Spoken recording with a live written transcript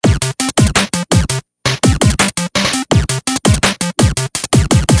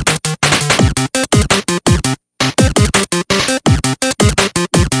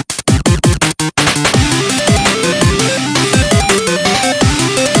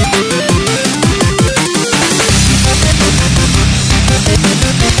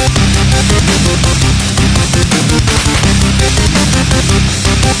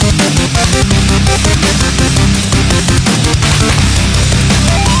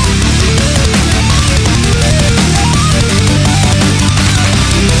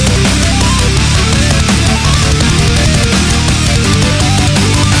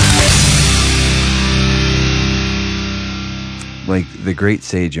The great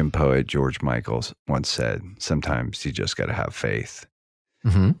sage and poet George Michael once said, sometimes you just got to have faith.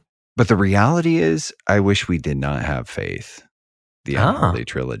 Mm-hmm. But the reality is, I wish we did not have faith. The Unholy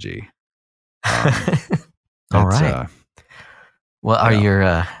trilogy. All right. Well,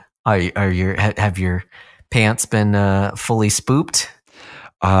 have your pants been fully spooped?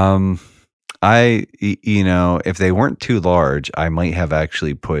 If they weren't too large, I might have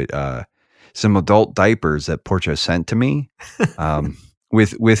actually put some adult diapers that Portia sent to me,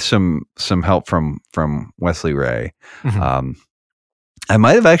 with some help from Wesley Ray. Mm-hmm. I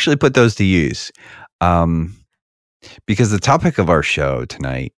might have actually put those to use, because the topic of our show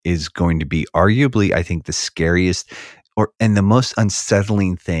tonight is going to be arguably, I think, the scariest and the most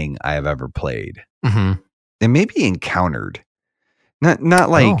unsettling thing I have ever played, and maybe encountered. Not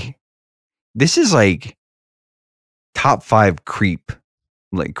like this is like top 5 creepy,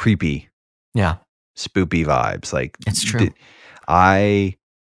 spoopy vibes. Like, it's true. I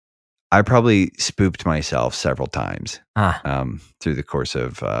probably spooked myself several times through the course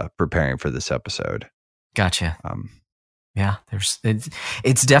of preparing for this episode. Gotcha. Yeah,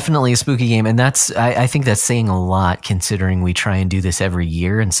 it's definitely a spooky game, and I think that's saying a lot considering we try and do this every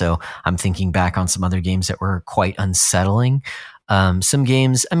year. And so I'm thinking back on some other games that were quite unsettling. Some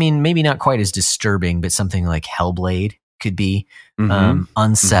games, I mean, maybe not quite as disturbing, but something like Hellblade could be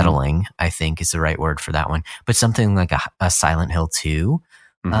unsettling. I think is the right word for that one. But something like a Silent Hill 2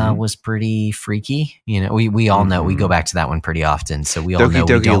 was pretty freaky. You know, we all know, we go back to that one pretty often, so we all know.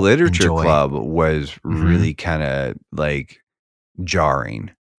 Doki Doki Literature Club was really kind of like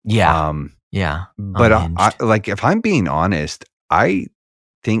jarring. Yeah. But I, like, if I'm being honest, I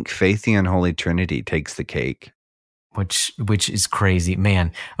think Faith the Unholy Trinity takes the cake. Which is crazy,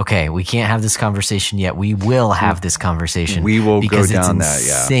 man. Okay, we can't have this conversation yet. We will have this conversation. We will go down that. It's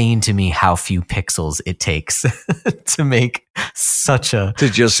insane to me how few pixels it takes to make such a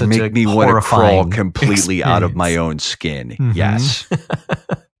make me want to crawl completely out of my own skin. Yes.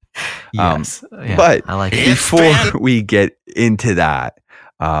 Yes. But I like before we get into that,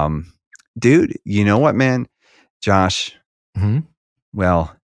 dude, you know what, man, Josh?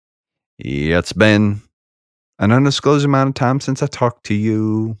 Well, it's been an undisclosed amount of time since I talked to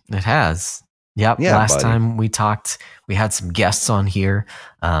you. It has. Yep. Yeah, last buddy. time we talked, we had some guests on here.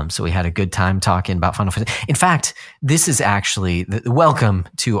 So we had a good time talking about Final Fantasy. In fact, this is actually welcome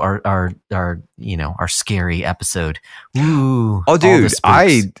to our scary episode. Ooh. Oh, dude, this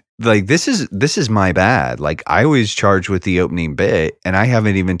is my bad. Like, I always charge with the opening bit, and I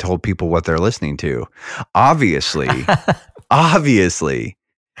haven't even told people what they're listening to. Obviously.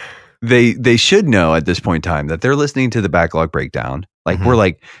 They should know at this point in time that they're listening to the backlog breakdown. Like, we're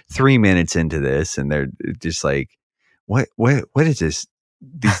like 3 minutes into this, and they're just like, what is this?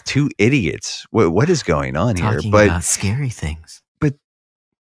 These two idiots. What is going on here? Talking about scary things.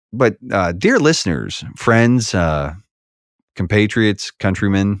 But dear listeners, friends, compatriots,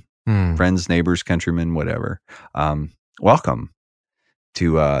 countrymen, friends, neighbors, countrymen, whatever. Welcome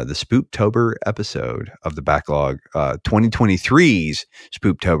to the Spooptober episode of the Backlog, 2023's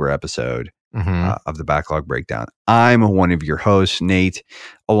Spooptober episode of the Backlog Breakdown. I'm one of your hosts, Nate,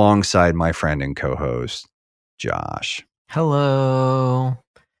 alongside my friend and co-host, Josh. Hello.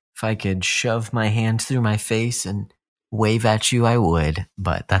 If I could shove my hand through my face and wave at you, I would,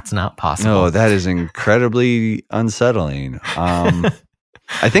 but that's not possible. No, that is incredibly unsettling. I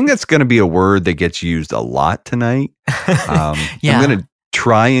think that's going to be a word that gets used a lot tonight. I'm going to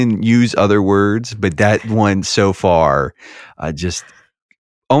try and use other words, but that one so far just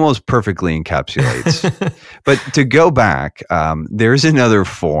almost perfectly encapsulates. But to go back, there's another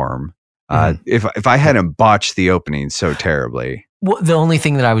form. If I hadn't botched the opening so terribly. Well, the only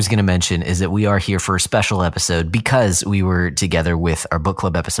thing that I was going to mention is that we are here for a special episode because we were together with our book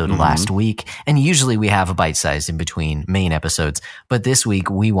club episode last week. And usually we have a bite size in between main episodes. But this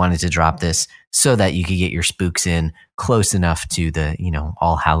week we wanted to drop this so that you could get your spooks in close enough to the,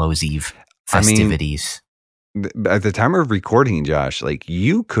 All Hallows Eve festivities. At the time of recording, Josh, like,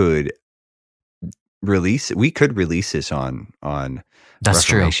 we could release this on That's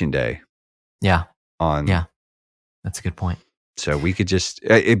Reformation true. Day. Yeah. That's a good point. So we could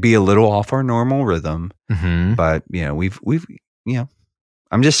it'd be a little off our normal rhythm, but we've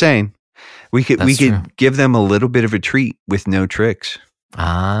I'm just saying we could give them a little bit of a treat with no tricks.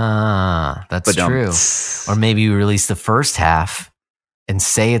 That's true. Or maybe you release the first half and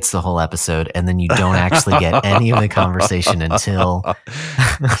say it's the whole episode, and then you don't actually get any of the conversation until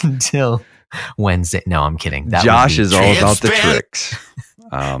Wednesday. No, I'm kidding. Josh is all about the tricks.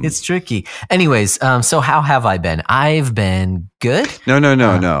 It's tricky. Anyways, so how have I been? I've been good.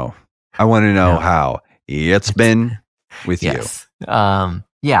 No. I want to know how it's been with you.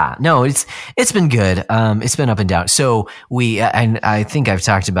 Yeah, no, it's been good. It's been up and down. So and I think I've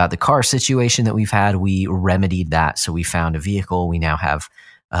talked about the car situation that we've had. We remedied that. So we found a vehicle. We now have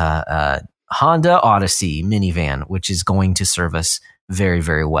a Honda Odyssey minivan, which is going to serve us very,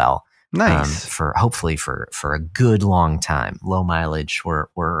 very well. Nice. For hopefully for a good long time. Low mileage.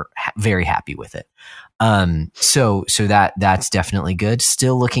 We're very happy with it. So that's definitely good.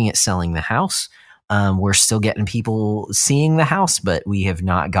 Still looking at selling the house. We're still getting people seeing the house, but we have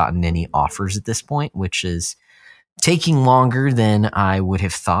not gotten any offers at this point, which is taking longer than I would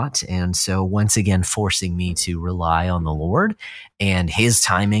have thought. And so once again, forcing me to rely on the Lord and his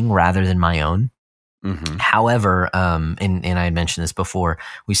timing rather than my own. Mm-hmm. However, and I had mentioned this before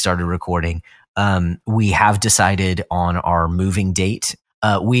we started recording, we have decided on our moving date.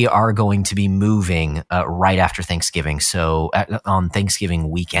 We are going to be moving right after Thanksgiving. So on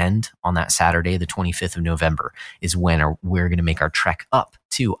Thanksgiving weekend, on that Saturday, the 25th of November, is when we're going to make our trek up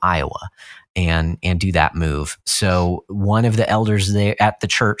to Iowa and do that move. So one of the elders there at the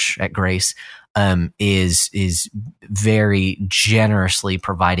church at Grace is very generously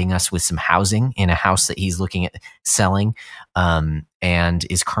providing us with some housing in a house that he's looking at selling, and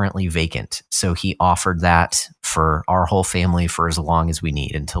is currently vacant. So he offered that for our whole family for as long as we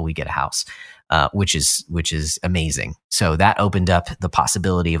need until we get a house, which is amazing. So that opened up the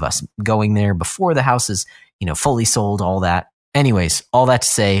possibility of us going there before the house is, fully sold, all that. Anyways, all that to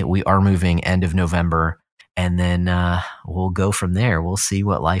say, we are moving end of November, and then we'll go from there. We'll see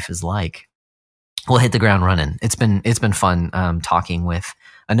what life is like. We'll hit the ground running. It's been fun talking with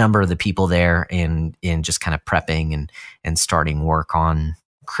a number of the people there and just kind of prepping and starting work on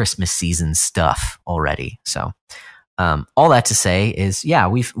Christmas season stuff already. So all that to say is, yeah,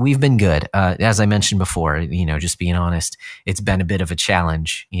 we've been good. As I mentioned before, just being honest, it's been a bit of a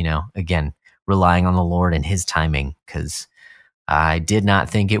challenge. Again, relying on the Lord and His timing, because I did not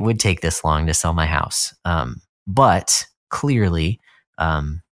think it would take this long to sell my house. But clearly,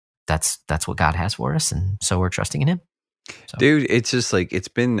 that's what God has for us, and so we're trusting in Him. So. Dude, it's just like, it's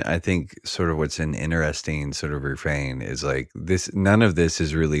been, I think, sort of what's an interesting sort of refrain is like this. None of this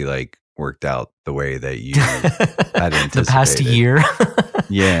is really like worked out the way that you had anticipated. The past year.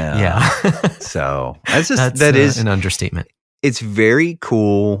 Yeah. So that's an understatement. It's very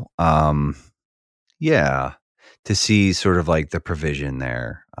cool. Yeah, to see sort of like the provision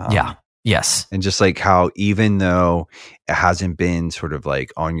there. Yes. And just like how, even though it hasn't been sort of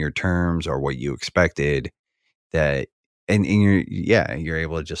like on your terms or what you expected, that and you're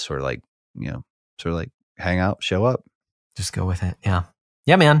able to just sort of like, sort of like hang out, show up. Just go with it. Yeah.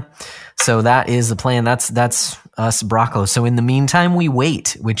 Yeah, man. So that is the plan. That's us, Brocco. So in the meantime, we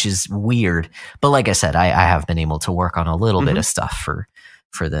wait, which is weird. But like I said, I have been able to work on a little bit of stuff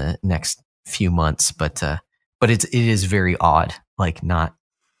for the next few months. But it is very odd, like not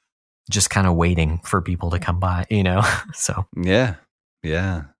just kind of waiting for people to come by, So yeah.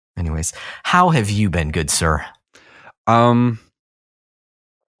 Anyways, how have you been, good sir? Well,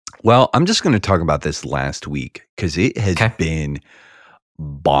 I'm just going to talk about this last week because it has been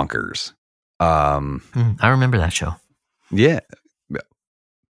bonkers. I remember that show. Yeah.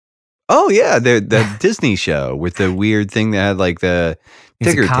 Oh yeah, the Disney show with the weird thing that had like the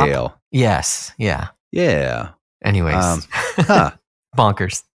tiger tail. Yes. Yeah. Yeah. Anyways,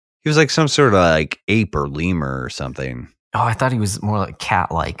 bonkers. He was like some sort of like ape or lemur or something. Oh, I thought he was more like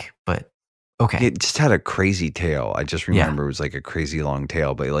cat-like, but okay. It just had a crazy tail. I just remember it was like a crazy long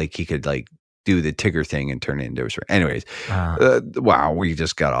tail, but like he could like do the Tigger thing and turn it into a shirt. Anyways, wow, we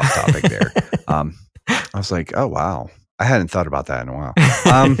just got off topic there. I was like, oh wow, I hadn't thought about that in a while.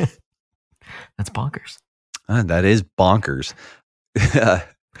 That's bonkers. That is bonkers.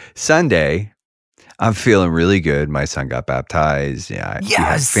 Sunday, I'm feeling really good. My son got baptized. Yeah, we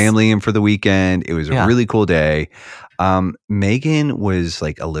had family in for the weekend. It was a really cool day. Megan was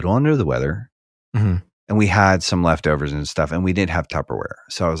like a little under the weather, and we had some leftovers and stuff, and we didn't have Tupperware.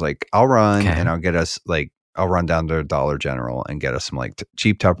 So I was like, I'll run and I'll run down to Dollar General and get us some like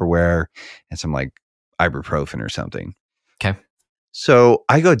cheap Tupperware and some like ibuprofen or something. Okay. So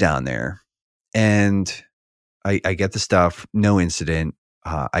I go down there and I get the stuff, no incident.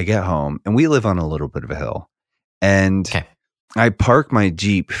 I get home and we live on a little bit of a hill, and I park my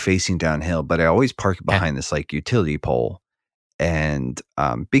Jeep facing downhill, but I always park it behind this like utility pole. And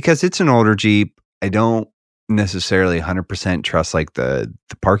because it's an older Jeep, I don't necessarily 100% trust like the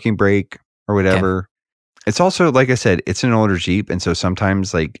parking brake or whatever. It's also, like I said, it's an older Jeep. And so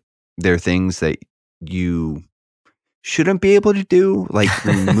sometimes like there are things that you shouldn't be able to do, like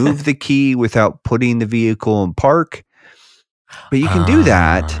remove the key without putting the vehicle in park. But you can do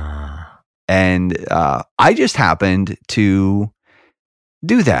that. And I just happened to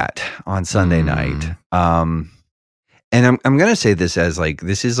do that on Sunday night. And I'm gonna say this as like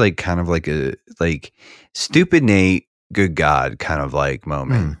this is like kind of like a like stupid Nate, good God kind of like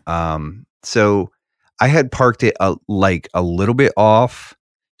moment. So I had parked it like a little bit off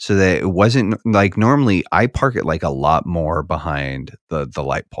so that it wasn't like normally I park it like a lot more behind the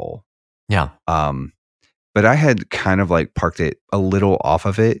light pole. Yeah. But I had kind of like parked it a little off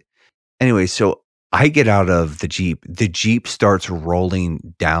of it. Anyway, so I get out of the Jeep. The Jeep starts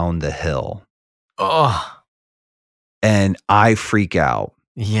rolling down the hill. Oh. And I freak out.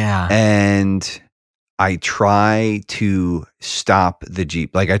 Yeah. And I try to stop the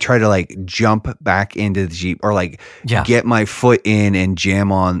Jeep. Like I try to like jump back into the Jeep or like get my foot in and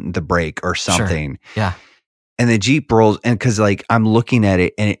jam on the brake or something. Sure. Yeah. And the Jeep rolls, and because like I'm looking at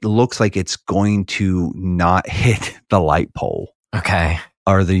it and it looks like it's going to not hit the light pole. Okay.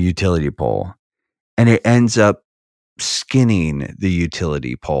 Or the utility pole. And it ends up skinning the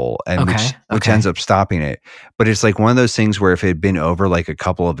utility pole and which ends up stopping it. But it's like one of those things where if it had been over like a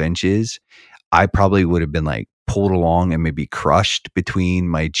couple of inches, I probably would have been like pulled along and maybe crushed between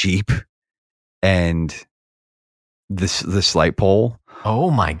my Jeep and this light pole. Oh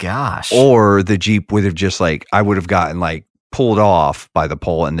my gosh. Or the Jeep would have just like I would have gotten like pulled off by the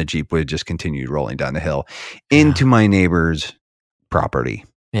pole and the Jeep would have just continued rolling down the hill into my neighbor's property.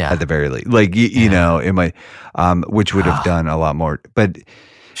 Yeah. At the very least, like you know, it might, which would have done a lot more. But,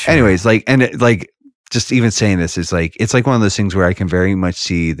 anyways, like, and it, like, just even saying this is like it's like one of those things where I can very much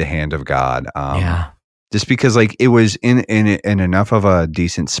see the hand of God. Just because like it was in enough of a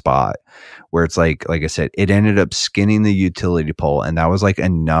decent spot where it's like I said, it ended up skinning the utility pole, and that was like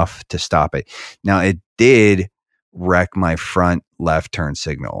enough to stop it. Now it did wreck my front left turn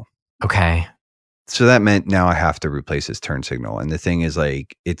signal. Okay. So that meant now I have to replace his turn signal. And the thing is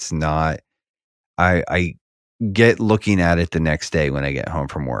like, it's not, I get looking at it the next day when I get home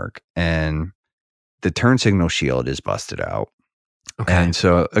from work and the turn signal shield is busted out. Okay. And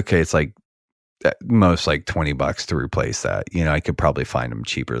so, it's like at most like $20 to replace that. You know, I could probably find them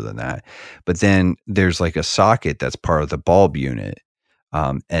cheaper than that. But then there's like a socket that's part of the bulb unit.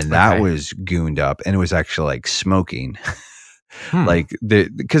 And that was gooned up and it was actually like smoking. Like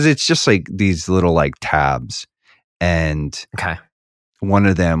because it's just like these little like tabs and one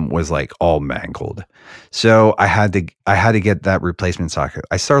of them was like all mangled. So I had to get that replacement socket.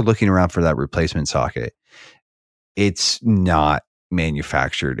 I started looking around for that replacement socket. It's not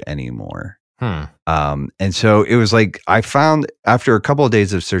manufactured anymore. And so it was like I found after a couple of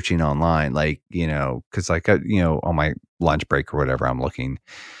days of searching online, like, you know, because like you know, on my lunch break or whatever, I'm looking,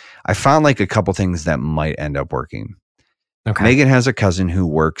 I found like a couple things that might end up working. Megan has a cousin who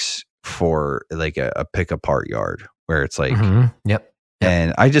works for like a pick apart yard where it's like, Yep.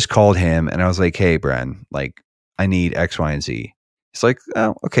 And I just called him and I was like, hey, Bren, like I need X, Y, and Z. He's like,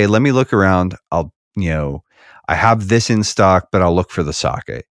 oh, okay, let me look around. I'll, you know, I have this in stock, but I'll look for the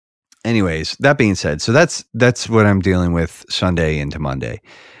socket. Anyways, that being said, so that's what I'm dealing with Sunday into Monday.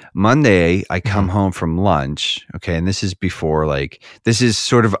 Monday, I come home from lunch. Okay. And this is before like, this is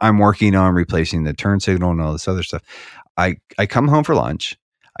sort of, I'm working on replacing the turn signal and all this other stuff. I come home for lunch.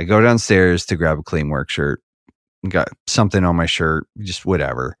 I go downstairs to grab a clean work shirt. Got something on my shirt, just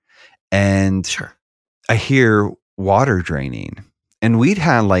whatever. And I hear water draining. And we'd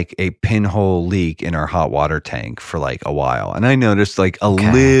had like a pinhole leak in our hot water tank for like a while. And I noticed like a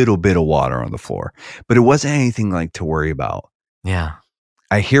little bit of water on the floor, but it wasn't anything like to worry about. Yeah.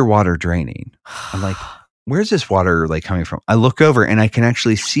 I hear water draining. I'm like, where's this water like coming from? I look over and I can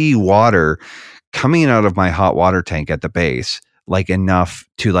actually see water coming out of my hot water tank at the base, like enough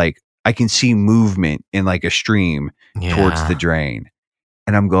to like, I can see movement in like a stream towards the drain.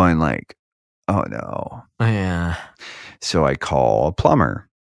 And I'm going like, oh no. Yeah. So I call a plumber.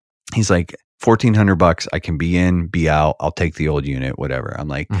 He's like, $1,400. I can be in, be out. I'll take the old unit, whatever. I'm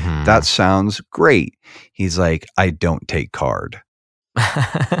like, that sounds great. He's like, I don't take card.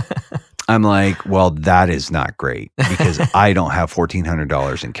 I'm like, well, that is not great because I don't have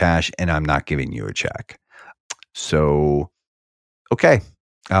 $1,400 in cash and I'm not giving you a check. So, okay,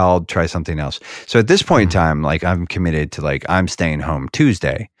 I'll try something else. So at this point in time, like I'm committed to like, I'm staying home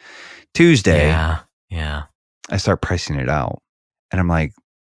Tuesday. Yeah. I start pricing it out and I'm like,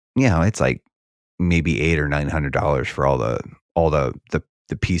 you know, it's like maybe $800 or $900 for all the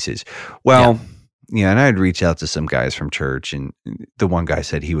pieces. Well, yeah, and I'd reach out to some guys from church, and the one guy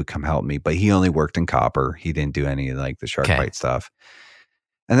said he would come help me, but he only worked in copper. He didn't do any of like the shark bite stuff.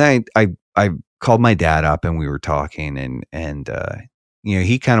 And then I called my dad up, and we were talking, and you know,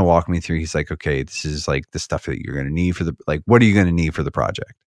 he kind of walked me through. He's like, okay, this is like the stuff that you're going to need for the like, what are you going to need for the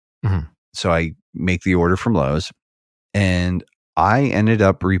project? So I make the order from Lowe's, and I ended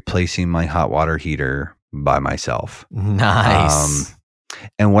up replacing my hot water heater by myself. Nice.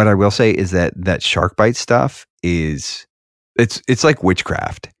 And what I will say is that shark bite stuff is it's like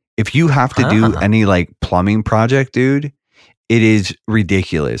witchcraft. If you have to do any like plumbing project, dude, it is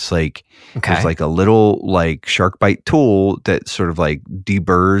ridiculous. Like there's like a little like shark bite tool that sort of like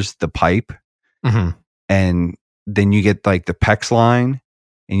deburrs the pipe. And then you get like the PEX line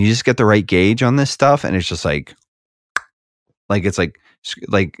and you just get the right gauge on this stuff. And it's just like it's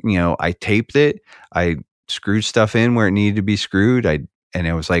like, you know, I taped it. I screwed stuff in where it needed to be screwed. And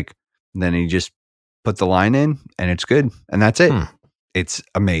it was like, then you just put the line in and it's good. And that's it. It's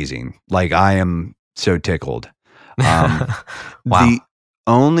amazing. Like I am so tickled. Wow. The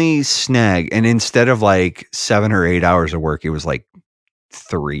only snag, and instead of like 7 or 8 hours of work, it was like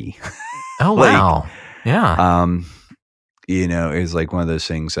 3. Oh, wow. Yeah. You know, it was like one of those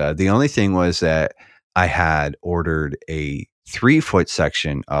things. The only thing was that I had ordered a 3-foot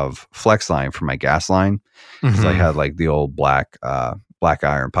section of flex line for my gas line because I had like the old black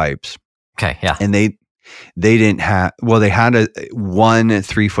iron pipes. Okay. Yeah. And they didn't have, well, they had one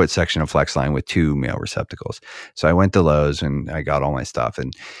 3-foot section of flex line with 2 male receptacles. So I went to Lowe's and I got all my stuff.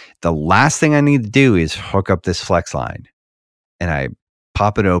 And the last thing I need to do is hook up this flex line. And I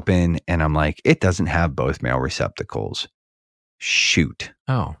pop it open and I'm like, it doesn't have both male receptacles. Shoot.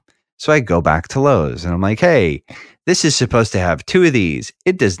 Oh. So I go back to Lowe's and I'm like, hey, this is supposed to have 2 of these.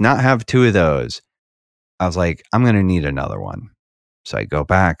 It does not have 2 of those. I was like, I'm going to need another one. So I go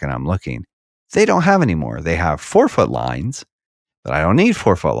back and I'm looking. They don't have any more. They have 4-foot lines, but I don't need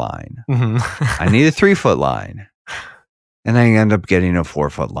 4-foot line. I need a 3-foot line. And I end up getting a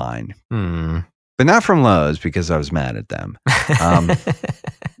 4-foot line. But not from Lowe's because I was mad at them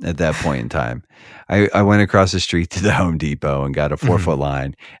at that point in time. I went across the street to the Home Depot and got a 4-foot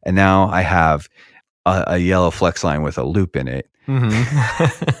line. And now I have a yellow flex line with a loop in it.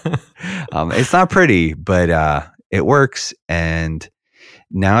 It's not pretty, but it works. And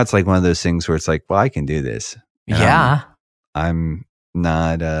now it's like one of those things where it's like, well, I can do this. And yeah. I'm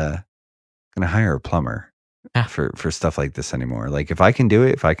not going to hire a plumber for stuff like this anymore. Like if I can do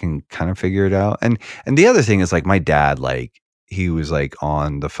it, if I can kind of figure it out. And the other thing is like my dad, like he was like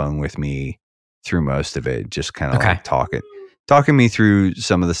on the phone with me through most of it, just kind of like talking me through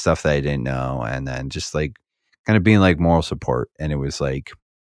some of the stuff that I didn't know. And then just like kind of being like moral support. And it was like,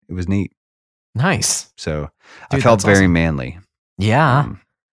 it was neat. Nice. So dude, I felt very awesome. Manly. Yeah.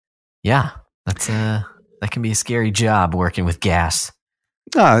 Yeah. That's that can be a scary job working with gas.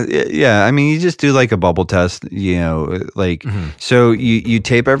 Yeah. I mean, you just do like a bubble test, you know, like, so you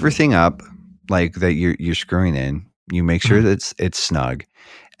tape everything up like that you're screwing in, you make sure that it's snug.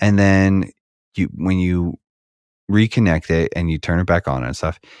 And then when you reconnect it and you turn it back on and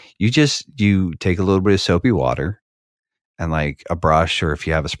stuff, you take a little bit of soapy water and like a brush, or if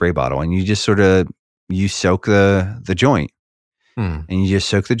you have a spray bottle, and you just sort of, you soak the joint. And you just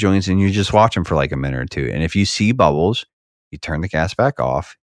soak the joints and you just watch them for like a minute or 2. And if you see bubbles, you turn the gas back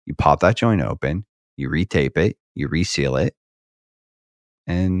off, you pop that joint open, you retape it, you reseal it,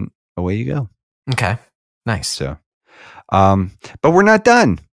 and away you go. Okay. Nice. So, but we're not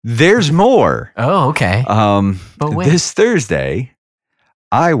done. There's more. Oh, okay. But wait. This Thursday,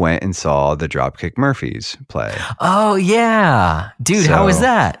 I went and saw the Dropkick Murphys play. Oh, yeah. Dude, how was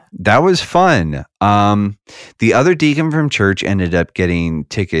that? That was fun. The other deacon from church ended up getting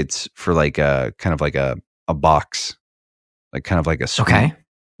tickets for like a kind of like a box, like kind of like a suite. Okay.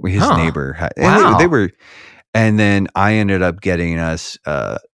 His neighbor had. Wow. They were, and then I ended up getting us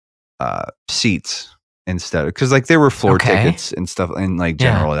seats instead, because like there were floor tickets and stuff and like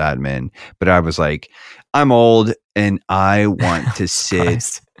general admin, but I was like, I'm old and I want to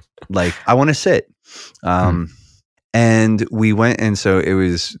sit. Like I want to sit. And we went, and so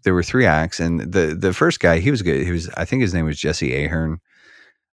there were 3 acts, and the first guy, he was good. I think his name was Jesse Ahern.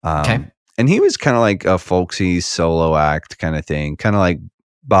 And he was kind of like a folksy solo act kind of thing, kind of like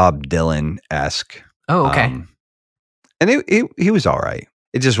Bob Dylan-esque. Oh, okay. And he was all right.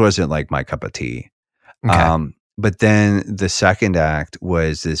 It just wasn't like my cup of tea. Okay. But then the second act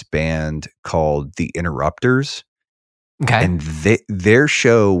was this band called The Interrupters. Okay. And their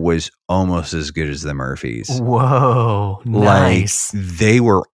show was almost as good as the Murphys. Whoa. Nice. Like, they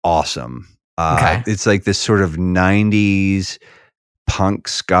were awesome. It's like this sort of 90s punk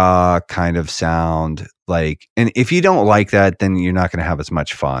ska kind of sound. Like, and if you don't like that, then you're not going to have as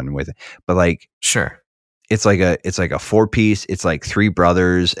much fun with it. But like, sure. It's like a 4-piece. It's like 3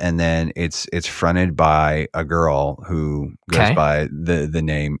 brothers, and then it's fronted by a girl who goes by the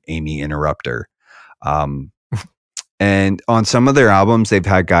name Amy Interrupter. And on some of their albums, they've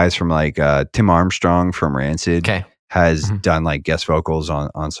had guys from like Tim Armstrong from Rancid has done like guest vocals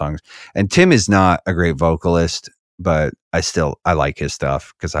on songs. And Tim is not a great vocalist, but I like his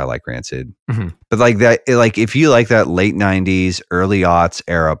stuff because I like Rancid. But like that, like if you like that late 90s, early aughts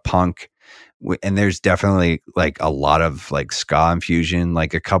era punk, and there's definitely like a lot of like ska infusion,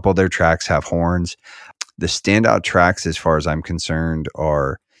 like a couple of their tracks have horns. The standout tracks, as far as I'm concerned,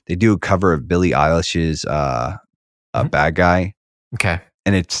 are they do a cover of Billie Eilish's Bad Guy. Okay.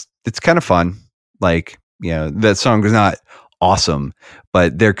 And it's kind of fun. Like, you know, that song is not awesome,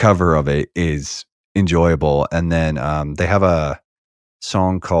 but their cover of it is enjoyable. And then they have a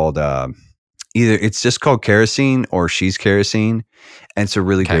song called either it's just called Kerosene or She's Kerosene, and it's a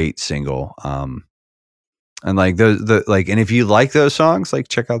really great single. And like and if you like those songs, like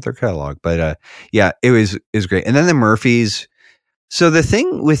check out their catalog. But yeah, it was great. And then the Murphys. So the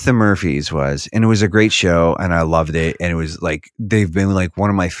thing with the Murphys was, and it was a great show, and I loved it. And it was like they've been like one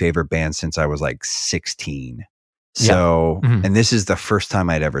of my favorite bands since I was like 16. So, and this is the first time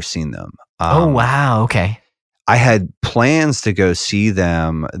I'd ever seen them. Oh wow! Okay. I had plans to go see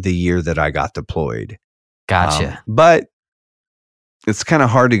them the year that I got deployed. Gotcha. But it's kind of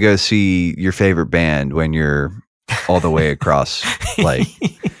hard to go see your favorite band when you're all the way across like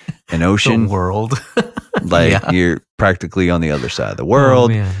an ocean world. Like you're practically on the other side of the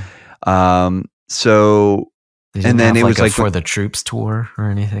world. So, and then it was like For the Troops tour or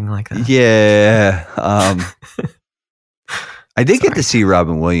anything like that. Yeah. I did get to see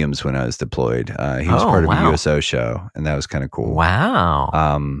Robin Williams when I was deployed. He was part of a USO show, and that was kind of cool.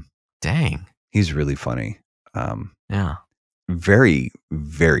 Wow. Dang. He's really funny. Yeah. Very,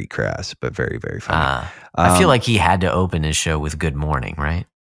 very crass, but very, very funny. I feel like he had to open his show with Good Morning, right?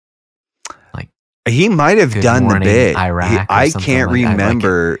 He might have done the bit. Iraq I can't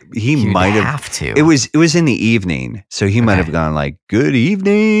remember. He might have to. It was in the evening, so he might have gone like "Good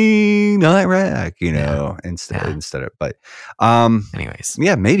evening, Iraq," you know, instead of. But, anyways,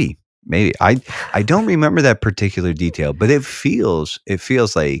 yeah, maybe I don't remember that particular detail, but it feels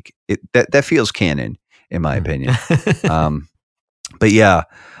like that feels canon in my opinion. But yeah,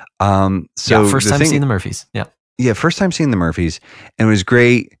 so first time seeing the Murphys. Yeah, first time seeing the Murphys, and it was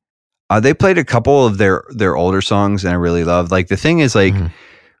great. They played a couple of their older songs, and I really loved. Like the thing is, like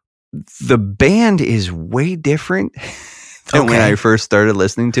the band is way different than when I first started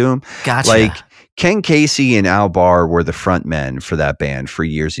listening to them. Gotcha. Like Ken Casey and Al Barr were the front men for that band for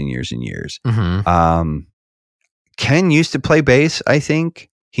years and years and years. Ken used to play bass. I think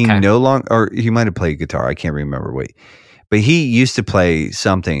he no longer, or he might have played guitar. I can't remember. But he used to play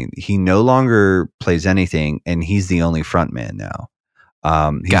something. He no longer plays anything, and he's the only front man now.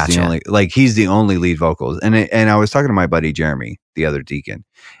 He's the only lead vocals. And I was talking to my buddy Jeremy, the other deacon,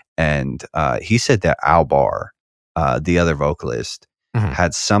 and he said that Al Barr, the other vocalist,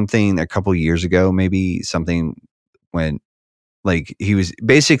 had something a couple years ago, maybe something when like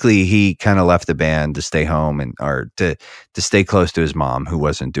he kind of left the band to stay home or to stay close to his mom who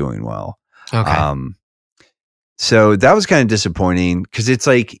wasn't doing well. So that was kind of disappointing because it's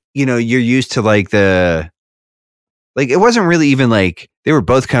like, you know, you're used to like it wasn't really even like they were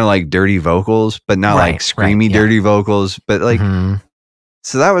both kind of like dirty vocals, but not like screamy dirty vocals. But like,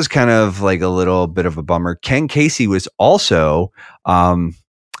 so that was kind of like a little bit of a bummer. Ken Casey was also,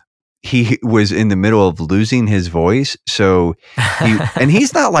 he was in the middle of losing his voice. So and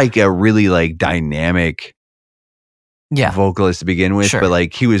he's not like a really like dynamic vocalist to begin with, but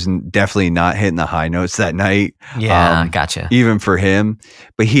like he was definitely not hitting the high notes that night. Gotcha. Even for him,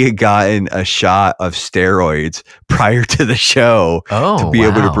 but he had gotten a shot of steroids prior to the show to be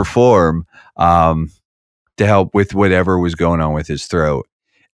able to perform, to help with whatever was going on with his throat.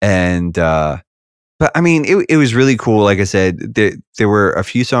 And, but I mean, it was really cool. Like I said, there were a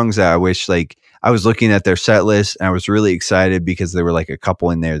few songs that I wish, like, I was looking at their set list and I was really excited because there were like a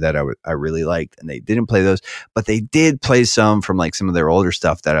couple in there that I really liked, and they didn't play those, but they did play some from like some of their older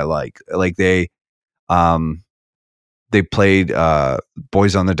stuff that I like they played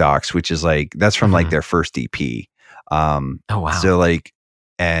Boys on the Docks, which is like, that's from like their first EP. Oh wow. So like,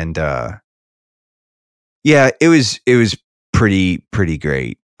 and yeah, it was pretty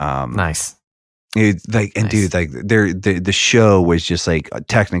great. Nice. Dude, like the show was just like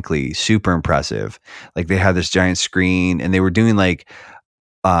technically super impressive. Like they had this giant screen, and they were doing like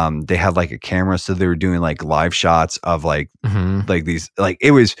they had like a camera, so they were doing like live shots of like these, like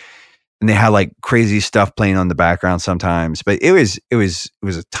it was, and they had like crazy stuff playing on the background sometimes. But it was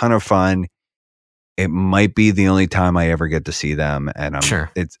a ton of fun. It might be the only time I ever get to see them, and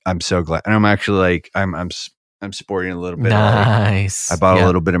I'm so glad. And I'm actually like I'm sporting a little bit. Nice. I bought a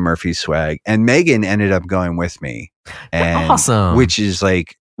little bit of Murphy swag, and Megan ended up going with me. And awesome. Which is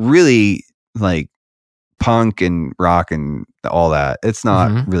like really like punk and rock and all that. It's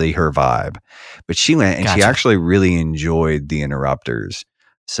not really her vibe. But she went and she actually really enjoyed the Interrupters.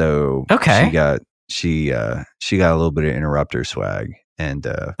 So she got a little bit of Interrupter swag, and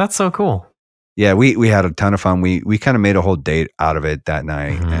that's so cool. Yeah, we had a ton of fun. We kind of made a whole date out of it that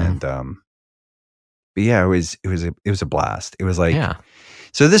night, and but yeah, it was a blast. It was like,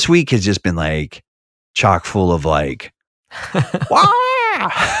 so this week has just been like chock full of like, wow.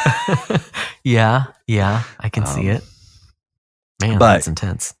 yeah, I can see it. Man, that's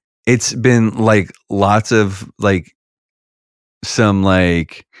intense. It's been like lots of like some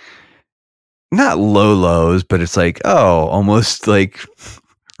like not low lows, but it's like, oh, almost like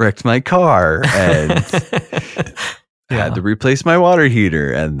wrecked my car and had to replace my water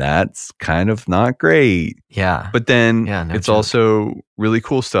heater, and that's kind of not great. Yeah. But then it's also really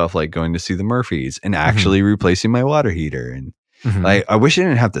cool stuff like going to see the Murphys and actually replacing my water heater. And like, I wish I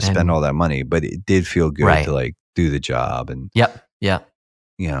didn't have to spend all that money, but it did feel good to like do the job. And you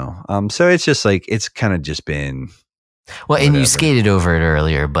know, so it's just like, it's kind of just been well, and you skated over it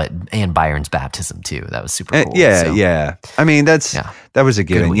earlier, and Byron's baptism too. That was super cool. Yeah. I mean, that was a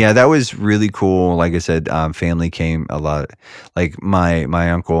given. Yeah, that was really cool. Like I said, family came a lot. Like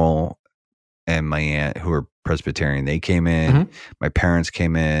my uncle and my aunt, who are Presbyterian, they came in. My parents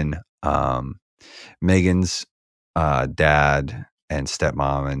came in. Megan's dad and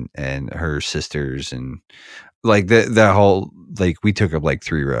stepmom and her sisters, and like that whole, like, we took up like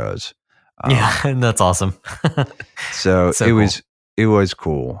 3 rows. And that's awesome. So it was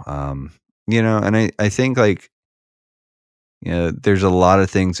cool. You know, and I think like, you know, there's a lot of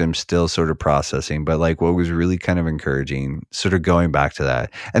things I'm still sort of processing, but like what was really kind of encouraging, sort of going back to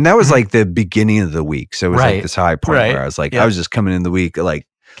that. And that was like the beginning of the week. So it was like this high point where I was like, I was just coming in the week, like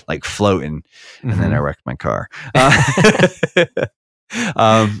floating, and then I wrecked my car. But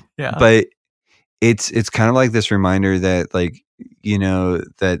it's kind of like this reminder that, like, you know,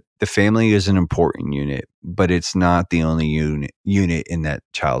 that the family is an important unit, but it's not the only unit in that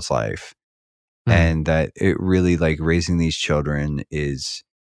child's life. And that it really, like, raising these children is,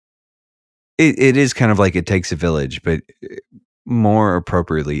 it is kind of like it takes a village, but more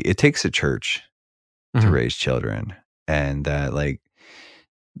appropriately, it takes a church to raise children. And that, like,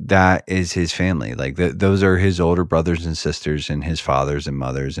 that is his family. Like, those are his older brothers and sisters and his fathers and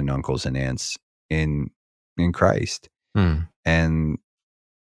mothers and uncles and aunts in Christ. And,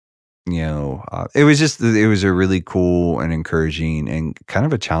 you know, it was a really cool and encouraging and kind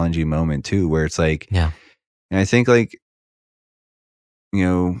of a challenging moment too, where it's like, and I think, like, you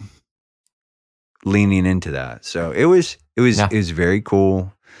know, leaning into that. So it was very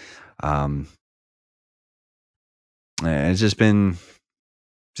cool. It's been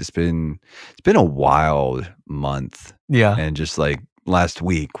a wild month. And just like last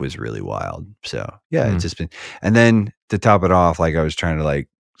week was really wild. So it's just been, and then to top it off, like, I was trying to like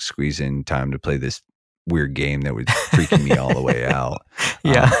squeeze in time to play this weird game that was freaking me all the way out.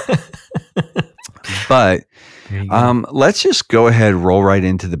 But let's just go ahead, roll right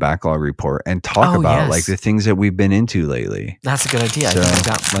into the backlog report and talk about like the things that we've been into lately. That's a good idea. So, I think I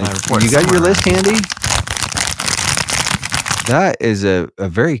got my report. You got your list handy? That is a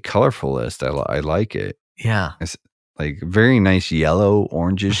very colorful list. I like it. Yeah. It's like very nice yellow,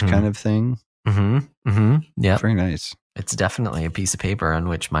 orangish kind of thing. Yeah. Very nice. It's definitely a piece of paper on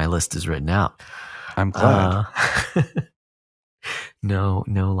which my list is written out. I'm glad. No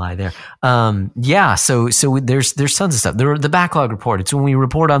lie there. So there's tons of stuff. The backlog report. It's when we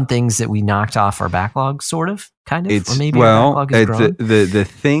report on things that we knocked off our backlog, sort of, kind of. It's, or maybe well, our backlog is grown. the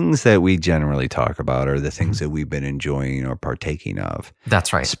things that we generally talk about are the things that we've been enjoying or partaking of.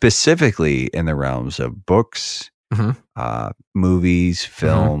 That's right. Specifically in the realms of books, movies,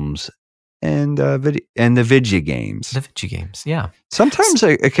 films, and the video games. The video games, yeah. Sometimes,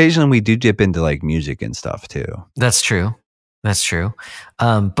 occasionally, we do dip into like music and stuff too. That's true.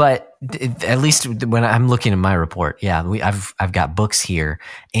 But at least when I'm looking at my report, I've got books here,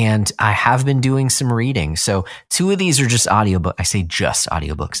 and I have been doing some reading. So 2 of these are just audiobook. I say just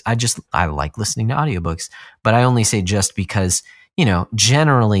audiobooks. I like listening to audiobooks, but I only say just because, you know,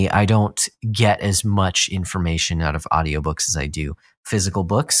 generally I don't get as much information out of audiobooks as I do physical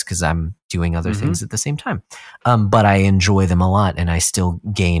books, because I'm doing other things at the same time. But I enjoy them a lot, and I still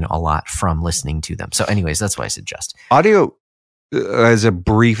gain a lot from listening to them. So anyways, that's why I said just audio. As a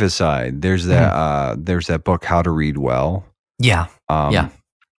brief aside, there's that book, How to Read Well. Yeah.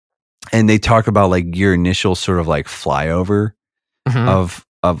 And they talk about like your initial sort of like flyover of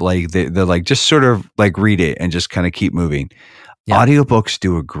of like the like just sort of like read it and just kind of keep moving. Yeah. Audiobooks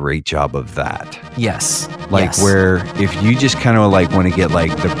do a great job of that. Yes. Like where if you just kind of like want to get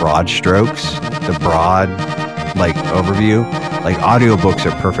like the broad strokes, the broad like overview, like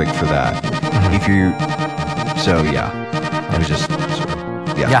audiobooks are perfect for that. If you so yeah. I was just sort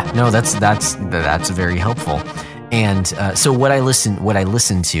of no, that's very helpful. And so what I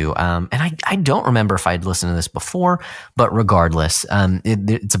listened to, and I don't remember if I'd listened to this before, but regardless,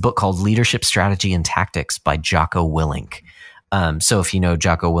 it's a book called Leadership Strategy and Tactics by Jocko Willink. So if you know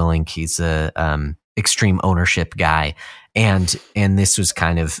Jocko Willink, he's a extreme ownership guy, and this was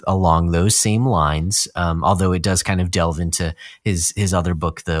kind of along those same lines. Although it does kind of delve into his other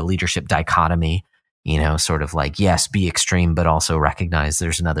book, The Leadership Dichotomy. You know, sort of like, yes, be extreme, but also recognize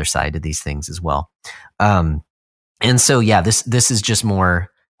there's another side to these things as well. And so, yeah, this is just more,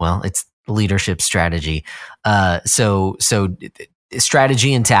 well, it's leadership strategy. So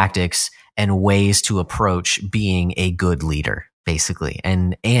strategy and tactics and ways to approach being a good leader, basically.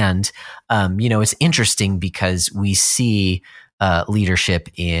 And you know, it's interesting because we see leadership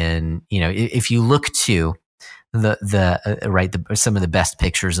in, you know, if you look to some of the best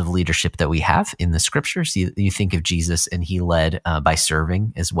pictures of leadership that we have in the scriptures. You think of Jesus, and he led by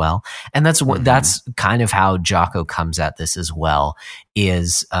serving as well, and that's kind of how Jocko comes at this as well.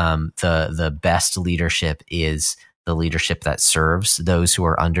 Is the best leadership is the leadership that serves those who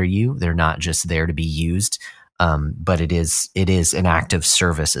are under you. They're not just there to be used. But it is an act of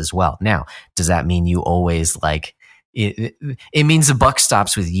service as well. Now, does that mean you always like? It means the buck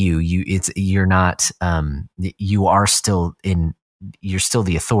stops with you. You're still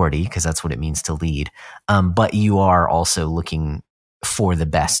the authority, because that's what it means to lead. But you are also looking for the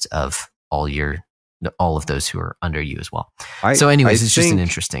best of all of those who are under you as well. So anyways, it's just an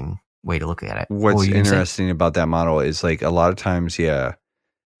interesting way to look at it. What's interesting about that model is like a lot of times, the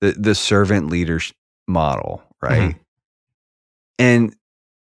servant leader model, right? And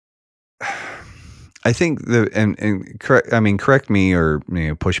I think correct me or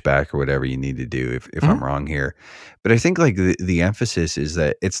push back or whatever you need to do if I'm wrong here. But I think like the emphasis is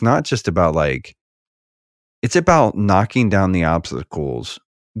that it's not just about like, it's about knocking down the obstacles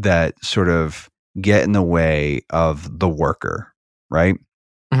that sort of get in the way of the worker, right?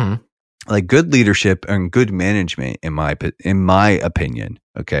 Like good leadership and good management, in my opinion.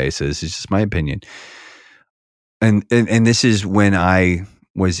 Okay, so this is just my opinion, and this is when I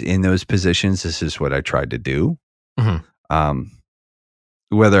was in those positions. This is what I tried to do.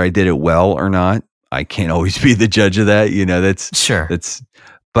 Whether I did it well or not, I can't always be the judge of that. You know,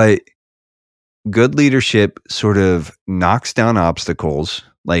 but good leadership sort of knocks down obstacles,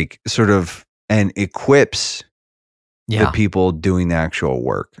 like sort of, and equips the people doing the actual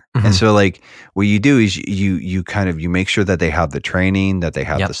work. And so like what you do is you kind of, you make sure that they have the training, that they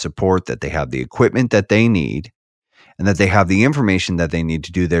have the support, that they have the equipment that they need, and that they have the information that they need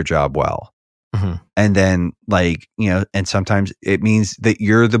to do their job well. And then like, and sometimes it means that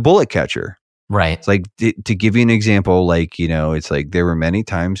you're the bullet catcher. Right. It's like, to give you an example, like, it's like there were many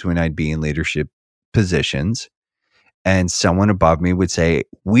times when I'd be in leadership positions and someone above me would say,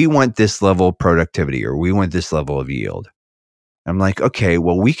 we want this level of productivity, or we want this level of yield. I'm like, okay,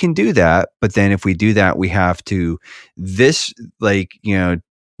 well, we can do that. But then if we do that, we have to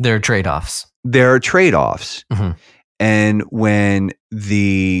there are trade-offs. And when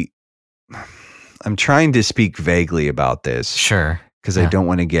I'm trying to speak vaguely about this. Sure. Because I don't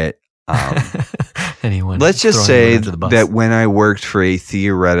want to get anyone. Let's just say that when I worked for a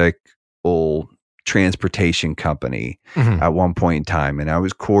theoretical transportation company at one point in time, and I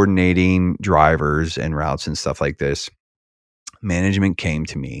was coordinating drivers and routes and stuff like this, management came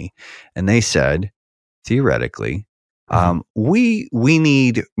to me and they said, theoretically, we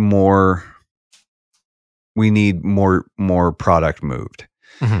need more product moved.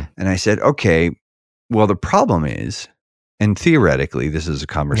 And I said, okay, well, the problem is, and theoretically, this is a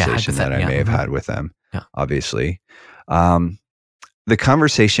conversation that I may have had with them, obviously. The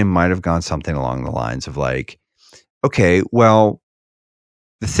conversation might have gone something along the lines of like, okay, well,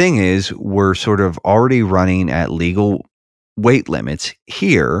 the thing is, we're sort of already running at legal weight limits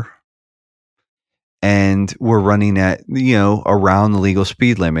here, and we're running at, around the legal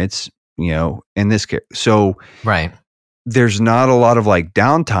speed limits, in this case. So right. There's not a lot of like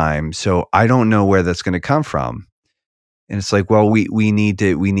downtime. So I don't know where that's going to come from. And it's like, well, we need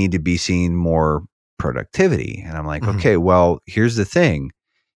to be seeing more productivity. And I'm like, okay, well, here's the thing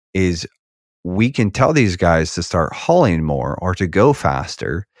is, we can tell these guys to start hauling more or to go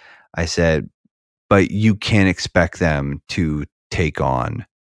faster. I said, but you can't expect them to take on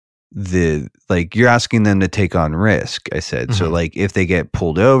like you're asking them to take on risk. I said, so like if they get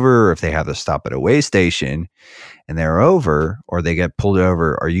pulled over, or if they have to stop at a way station and they're over, or they get pulled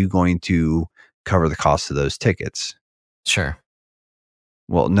over, are you going to cover the cost of those tickets? Sure.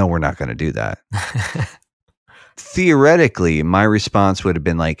 Well, no, we're not going to do that. Theoretically, my response would have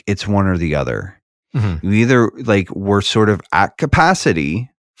been like, it's one or the other. You either like we're sort of at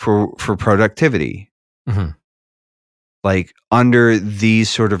capacity for productivity, like under these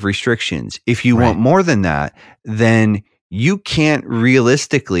sort of restrictions. If you want more than that, then you can't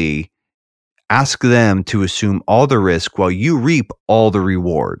realistically ask them to assume all the risk while you reap all the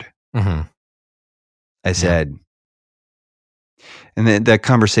reward. I said, and that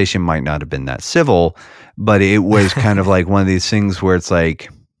conversation might not have been that civil, but it was kind of like one of these things where it's like,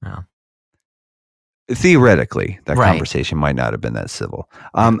 theoretically, that conversation might not have been that civil.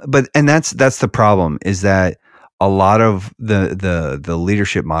 But that's the problem, is that a lot of the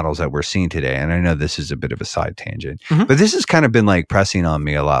leadership models that we're seeing today, and I know this is a bit of a side tangent, but this has kind of been like pressing on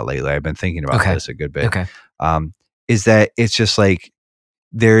me a lot lately. I've been thinking about this a good bit. Is that it's just like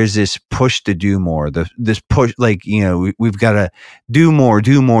there is this push to do more, this push, like, you know, we've got to do more.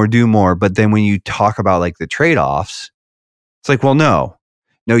 But then when you talk about like the trade-offs, it's like, well, no,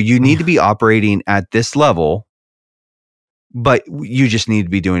 you need to be operating at this level, but you just need to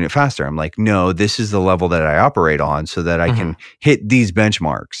be doing it faster. I'm like, no, this is the level that I operate on so that I can hit these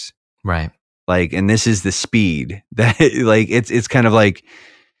benchmarks. Right. Like, and this is the speed that like, it's kind of like,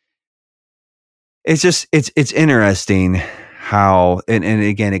 it's just, it's interesting how, and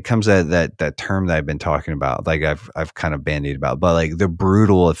again, it comes at that term that I've been talking about, like I've kind of bandied about, but like the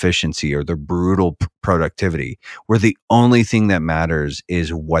brutal efficiency or the brutal productivity, where the only thing that matters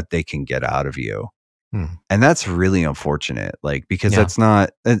is what they can get out of you. And that's really unfortunate, like, because that's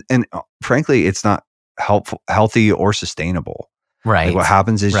not, and frankly, it's not healthy or sustainable. Right. Like what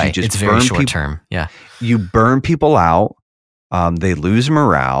happens is you just it's very short term. Yeah. You burn people out. They lose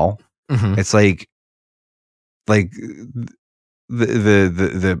morale. It's like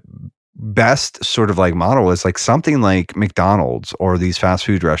the best sort of like model is like something like McDonald's or these fast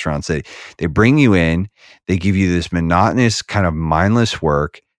food restaurants. They bring you in, they give you this monotonous kind of mindless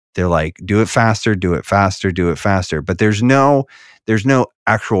work. They're like, do it faster. But there's no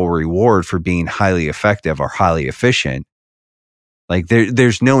actual reward for being highly effective or highly efficient. Like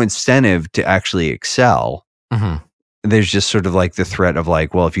there's no incentive to actually excel. There's just sort of like the threat of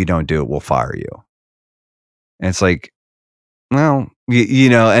like, well, if you don't do it, we'll fire you. And it's like, well, you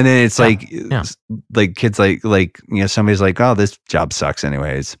know, and then it's like kids like, you know, somebody's like, oh, this job sucks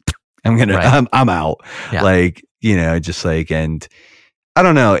anyways. I'm out. Yeah. Like, you know, just like, and I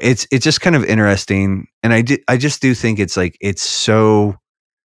don't know. It's just kind of interesting. And I just do think it's like, it's so,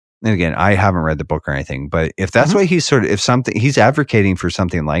 and again, I haven't read the book or anything, but if that's what he's sort of, if something, he's advocating for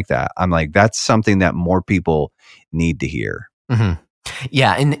something like that, I'm like, that's something that more people need to hear.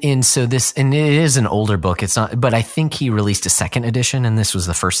 Yeah, and so this, and it is an older book. It's not, but I think he released a second edition, and this was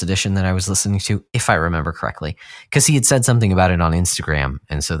the first edition that I was listening to, if I remember correctly, because he had said something about it on Instagram,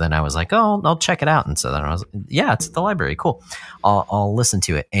 and so then I was like, oh, I'll check it out, and so then I was, yeah, it's at the library, cool, I'll listen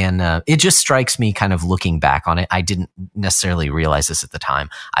to it, and it just strikes me, kind of looking back on it, I didn't necessarily realize this at the time.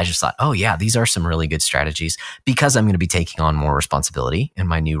 I just thought, oh yeah, these are some really good strategies, because I'm going to be taking on more responsibility in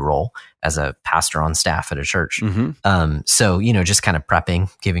my new role as a pastor on staff at a church. So, you know, just kind of prepping,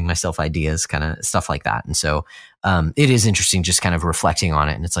 giving myself ideas, kind of stuff like that. And so it is interesting just kind of reflecting on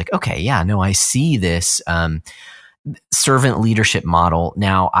it. And it's like, okay, yeah, no, I see this servant leadership model.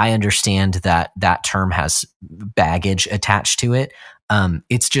 Now, I understand that that term has baggage attached to it.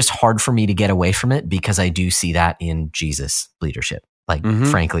 It's just hard for me to get away from it, because I do see that in Jesus' leadership. Like,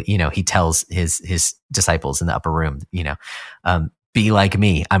 frankly, you know, he tells his disciples in the upper room, you know, be like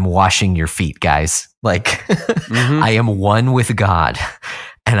me. I'm washing your feet, guys. Like, I am one with God,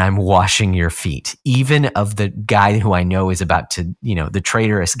 and I'm washing your feet, even of the guy who I know is about to, you know, the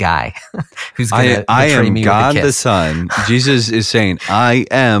traitorous guy who's going to betray me God with a kiss. The Son. Jesus is saying, I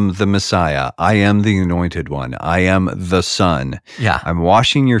am the Messiah. I am the anointed one. I am the Son. Yeah. I'm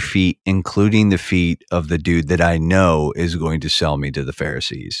washing your feet, including the feet of the dude that I know is going to sell me to the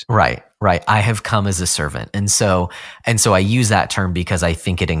Pharisees. Right. I have come as a servant. And so I use that term because I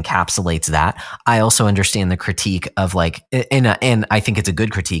think it encapsulates that. I also understand the critique of like, and I think it's a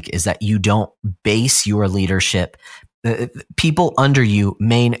good critique, is that you don't base your leadership, people under you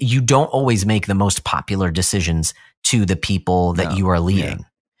you don't always make the most popular decisions to the people that you are leading.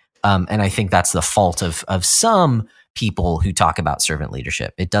 Yeah. And I think that's the fault of some people who talk about servant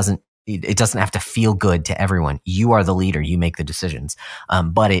leadership. It doesn't have to feel good to everyone. You are the leader. You make the decisions.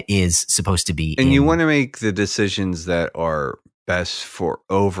 But it is supposed to be. And you want to make the decisions that are best for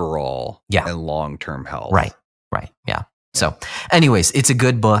overall and long-term health. Right. Yeah. So anyways, it's a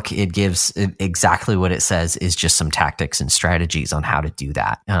good book. It gives exactly what it says, is just some tactics and strategies on how to do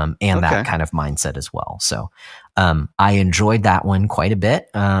that. And that kind of mindset as well. So I enjoyed that one quite a bit.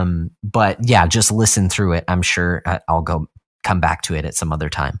 But yeah, just listen through it. I'm sure I'll come back to it at some other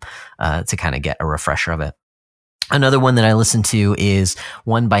time to kind of get a refresher of it. Another one that I listened to is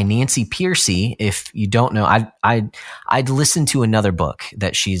one by Nancy Pearcey. If you don't know, I'd listened to another book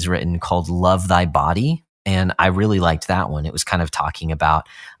that she's written called Love Thy Body. And I really liked that one. It was kind of talking about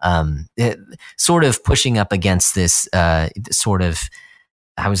sort of pushing up against this sort of,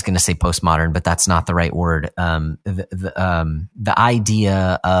 I was going to say postmodern, but that's not the right word. The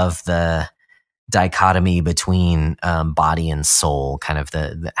idea of the dichotomy between body and soul, kind of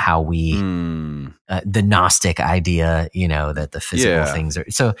the how we the Gnostic idea, that the physical things are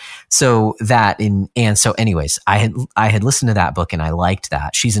so that and so anyways, I had listened to that book and I liked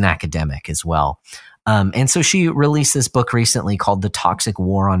that. She's an academic as well. And so she released this book recently called The Toxic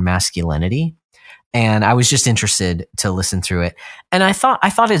War on Masculinity. And I was just interested to listen through it. And I thought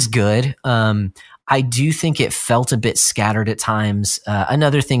it's good. I do think it felt a bit scattered at times.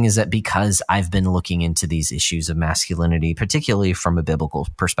 Another thing is that because I've been looking into these issues of masculinity, particularly from a biblical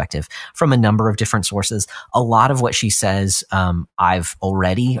perspective, from a number of different sources, a lot of what she says I've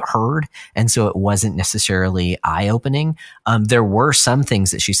already heard. And so it wasn't necessarily eye-opening. There were some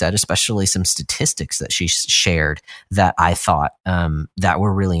things that she said, especially some statistics that she shared, that I thought that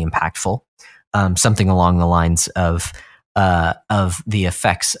were really impactful. Something along the lines of the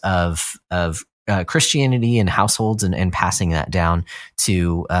effects of Christianity in households and passing that down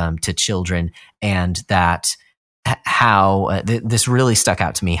to children, and that how this really stuck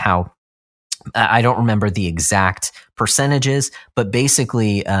out to me. How I don't remember the exact percentages, but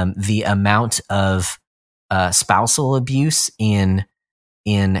basically the amount of spousal abuse in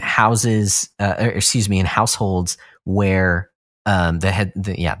houses, in households where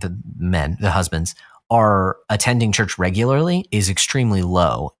the men, the husbands, are attending church regularly is extremely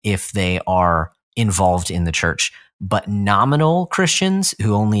low if they are involved in the church. But nominal Christians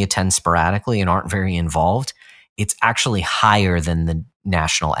who only attend sporadically and aren't very involved, it's actually higher than the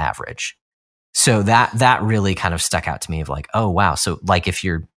national average. So that really kind of stuck out to me of like, oh wow. So like if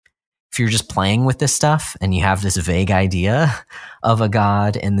you're just playing with this stuff and you have this vague idea of a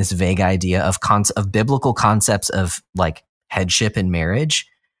God and this vague idea of biblical concepts of like headship and marriage,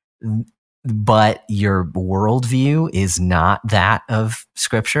 but your worldview is not that of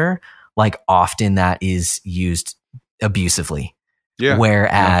Scripture, like often that is used abusively. Yeah.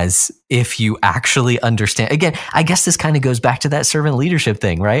 Whereas if you actually understand, again, I guess this kind of goes back to that servant leadership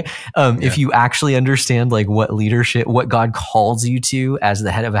thing, right? If you actually understand like what God calls you to as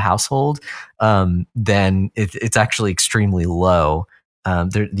the head of a household, then it's actually extremely low.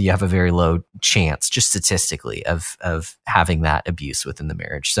 You have a very low chance, just statistically, of having that abuse within the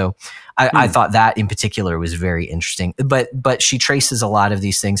marriage. So I thought that in particular was very interesting. But she traces a lot of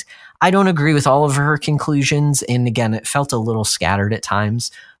these things. I don't agree with all of her conclusions, and again, it felt a little scattered at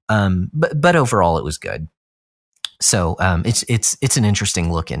times. But overall, it was good. So it's an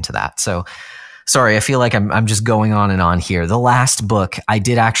interesting look into that. So. Sorry, I feel like I'm just going on and on here. The last book, I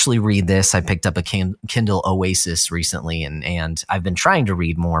did actually read this. I picked up a Kindle Oasis recently, and I've been trying to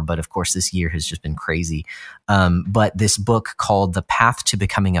read more, but of course this year has just been crazy. But this book called The Path to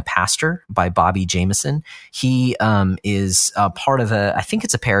Becoming a Pastor by Bobby Jameson. He is a part of I think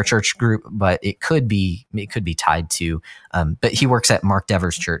it's a parachurch group, but it could be tied to, but he works at Mark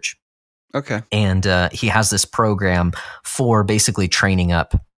Dever's church. Okay. And he has this program for basically training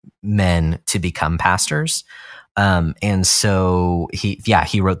up men to become pastors. And so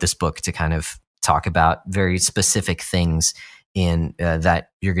he wrote this book to kind of talk about very specific things in that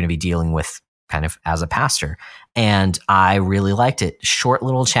you're going to be dealing with kind of as a pastor. And I really liked it. Short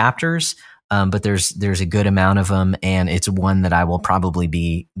little chapters, but there's a good amount of them. And it's one that I will probably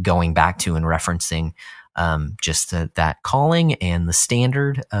be going back to and referencing just that calling and the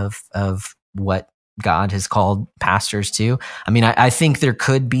standard of what God has called pastors to. I mean, I think there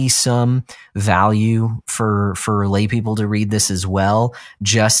could be some value for lay people to read this as well,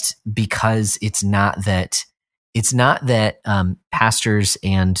 just because it's not that pastors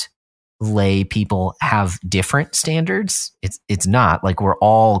and lay people have different standards. It's not like we're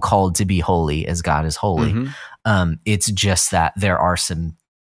all called to be holy as God is holy. Mm-hmm. It's just that there are some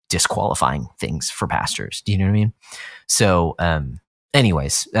disqualifying things for pastors. Do you know what I mean? So,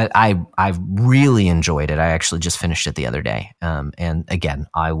 anyways, I really enjoyed it. I actually just finished it the other day. And again,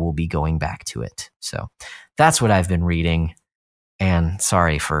 I will be going back to it. So that's what I've been reading. And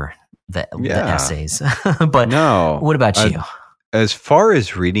sorry for the essays, but no, what about you? as far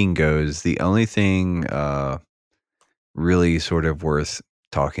as reading goes, the only thing really sort of worth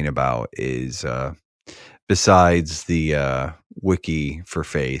talking about is besides the wiki for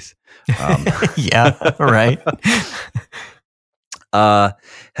faith. Yeah, right.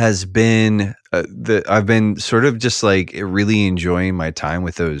 Has been I've been sort of just like really enjoying my time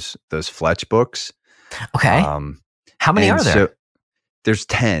with those Fletch books. Okay. How many And are so there? there's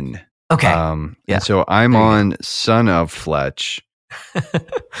 10. Okay. Yeah. And so I'm There you on Son of Fletch.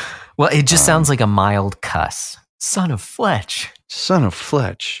 Well, it just sounds like a mild cuss. Son of Fletch. Son of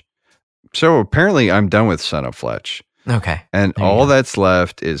Fletch. So apparently I'm done with Son of Fletch. Okay. And There you all go. that's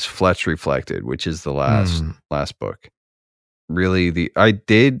left is Fletch Reflected, which is the last book. Really, I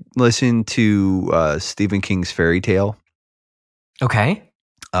did listen to Stephen King's Fairy Tale, Okay.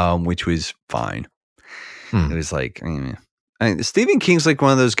 which was fine. It was like Stephen King's like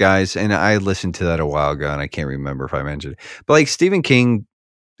one of those guys, and I listened to that a while ago, and I can't remember if I mentioned it. But like Stephen King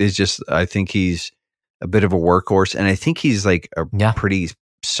is just, I think he's a bit of a workhorse, and I think he's like a Yeah. pretty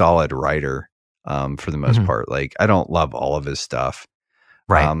solid writer for the most part. Like I don't love all of his stuff,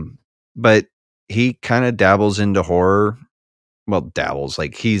 Right. but he kind of dabbles into horror. Well, dabbles,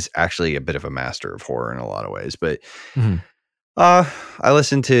 like he's actually a bit of a master of horror in a lot of ways. But I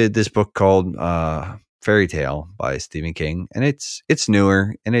listened to this book called Fairy Tale by Stephen King, and it's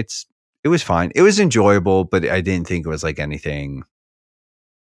newer, and it was fine. It was enjoyable, but I didn't think it was like anything.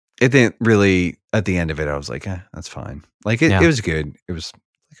 It didn't really, at the end of it, I was like, that's fine. Like it was good. It was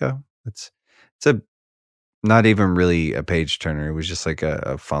like, it's a not even really a page turner. It was just like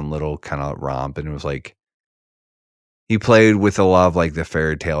a fun little kind of romp, and it was like he played with a lot of like the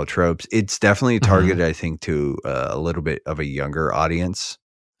fairy tale tropes. It's definitely targeted, I think, to a little bit of a younger audience.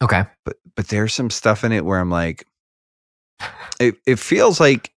 Okay. But there's some stuff in it where I'm like, it feels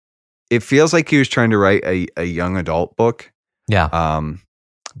like he was trying to write a young adult book. Yeah.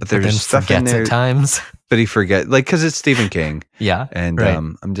 But there's then stuff in there at times. But he forget, like, because it's Stephen King. Yeah. And right.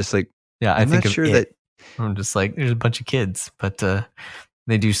 I'm just like, Yeah, I'm not sure that I'm just like, there's a bunch of kids, but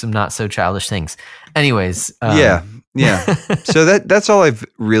they do some not so childish things. Anyways, yeah. So that's all I've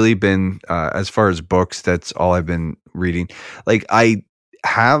really been as far as books. That's all I've been reading. Like I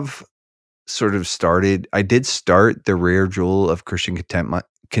have sort of started. I did start The Rare Jewel of Christian Contentment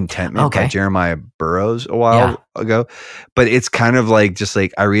by Jeremiah Burroughs a while ago, but it's kind of like just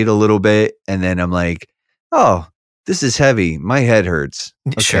like I read a little bit and then I'm like, oh, this is heavy. My head hurts.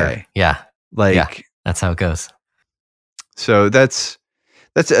 Okay. Sure. Yeah. Like that's how it goes. So that's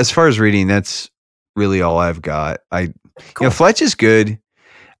as far as reading, that's really all I've got. Fletch is good.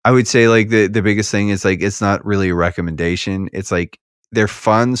 I would say like the biggest thing is like it's not really a recommendation. It's like they're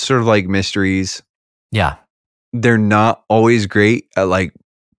fun, sort of like mysteries. Yeah. They're not always great at like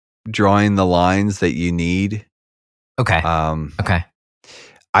drawing the lines that you need. Okay. Okay.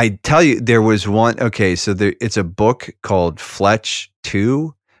 I tell you, there was one. Okay, so it's a book called Fletch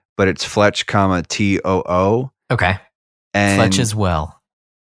 2, but it's Fletch, TOO. Okay. And Fletch as well.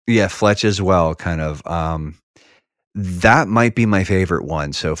 Yeah, Fletch as well, kind of. That might be my favorite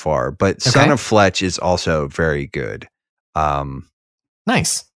one so far, but Son of Fletch is also very good.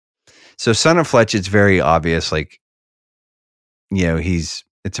 Nice. So Son of Fletch, it's very obvious, like,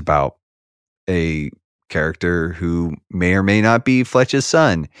 it's about a character who may or may not be Fletch's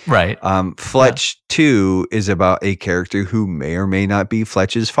son. Right. Fletch 2 is about a character who may or may not be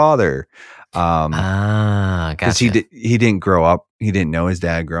Fletch's father. Gotcha. Because he didn't grow up. He didn't know his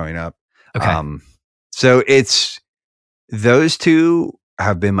dad growing up. Okay. So those two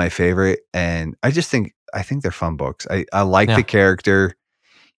have been my favorite, and I think they're fun books. I like the character.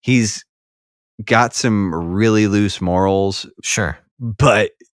 He's got some really loose morals. Sure.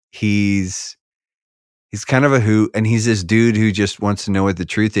 But he's kind of a hoot, and he's this dude who just wants to know what the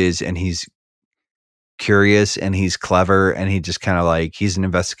truth is, and he's curious and he's clever, and he just kind of like, he's an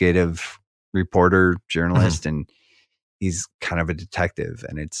investigative reporter, journalist, and he's kind of a detective,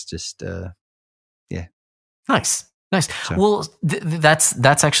 and it's just Nice. So. Well,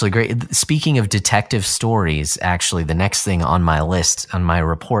 that's actually great. Speaking of detective stories, actually, the next thing on my list, on my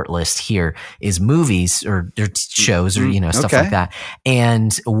report list here, is movies or shows or stuff like that.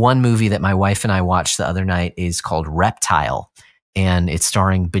 And one movie that my wife and I watched the other night is called Reptile, and it's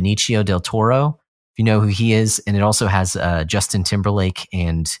starring Benicio del Toro, if you know who he is, and it also has Justin Timberlake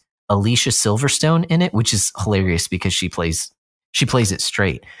and Alicia Silverstone in it, which is hilarious because she plays it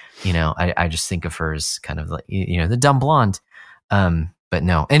straight. I just think of her as kind of like, the dumb blonde. But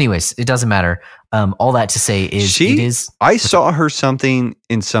no, anyways, it doesn't matter. All that to say is I saw her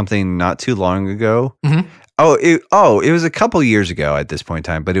in something not too long ago. Mm-hmm. It was a couple years ago at this point in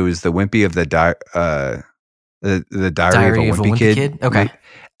time, but it was the Wimpy of the the Diary of a Wimpy Kid. Okay.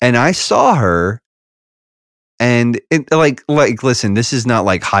 And I saw her, and it like listen, this is not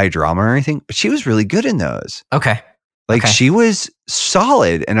like high drama or anything, but she was really good in those. Okay. Like she was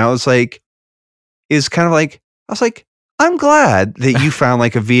solid, and I was like, I'm glad that you found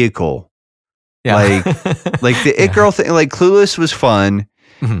like a vehicle. Yeah. Like the It Girl thing, like Clueless was fun,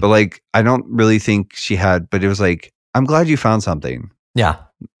 but like I don't really think she had. But it was like, I'm glad you found something. Yeah.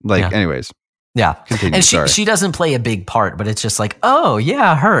 Anyways. Yeah. Continue. And Sorry. she doesn't play a big part, but it's just like, oh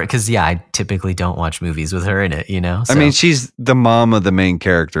yeah, her. Because I typically don't watch movies with her in it. So. I mean, she's the mom of the main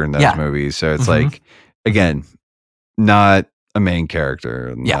character in those movies, so it's like, again, not a main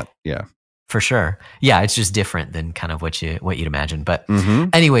character. Yeah. For sure. Yeah, it's just different than kind of what you'd imagine. But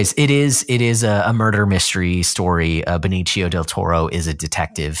anyways, it is a murder mystery story. Benicio del Toro is a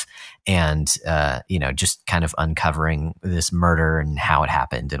detective, and just kind of uncovering this murder and how it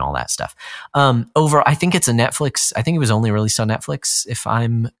happened and all that stuff. I think it's a Netflix. I think it was only released on Netflix, if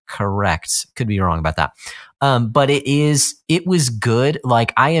I'm correct. Could be wrong about that. But it was good.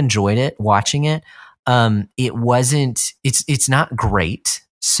 Like, I enjoyed it watching it. It's not great.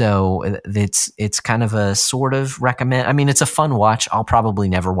 So it's kind of a sort of recommend. I mean, it's a fun watch. I'll probably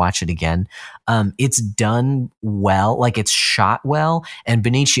never watch it again. It's done well, like it's shot well, and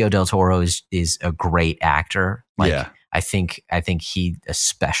Benicio del Toro is a great actor. Like, I think he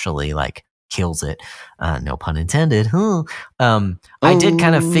especially like kills it. No pun intended. I did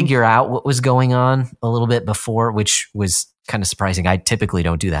kind of figure out what was going on a little bit before, which was kind of surprising. I typically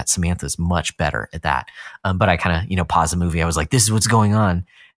don't do that. Samantha's much better at that. But I kind of, paused the movie. I was like, this is what's going on.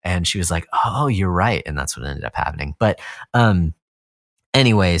 And she was like, oh, you're right. And that's what ended up happening. But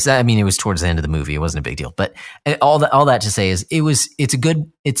anyways, I mean, it was towards the end of the movie. It wasn't a big deal. But all that to say is it's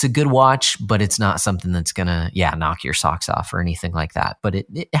a good watch, but it's not something that's gonna, knock your socks off or anything like that. But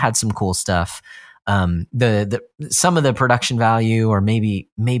it had some cool stuff. The some of the production value, or maybe,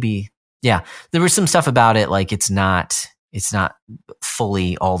 there was some stuff about it. Like, it's not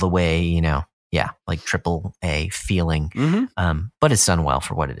fully all the way, like triple A feeling. But it's done well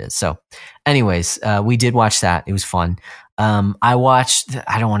for what it is. So anyways, we did watch that. It was fun. I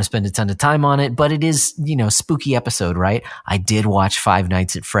don't want to spend a ton of time on it, but it is, spooky episode, right? I did watch Five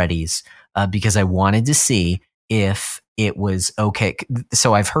Nights at Freddy's, because I wanted to see if it was okay.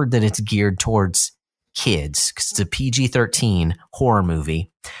 So I've heard that it's geared towards kids because it's a PG-13 horror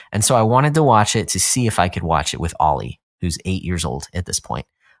movie. And so I wanted to watch it to see if I could watch it with Ollie, who's 8 years old at this point,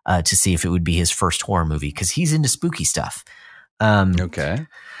 to see if it would be his first horror movie, because he's into spooky stuff. Okay.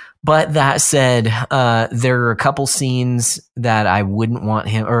 But that said, there are a couple scenes that I wouldn't want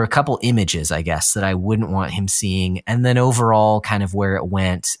him, or a couple images, I guess, that I wouldn't want him seeing. And then overall, kind of where it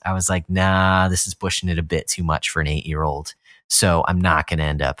went, I was like, nah, this is pushing it a bit too much for an 8-year-old. So I'm not going to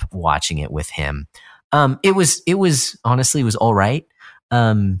end up watching it with him. It was honestly, it was all right.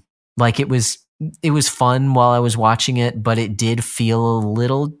 Like, it was fun while I was watching it, but it did feel a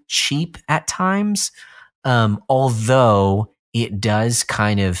little cheap at times. Although it does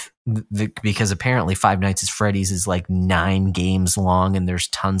kind of, because apparently Five Nights at Freddy's is like 9 games long, and there's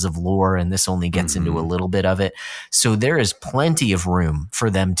tons of lore, and this only gets into a little bit of it. So there is plenty of room for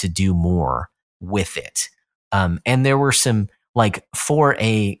them to do more with it. And there were some, like, for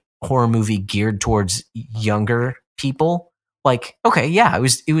a horror movie geared towards younger people, like, okay, yeah,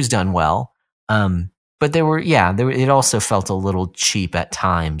 it was done well. But it also felt a little cheap at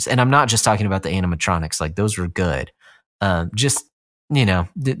times. And I'm not just talking about the animatronics, like those were good. Just,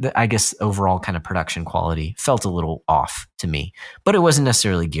 I guess overall kind of production quality felt a little off to me, but it wasn't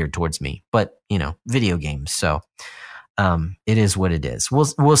necessarily geared towards me, but video games. So, it is what it is.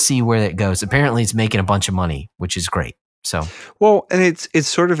 We'll see where it goes. Apparently it's making a bunch of money, which is great. So, well, and it's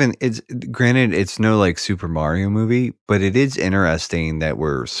sort of it's granted, it's no like Super Mario movie, but it is interesting that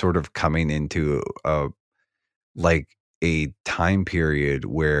we're sort of coming into a time period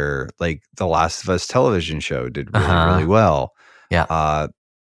where like the Last of Us television show did really well. Yeah.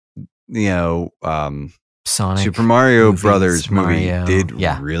 Sonic, Super Mario movies, Brothers movie Mario, did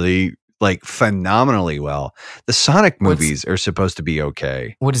really like phenomenally well. The Sonic movies are supposed to be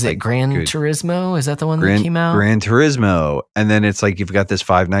okay. What is it? Gran Turismo? Is that the one that came out? Gran Turismo. And then it's like, you've got this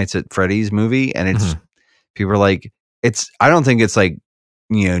Five Nights at Freddy's movie, and it's people are like, I don't think it's like,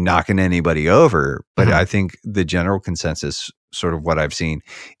 knocking anybody over, but I think the general consensus, sort of what I've seen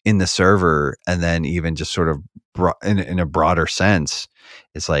in the server, and then even just sort of in a broader sense,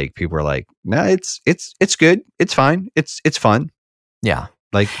 it's like people are like, no, it's good. It's fine. It's fun. Yeah.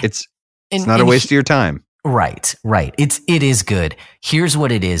 Like it's not a waste of your time. Right. It is good. Here's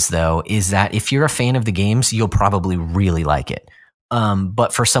what it is though, is that if you're a fan of the games, you'll probably really like it.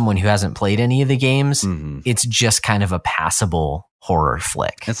 But for someone who hasn't played any of the games, Mm-hmm. it's just kind of a passable horror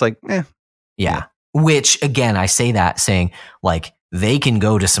flick. It's like, yeah. Which again, I say that saying like they can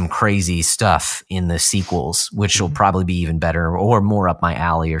go to some crazy stuff in the sequels, which will probably be even better or more up my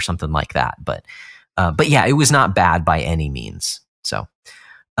alley or something like that. But yeah, it was not bad by any means. So,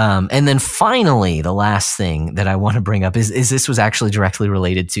 and then finally, the last thing that I want to bring up is this was actually directly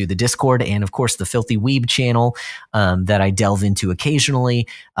related to the Discord and of course the Filthy Weeb channel that I delve into occasionally.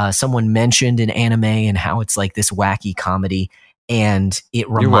 Someone mentioned an anime and how it's like this wacky comedy. And it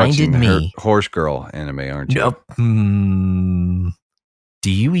reminded me. Horse Girl anime, aren't you? Nope. Do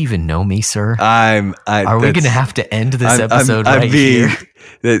you even know me, sir? Are we going to have to end this episode here?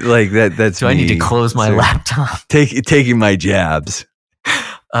 That's Do I need to close my laptop? Taking my jabs.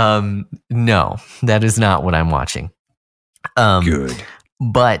 No, that is not what I'm watching. Good.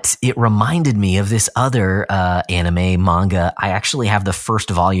 But it reminded me of this other anime manga. I actually have the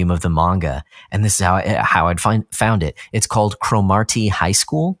first volume of the manga, and this is how I'd found it. It's called Cromartie High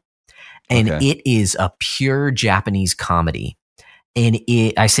School, and it is a pure Japanese comedy. And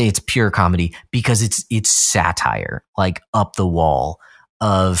I say it's pure comedy because it's satire, like up the wall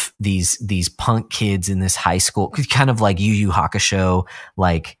of these punk kids in this high school, kind of like Yu Yu Hakusho.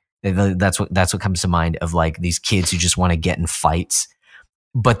 Like that's what comes to mind of like these kids who just want to get in fights.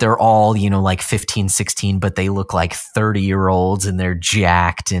 But they're all, like 15, 16, but they look like 30-year-olds and they're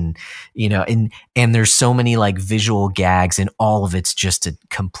jacked and, and there's so many like visual gags and all of it's just a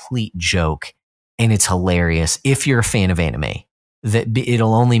complete joke. And it's hilarious. If you're a fan of anime, that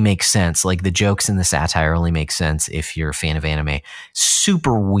it'll only make sense. Like the jokes and the satire only make sense if you're a fan of anime.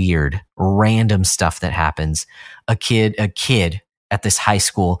 Super weird, random stuff that happens. A kid at this high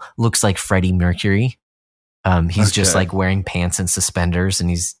school looks like Freddie Mercury. He's just like wearing pants and suspenders and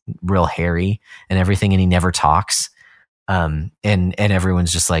he's real hairy and everything. And he never talks. And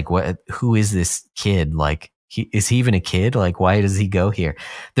everyone's just like, who is this kid? Like, is he even a kid? Like, why does he go here?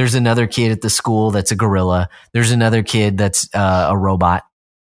 There's another kid at the school that's a gorilla. There's another kid that's a robot.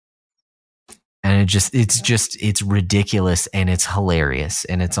 And it's ridiculous and it's hilarious.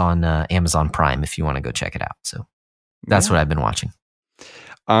 And it's on Amazon Prime if you want to go check it out. So that's what I've been watching.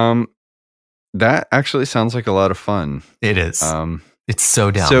 That actually sounds like a lot of fun. It is. It's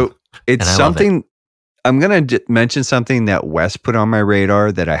so dumb. So it's something. I'm going to mention something that Wes put on my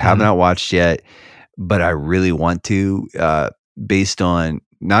radar that I have not watched yet, but I really want to, based on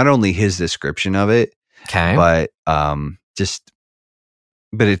not only his description of it, but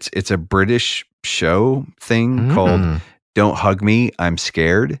it's a British show thing called "Don't Hug Me, I'm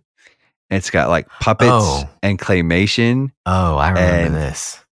Scared." And it's got like puppets and claymation. Oh, I remember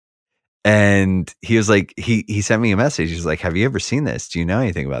this. And he was like, he sent me a message. He's like, have you ever seen this? Do you know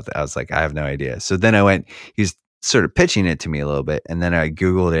anything about that? I was like, I have no idea. So then I went, he's sort of pitching it to me a little bit. And then I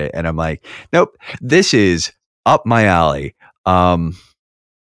Googled it and I'm like, nope, this is up my alley.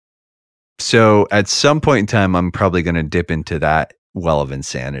 So at some point in time, I'm probably going to dip into that well of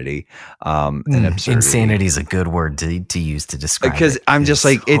insanity. And absurdity. Insanity is a good word to use to describe because it. I'm just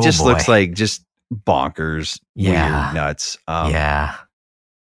like, it just looks like just bonkers, weird, nuts.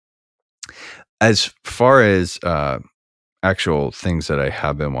 As far as actual things that I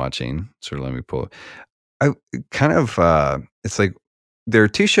have been watching, so let me pull. I kind of it's like there are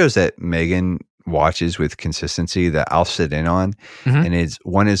two shows that Megan watches with consistency that I'll sit in on, and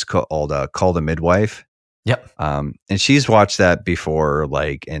one is called Call the Midwife. Yep. And she's watched that before,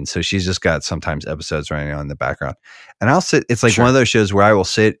 and so she's just got sometimes episodes running on in the background, and I'll sit. It's like one of those shows where I will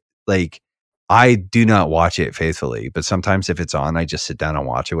sit. Like I do not watch it faithfully, but sometimes if it's on, I just sit down and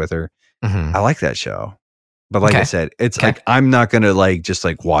watch it with her. I like that show. But like I said, it's like, I'm not going to just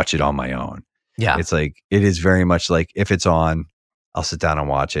watch it on my own. Yeah. It's like, it is very much like if it's on, I'll sit down and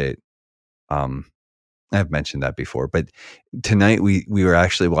watch it. I've mentioned that before, but tonight we were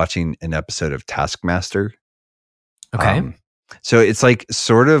actually watching an episode of Taskmaster. Okay. So it's like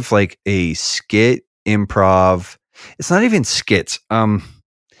sort of like a skit improv. It's not even skits.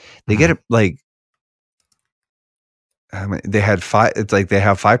 They get it they had five. It's like they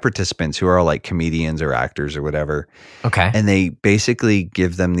have five participants who are like comedians or actors or whatever. Okay. And they basically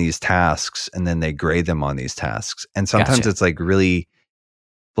give them these tasks and then they grade them on these tasks. And sometimes it's like really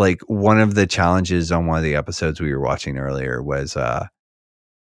like one of the challenges on one of the episodes we were watching earlier was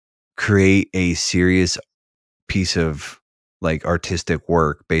create a serious piece of like artistic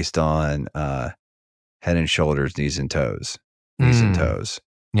work based on Head and Shoulders, Knees and Toes.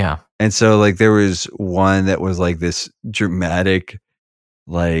 Yeah. And so like there was one that was like this dramatic,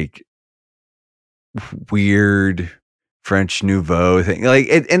 like weird French Nouveau thing. Like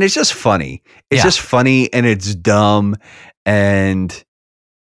and it's just funny. It's just funny and it's dumb and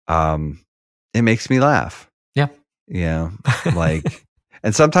it makes me laugh. Yeah. Yeah. Like,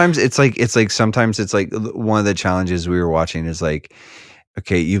 and sometimes it's like one of the challenges we were watching is like,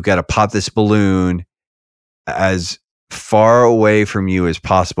 okay, you've got to pop this balloon as far away from you as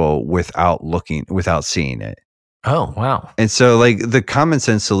possible without seeing it. Oh, wow. And so like the common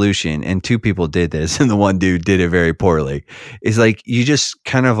sense solution, and two people did this and the one dude did it very poorly, is like you just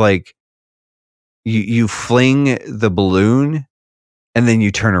kind of like you fling the balloon and then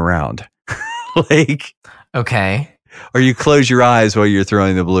you turn around. Like, okay. Or you close your eyes while you're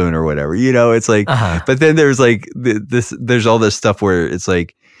throwing the balloon or whatever. It's like, but then there's like there's all this stuff where it's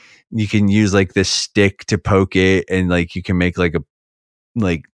like you can use like this stick to poke it, and like you can make like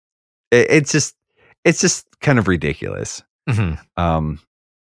it's just kind of ridiculous. Mm-hmm. And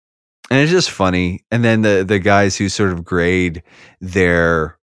it's just funny. And then the guys who sort of grade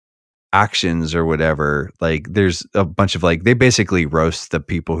their actions or whatever, like there's a bunch of like, they basically roast the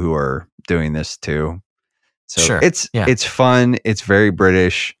people who are doing this too. So sure. It's fun. It's very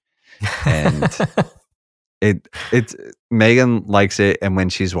British, and it's Megan likes it. And when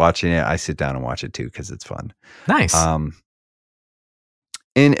she's watching it, I sit down and watch it too, cause it's fun. Nice.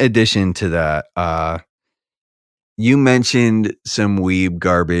 In addition to that, you mentioned some weeb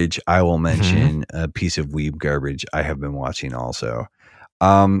garbage. I will mention a piece of weeb garbage I have been watching also.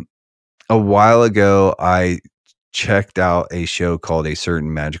 A while ago, I checked out a show called A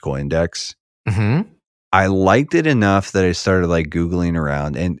Certain Magical Index. I liked it enough that I started like Googling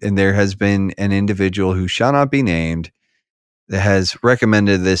around, and there has been an individual who shall not be named that has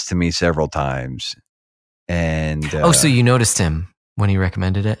recommended this to me several times. And so you noticed him when he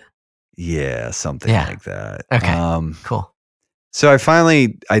recommended it? Yeah, something like that. Okay. Cool. So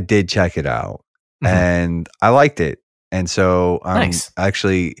I did check it out, and I liked it. And so nice. I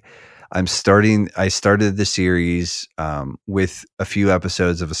started the series with a few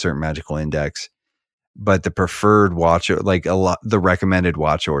episodes of A Certain Magical Index, but the preferred the recommended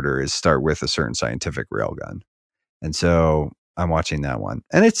watch order is start with A Certain Scientific Railgun. And so I'm watching that one,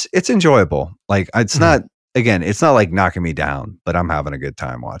 and it's enjoyable. Like it's not like knocking me down, but I'm having a good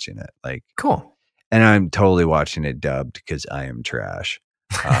time watching it. Like, cool. And I'm totally watching it dubbed because I am trash.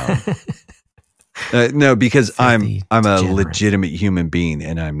 No, because I'm a legitimate human being,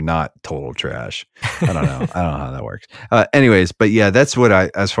 and I'm not total trash. I don't know how that works. Anyways, but yeah, that's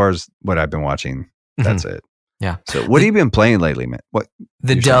as far as what I've been watching. That's it. Yeah. So what have you been playing lately, man? What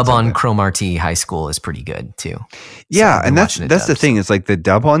the dub on Cromarty High School is pretty good too. Yeah, so and that's the thing. It's like the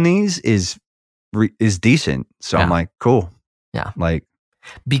dub on these is decent. So I'm like, cool. Yeah. Like,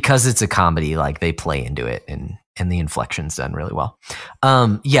 because it's a comedy, like they play into it, and the inflection's done really well.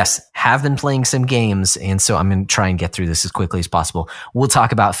 Yes, have been playing some games, and so I'm going to try and get through this as quickly as possible. We'll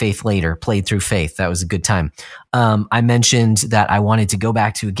talk about Faith later. Played through Faith. That was a good time. I mentioned that I wanted to go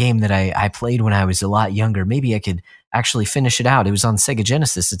back to a game that I played when I was a lot younger. Maybe I could actually finish it out. It was on Sega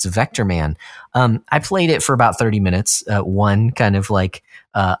Genesis. It's a Vector Man. I played it for about 30 minutes, one kind of like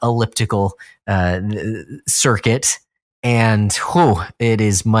elliptical circuit. And it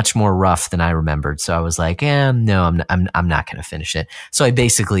is much more rough than I remembered. So I was like, no, I'm not going to finish it. So I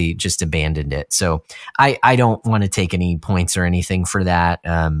basically just abandoned it. So I don't want to take any points or anything for that.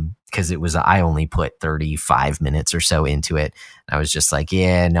 Cause I only put 35 minutes or so into it. I was just like,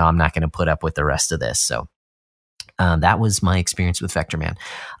 no, I'm not going to put up with the rest of this. So that was my experience with Vector Man.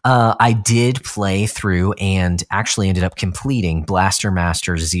 I did play through and actually ended up completing Blaster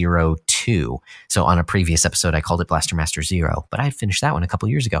Master 02. So on a previous episode, I called it Blaster Master 0, but I finished that one a couple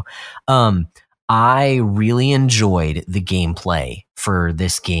years ago. I really enjoyed the gameplay for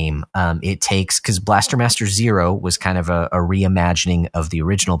this game. Because Blaster Master 0 was kind of a reimagining of the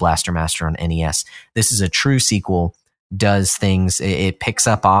original Blaster Master on NES. This is a true sequel, does things, it picks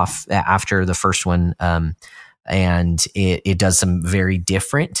up off after the first one, and it does some very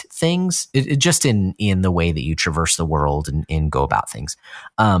different things, just in the way that you traverse the world and go about things.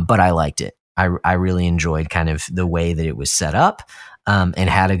 But I liked it. I really enjoyed kind of the way that it was set up, and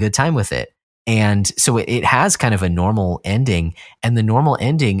had a good time with it. And so it has kind of a normal ending, and the normal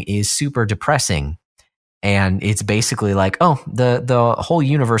ending is super depressing. And it's basically like, oh, the whole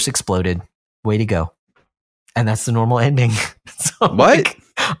universe exploded. Way to go. And that's the normal ending. So what? Like,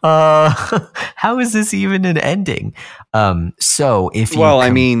 how is this even an ending? So if you,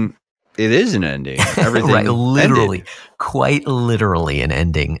 I mean, it is an ending. Everything right, literally, ended. quite literally an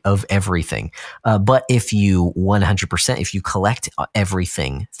ending of everything. But if you 100%, if you collect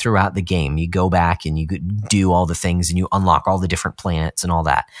everything throughout the game, you go back and you do all the things and you unlock all the different planets and all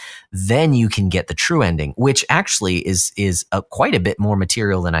that, then you can get the true ending, which actually is quite a bit more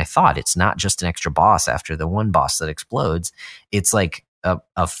material than I thought. It's not just an extra boss after the one boss that explodes. It's like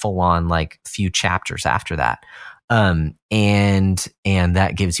a full on like few chapters after that. And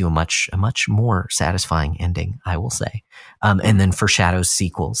that gives you a much more satisfying ending, I will say. And then foreshadows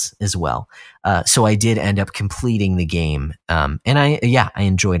sequels as well. So I did end up completing the game. And I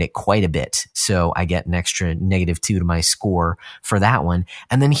enjoyed it quite a bit. So I get an extra -2 to my score for that one.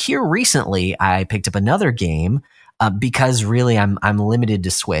 And then here recently, I picked up another game. Because really I'm limited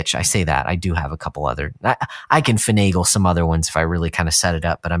to Switch. I say that. I do have a couple other. I can finagle some other ones if I really kind of set it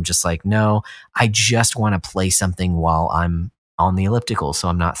up, but I'm just like, no, I just want to play something while I'm on the elliptical, so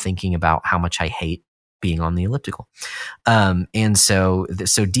I'm not thinking about how much I hate being on the elliptical. And so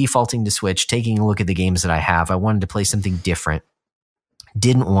defaulting to Switch, taking a look at the games that I have, I wanted to play something different.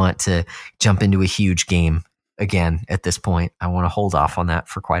 Didn't want to jump into a huge game again at this point. I want to hold off on that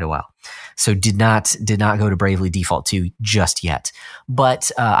for quite a while. So did not go to Bravely Default 2 just yet. But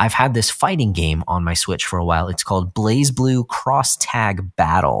I've had this fighting game on my Switch for a while. It's called BlazBlue Cross Tag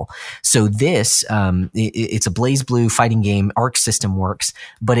Battle. So this, it's a BlazBlue fighting game. Arc System works,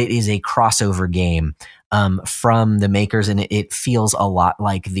 but it is a crossover game from the makers, and it feels a lot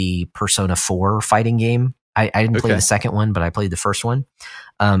like the Persona 4 fighting game. I didn't play the second one, but I played the first one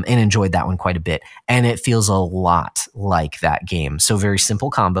and enjoyed that one quite a bit. And it feels a lot like that game. So very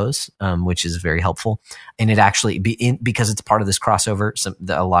simple combos, which is very helpful. And it actually, because it's part of this crossover,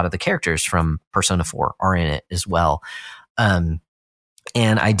 a lot of the characters from Persona 4 are in it as well. And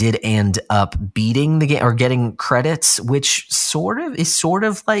I did end up beating the game or getting credits, which is sort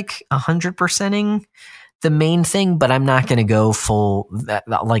of like 100%ing the main thing, but I'm not going to go full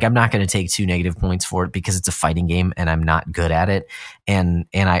like I'm not going to take 2 negative points for it because it's a fighting game and I'm not good at it. And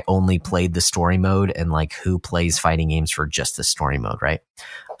I only played the story mode, and like who plays fighting games for just the story mode, right?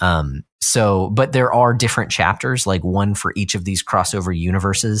 But there are different chapters, like one for each of these crossover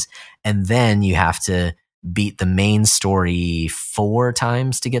universes. And then you have to beat the main story 4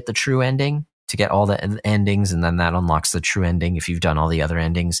 times to get the true ending, to get all the endings, and then that unlocks the true ending if you've done all the other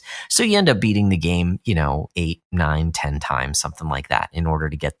endings. So you end up beating the game, 8, 9, 10 times, something like that, in order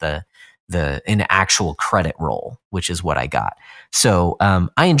to get an actual credit roll, which is what I got. So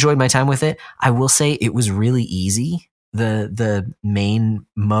I enjoyed my time with it. I will say it was really easy. The main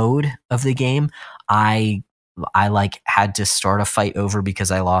mode of the game, I like had to start a fight over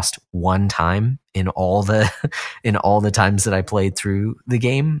because I lost 1 time in all the times that I played through the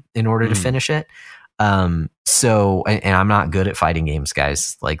game in order to finish it. So, and I'm not good at fighting games,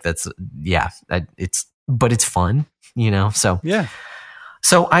 guys. Like but it's fun, so. Yeah.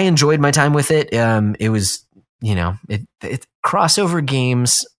 So I enjoyed my time with it. It was, it crossover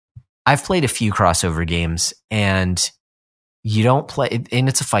games. I've played a few crossover games, and you don't play, and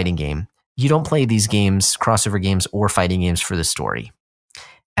it's a fighting game. You don't play these games, crossover games or fighting games, for the story.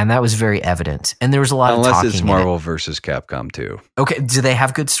 And that was very evident. And there was a lot of talking. Unless it's Marvel versus Capcom 2. Okay. Do they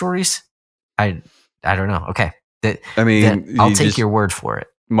have good stories? I don't know. Okay. I'll take your word for it.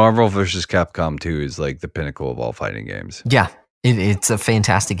 Marvel versus Capcom 2 is like the pinnacle of all fighting games. Yeah. It's a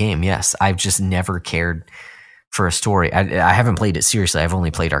fantastic game. Yes. I've just never cared for a story. I haven't played it seriously. I've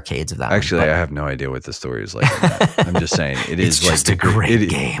only played arcades of that. Actually, I have no idea what the story is like. I'm just saying it is just a great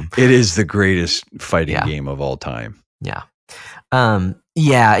game. It is the greatest fighting game of all time. Yeah.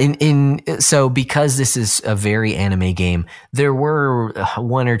 So because this is a very anime game, there were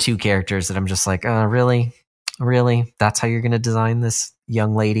 1 or 2 characters that I'm just like, really? That's how you're going to design this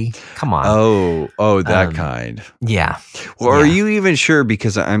young lady? Come on. Oh, that kind. Yeah. Well, are you even sure?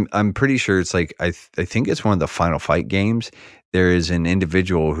 Because I'm pretty sure it's like, I think it's one of the Final Fight games. There is an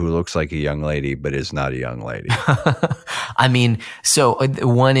individual who looks like a young lady, but is not a young lady. So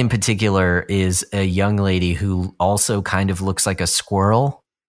one in particular is a young lady who also kind of looks like a squirrel,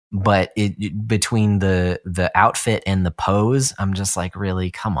 but between the outfit and the pose, I'm just like,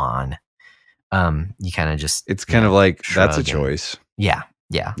 really, come on. You kind of just, it's kind of like, that's a choice. Yeah.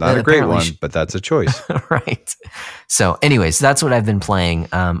 Not a great one, but that's a choice. Right. So anyways, that's what I've been playing.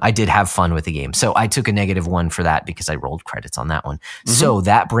 I did have fun with the game. So I took a -1 for that because I rolled credits on that one. Mm-hmm. So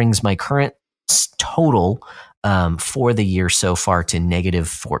that brings my current total for the year so far to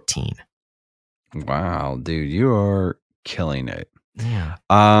 -14. Wow, dude, you are killing it. Yeah.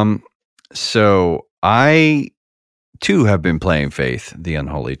 So I too have been playing Faith, the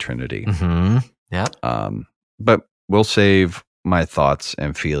Unholy Trinity. Mm-hmm. Yeah. But we'll save my thoughts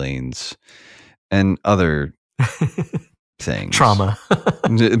and feelings and other things. Trauma.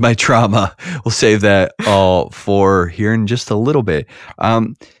 My trauma. We'll save that all for here in just a little bit.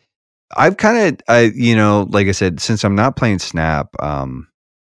 I've kind of, like I said, since I'm not playing Snap,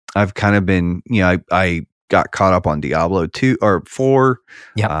 I've kind of been, I got caught up on Diablo 2 or 4.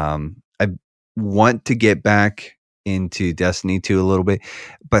 Yep. I want to get back into Destiny 2 a little bit,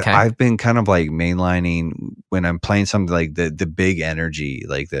 but Okay. I've been kind of like mainlining when I'm playing something like the big energy,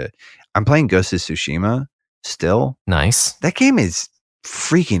 I'm playing Ghost of Tsushima still. Nice. That game is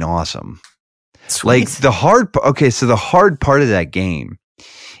freaking awesome. Sweet. So the hard part of that game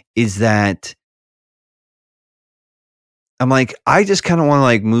is that I'm like, I just kind of want to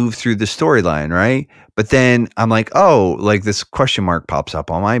like move through the storyline, right? But then I'm like, oh, like this question mark pops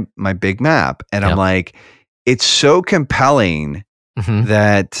up on my big map. And I'm like, it's so compelling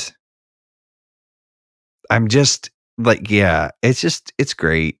that I'm just like, yeah, it's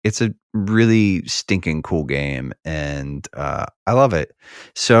great. It's a really stinking cool game. And I love it.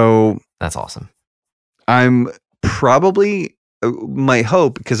 So that's awesome. I'm probably my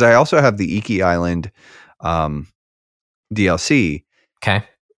hope, because I also have the Iki Island DLC. Okay.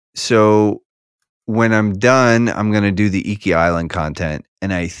 So when I'm done, I'm going to do the Iki Island content.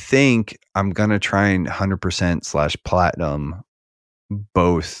 And I think I'm going to try and 100% / platinum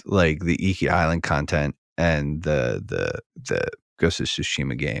both like the Iki Island content and the Ghost of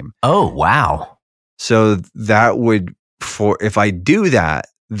Tsushima game. Oh, wow. So that would, if I do that,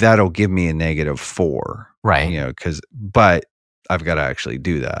 that'll give me a -4. Right. But I've got to actually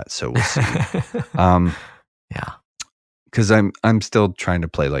do that. So we'll see. Yeah. Because I'm still trying to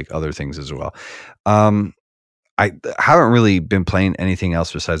play like other things as well. I haven't really been playing anything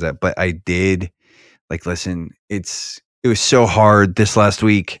else besides that, but I did listen. It was so hard this last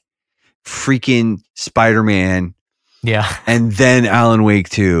week. Freaking Spider-Man. Yeah. And then Alan Wake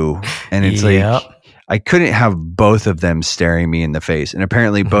 2. And it's like I couldn't have both of them staring me in the face. And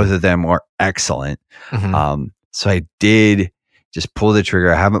apparently both of them are excellent. So I did just pull the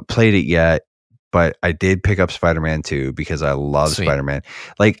trigger. I haven't played it yet, but I did pick up Spider-Man 2 because I love Spider-Man.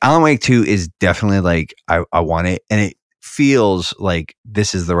 Like Alan Wake 2 is definitely like I want it, and it feels like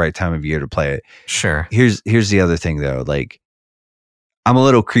this is the right time of year to play it. Sure. Here's the other thing though, like I'm a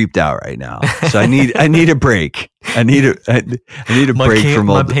little creeped out right now, so I need a break. I need a break from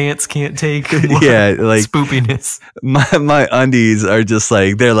all my pants can't take like spoopiness. My undies are just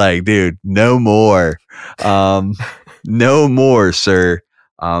like, they're like, dude, no more, no more, sir.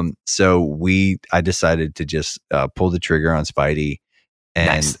 So I decided to just pull the trigger on Spidey,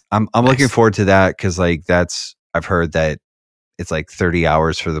 and I'm looking forward to that because like I've heard that it's like 30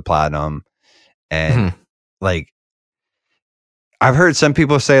 hours for the platinum, and like. I've heard some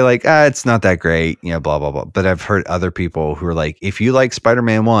people say like, it's not that great, blah, blah, blah. But I've heard other people who are like, if you like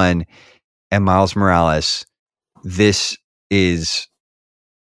Spider-Man 1 and Miles Morales, this is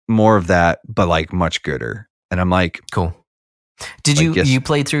more of that, but like much gooder. And I'm like, cool. Did you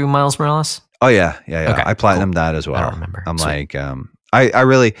play through Miles Morales? Oh yeah. Okay, I platinumed that as well. I don't remember. I'm like, I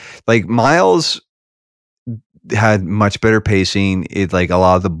really like Miles had much better pacing. It like a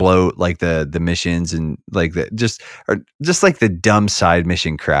lot of the bloat, like the missions and like just like the dumb side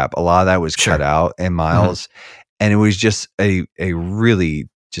mission crap. A lot of that was cut out in Miles, and it was just a really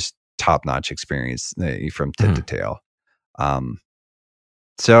just top notch experience from tip to tail.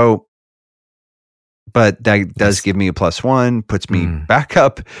 So, but that does give me a +1, puts me back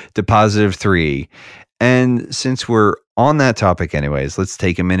up to +3. And since we're on that topic anyways, let's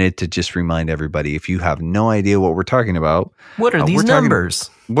take a minute to just remind everybody, if you have no idea what we're talking about. What are these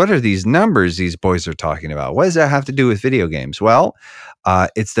numbers? What are these numbers these boys are talking about? What does that have to do with video games? Well,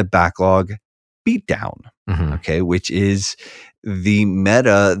 it's the backlog beatdown, okay, which is the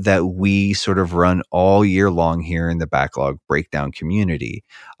meta that we sort of run all year long here in the backlog breakdown community.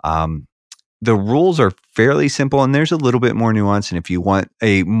 The rules are fairly simple, and there's a little bit more nuance. And if you want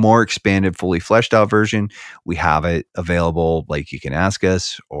a more expanded, fully fleshed out version, we have it available. Like you can ask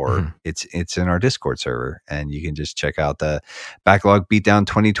us, or it's in our Discord server, and you can just check out the Backlog Beatdown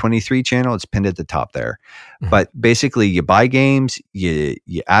 2023 channel. It's pinned at the top there. But basically, you buy games, you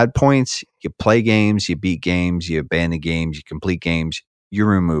add points, you play games, you beat games, you abandon games, you complete games. You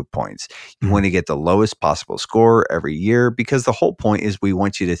remove points. You want to get the lowest possible score every year, because the whole point is we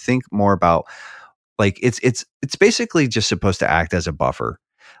want you to think more about like it's basically just supposed to act as a buffer.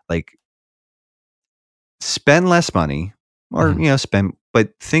 Like spend less money or spend, but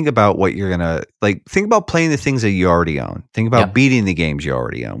think about what you're gonna like. Think about playing the things that you already own. Think about beating the games you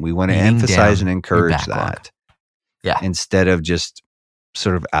already own. We want to emphasize and encourage that. Yeah. Instead of just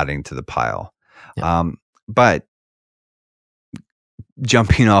sort of adding to the pile. But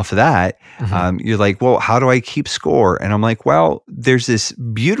jumping off of that, you're like, well, how do I keep score? And I'm like, well, there's this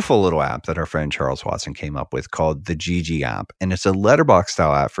beautiful little app that our friend Charles Watson came up with called the GG app. And it's a letterbox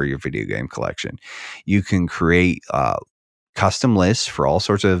style app for your video game collection. You can create custom lists for all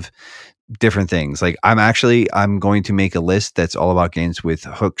sorts of different things. Like I'm going to make a list that's all about games with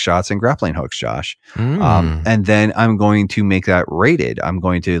hook shots and grappling hooks, Josh. And then I'm going to make that rated. I'm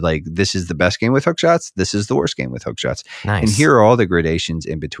going to like, this is the best game with hook shots. This is the worst game with hook shots. Nice. And here are all the gradations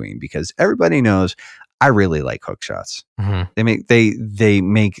in between, because everybody knows I really like hook shots. They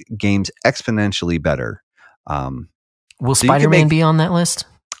make games exponentially better. Will Spider-Man be on that list?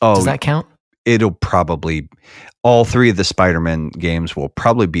 Does that count? It'll probably, all three of the Spider-Man games will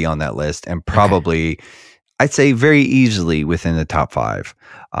probably be on that list, and probably, I'd say very easily within the top 5.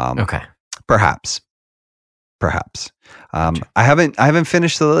 Perhaps. I haven't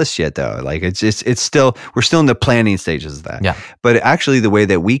finished the list yet though. Like it's still, we're still in the planning stages of that. Yeah. But actually the way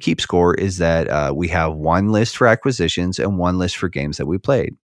that we keep score is that we have one list for acquisitions and one list for games that we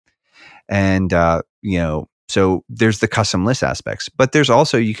played. And, so there's the custom list aspects, but there's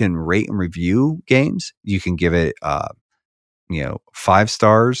also, you can rate and review games. You can give it, 5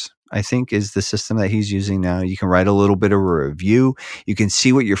 stars, I think is the system that he's using now. You can write a little bit of a review. You can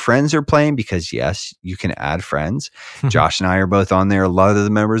see what your friends are playing, because yes, you can add friends. Josh and I are both on there. A lot of the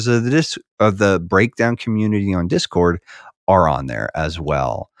members of the breakdown community on Discord are on there as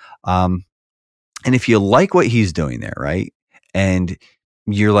well. And if you like what he's doing there, right, and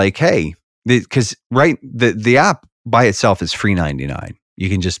you're like, hey, because the app by itself is free $99. You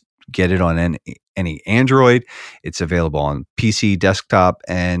can just get it on any Android. It's available on PC, desktop,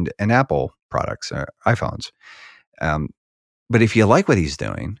 and Apple products, or iPhones. But if you like what he's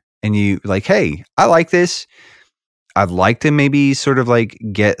doing and you like, hey, I like this, I'd like to maybe sort of like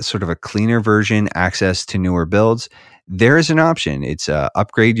get sort of a cleaner version, access to newer builds, there is an option. It's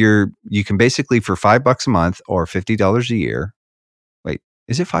upgrade you can basically, for $5 a month or $50 a year. Wait,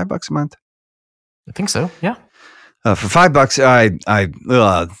 is it $5 a month? I think so. Yeah. For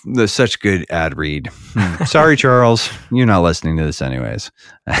 $5, there's such good ad read. Sorry, Charles, you're not listening to this anyways.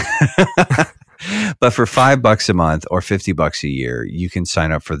 But for $5 a month or $50 a year, you can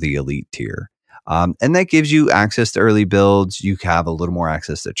sign up for the elite tier. And that gives you access to early builds. You have a little more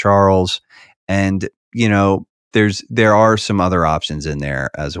access to Charles, and there are some other options in there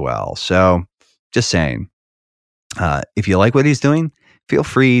as well. So just saying, if you like what he's doing, feel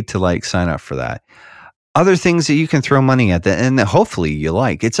free to sign up for that. Other things that you can throw money at and that hopefully you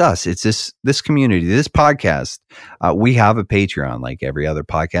like. It's us. It's this community, this podcast. We have a Patreon like every other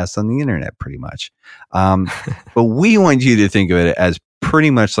podcast on the internet, pretty much. But we want you to think of it as pretty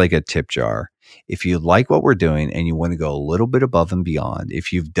much like a tip jar. If you like what we're doing and you want to go a little bit above and beyond,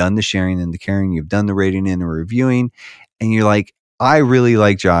 if you've done the sharing and the caring, you've done the rating and the reviewing, and you're like, I really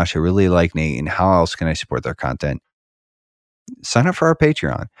like Josh, I really like Nate, and how else can I support their content? Sign up for our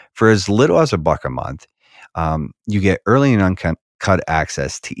Patreon for as little as $1 a month. You get early and uncut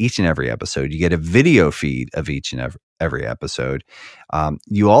access to each and every episode. You get a video feed of each and every episode.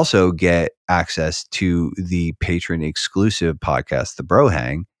 You also get access to the patron exclusive podcast, The Bro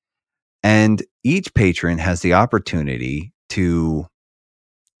Hang. And each patron has the opportunity to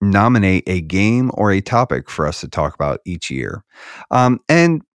nominate a game or a topic for us to talk about each year.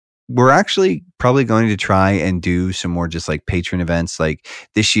 And we're actually probably going to try and do some more just like patron events. Like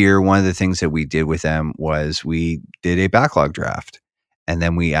this year, one of the things that we did with them was we did a backlog draft, and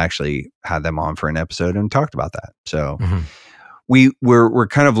then we actually had them on for an episode and talked about that. So we're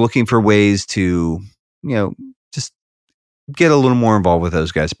kind of looking for ways to, just get a little more involved with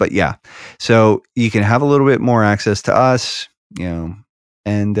those guys. But yeah, so you can have a little bit more access to us,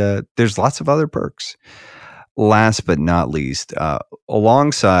 and there's lots of other perks. Last but not least,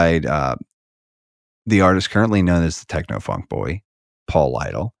 alongside the artist currently known as the Techno Funk Boy, Paul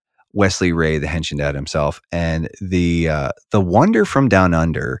Lytle, Wesley Ray, the Henshin Dad himself, and the wonder from down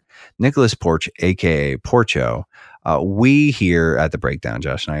under, Nicholas Porch, aka Porcho. We here at the Breakdown,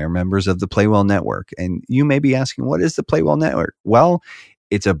 Josh and I, are members of the Playwell Network. And you may be asking, what is the Playwell Network? Well,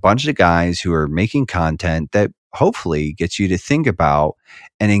 it's a bunch of guys who are making content that hopefully gets you to think about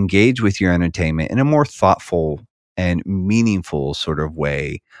and engage with your entertainment in a more thoughtful and meaningful sort of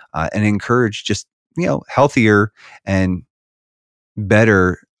way, and encourage just, healthier and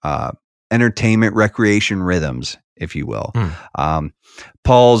better entertainment recreation rhythms, if you will.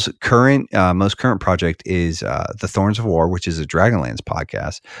 Paul's most current project is The Thorns of War, which is a Dragonlance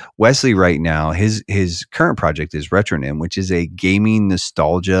podcast. Wesley right now, his current project is Retronym, which is a gaming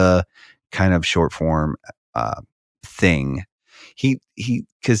nostalgia kind of short form thing. He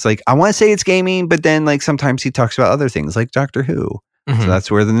because I want to say it's gaming, but then sometimes he talks about other things like Doctor Who. So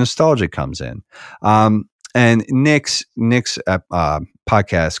that's where the nostalgia comes in. And Nick's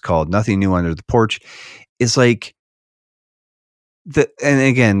podcast called Nothing New Under the Porch is like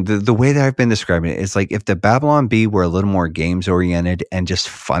the way that I've been describing it is like if the Babylon Bee were a little more games oriented and just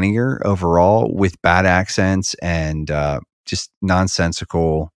funnier overall with bad accents and just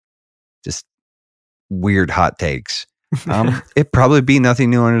nonsensical, just weird hot takes. It'd probably be Nothing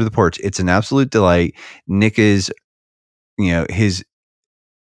New Under the Porch. It's an absolute delight. Nick is, his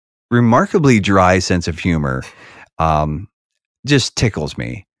remarkably dry sense of humor just tickles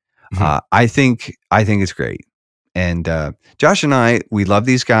me. I think it's great. And Josh and I, we love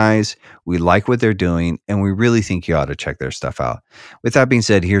these guys. We like what they're doing, and we really think you ought to check their stuff out. With that being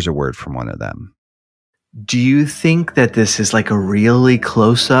said, here's a word from one of them. Do you think that this is like a really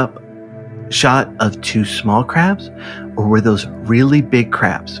close-up shot of two small crabs, or were those really big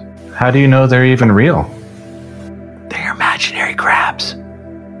crabs? How do you know they're even real? They're imaginary crabs.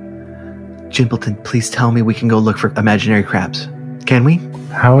 Jimpleton, please tell me we can go look for imaginary crabs. Can we?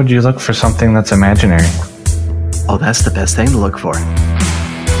 How would you look for something that's imaginary? Oh, that's the best thing to look for.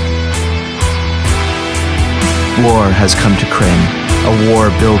 War has come to Krynn, a war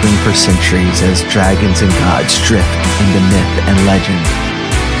building for centuries as dragons and gods drift into myth and legend.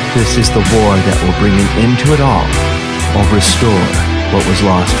 This is the war that will bring an end to it all, or restore what was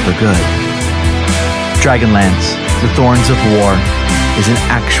lost for good. Dragonlance, The Thorns of War, is an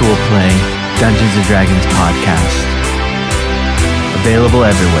actual play Dungeons & Dragons podcast. Available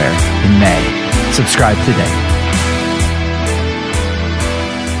everywhere in May. Subscribe today.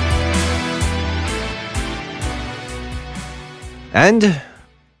 And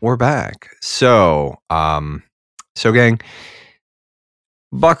we're back. So gang,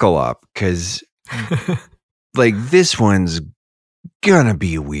 buckle up, because like this one's gonna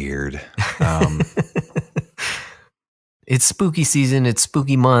be weird. It's spooky season. It's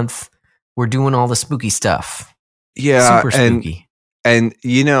spooky month. We're doing all the spooky stuff. Yeah, super spooky. And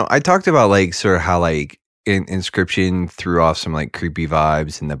I talked about like sort of how like Inscription threw off some like creepy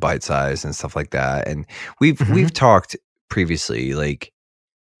vibes in the bite size and stuff like that. And we've talked previously, like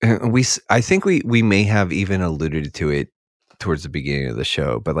I think we may have even alluded to it towards the beginning of the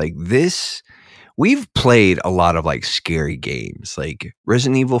show, but like this, we've played a lot of like scary games, like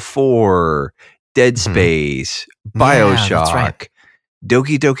Resident Evil 4, Dead Space, BioShock,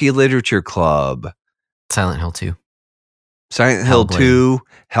 Doki Doki Literature Club, Silent Hill 2, Hellblade. 2,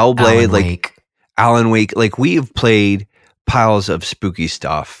 Hellblade, Alan Wake. Like we have played piles of spooky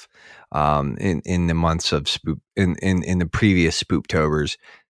stuff in the months of in the previous Spooptobers.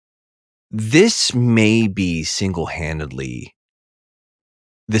 This may be single-handedly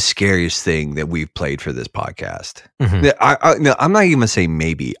the scariest thing that we've played for this podcast. I'm not even gonna say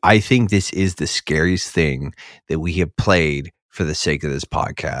maybe. I think this is the scariest thing that we have played for the sake of this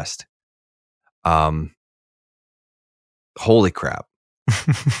podcast. Holy crap.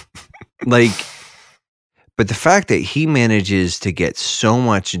 Like, but the fact that he manages to get so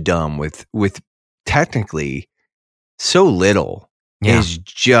much done with technically so little is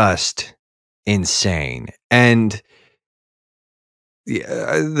just insane. And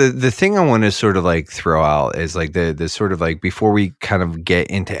the thing I want to sort of like throw out is like the sort of like, before we kind of get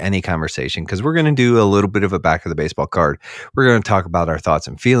into any conversation, because we're going to do a little bit of a back of the baseball card. We're going to talk about our thoughts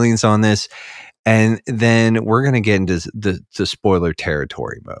and feelings on this. And then we're going to get into the spoiler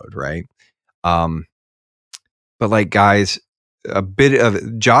territory mode, right? But like, guys, a bit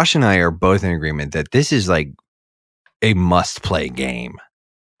of Josh and I are both in agreement that this is like a must play game,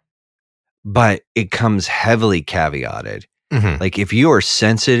 but it comes heavily caveated. Like if you are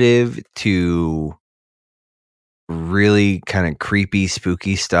sensitive to really kind of creepy,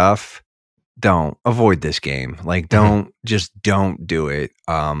 spooky stuff, don't avoid this game. Like don't do it.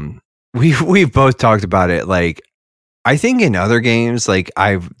 We've both talked about it. Like, I think in other games, like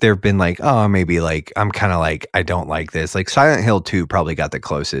there've been like, oh, maybe like I'm kind of like, I don't like this. Like Silent Hill 2 probably got the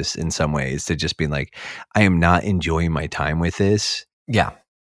closest in some ways to just being like, I am not enjoying my time with this. Yeah.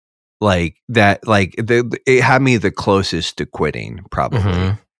 Like that, like it had me the closest to quitting,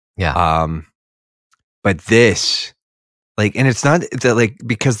 probably. Yeah. But this, like, and it's not that like,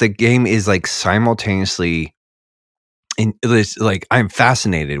 because the game is like simultaneously, and it's like I'm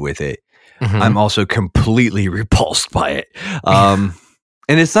fascinated with it. I'm also completely repulsed by it. And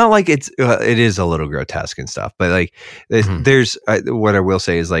it's not like it is a little grotesque and stuff, but like there's what I will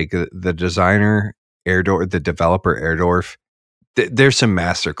say is like the designer the developer Airdorf, there's some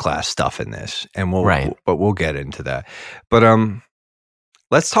masterclass stuff in this, and we'll get into that. But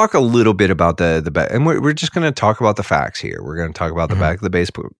let's talk a little bit about the back, and we're just going to talk about the facts here. We're going to talk about the back of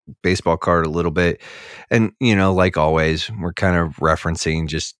the baseball card a little bit, and like always, we're kind of referencing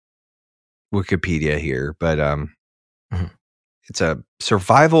just Wikipedia here, but it's a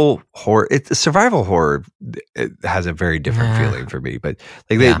survival horror. It's a survival horror. It has a very different feeling for me, but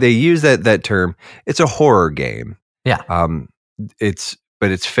they use that term. It's a horror game. Yeah. It's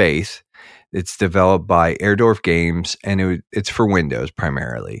Faith. It's developed by Airdorf Games, and it's for Windows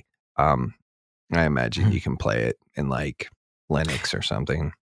primarily. I imagine you can play it in like Linux or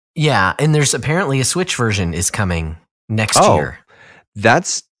something. Yeah, and there's apparently a Switch version is coming next year.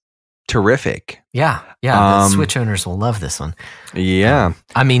 That's terrific. Yeah. The Switch owners will love this one. Yeah.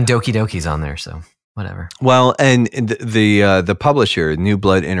 I mean, Doki Doki's on there, so whatever. Well, and the publisher, New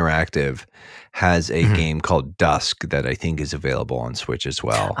Blood Interactive, has a game called Dusk that I think is available on Switch as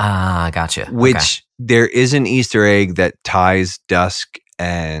well. Gotcha. Which there is an Easter egg that ties Dusk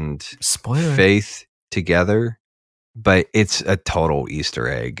and Faith together, but it's a total Easter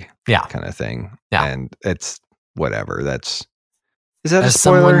egg kind of thing. Yeah. And it's whatever. Is that a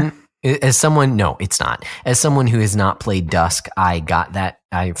spoiler? No, it's not. As someone who has not played Dusk, I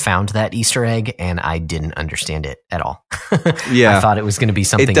found that Easter egg and I didn't understand it at all. Yeah. I thought it was going to be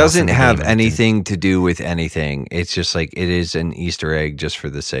something. It doesn't have anything to do with anything. It's just like it is an Easter egg just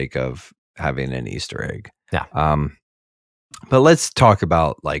for the sake of having an Easter egg. Yeah. But let's talk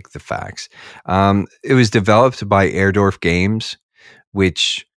about like the facts. It was developed by Airdorf Games,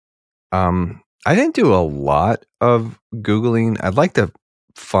 which I didn't do a lot of Googling. I'd like to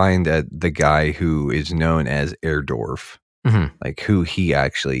find the guy who is known as Airdorf, like who he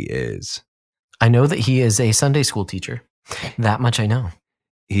actually is. I know that he is a Sunday school teacher. That much I know.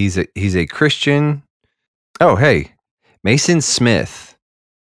 He's a Christian. Oh, hey, Mason Smith.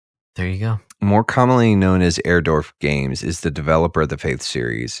 There you go. More commonly known as Airdorf Games, is the developer of the Faith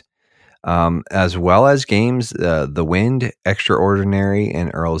series, as well as games The Wind, Extraordinary, and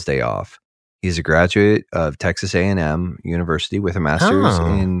Earl's Day Off. He's a graduate of Texas A&M University with a master's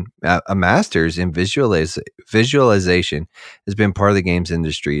in visualization. Has been part of the games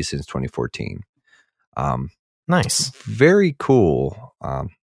industry since 2014. Nice, very cool.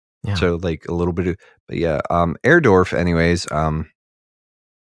 So like a little bit of, but yeah. Airdorf, anyways.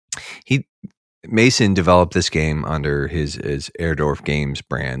 Mason developed this game under his Airdorf Games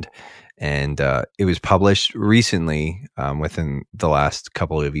brand, and it was published recently, within the last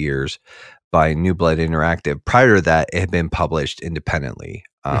couple of years, by New Blood Interactive. Prior to that, it had been published independently.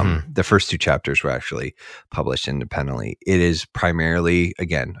 The first two chapters were actually published independently. It is primarily,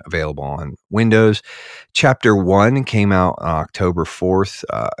 again, available on Windows. Chapter 1 came out on October 4th,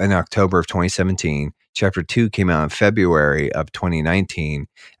 in October of 2017. Chapter 2 came out in February of 2019.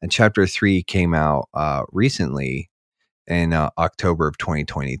 And Chapter 3 came out recently in October of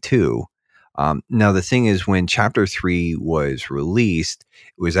 2022. Now, the thing is, when Chapter 3 was released,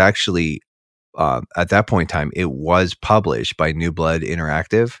 it was actually, at that point in time, it was published by New Blood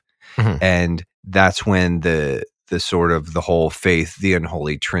Interactive. And that's when the sort of the whole Faith, the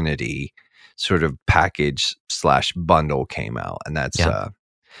Unholy Trinity sort of package / bundle came out. And that's, again,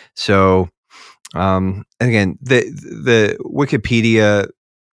 the Wikipedia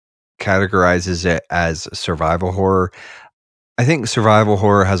categorizes it as survival horror. I think survival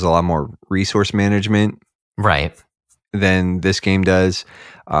horror has a lot more resource management, right, than this game does,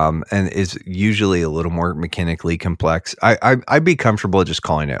 and is usually a little more mechanically complex. I'd be comfortable just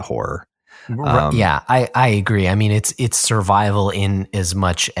calling it horror. I agree. I mean, it's survival in as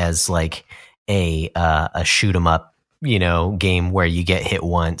much as like a shoot 'em up, game where you get hit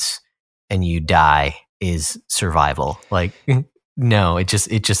once and you die is survival. Like, no, it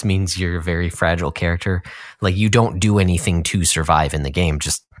just means you're a very fragile character. Like, you don't do anything to survive in the game.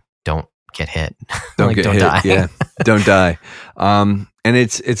 Just don't get hit. Don't die. Yeah, don't die. And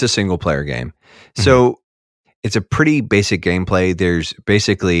it's a single player game. So it's a pretty basic gameplay. There's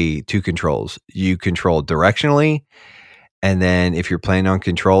basically two controls. You control directionally, and then if you're playing on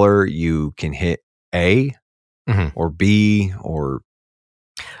controller, you can hit A or B, or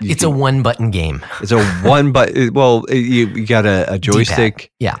it's a one button game. It's a one button. Well, you got a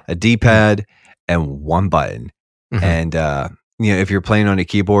joystick, D-pad. A D-pad, and one button. And if you're playing on a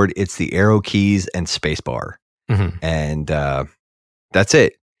keyboard, it's the arrow keys and spacebar, and that's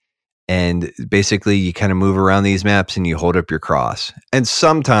it. And basically, you kind of move around these maps and you hold up your cross, and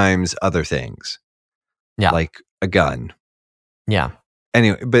sometimes other things, like a gun. Yeah.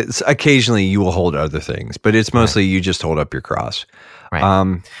 Anyway, but occasionally you will hold other things, but it's mostly you just hold up your cross.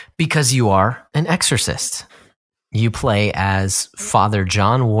 Right. Because you are an exorcist. You play as Father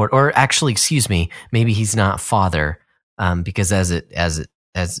John Ward, or actually, excuse me, maybe he's not Father, because as it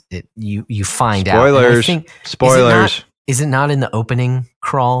as you find Spoilers. out. And I think, Spoilers. Is it not in the opening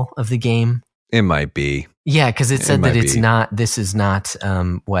crawl of the game? It might be. Yeah, because it said that it's not. This is not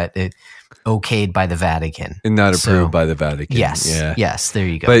okayed by the Vatican and not approved by the Vatican. Yes, yeah, yes. There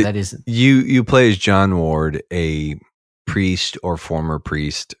you go. But that is you play as John Ward, a priest or former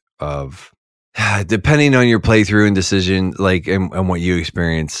priest of. Depending on your playthrough and decision, like and what you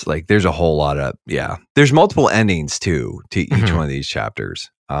experience, like there's a whole lot of There's multiple endings too to each one of these chapters.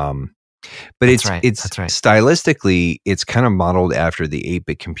 But it's stylistically, it's kind of modeled after the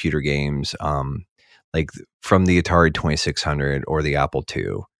 8-bit computer games, like from the Atari 2600 or the Apple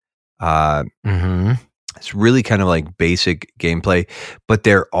II. It's really kind of like basic gameplay, but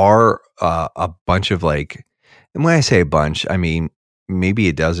there are a bunch of like, and when I say a bunch, I mean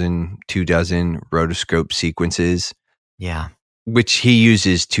maybe 2 dozen rotoscope sequences. Yeah. Which he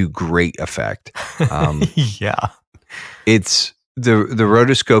uses to great effect. Yeah. It's the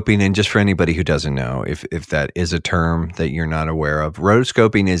rotoscoping, and just for anybody who doesn't know, if that is a term that you're not aware of,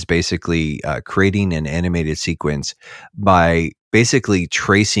 rotoscoping is basically creating an animated sequence by basically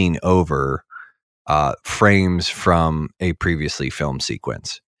tracing over frames from a previously filmed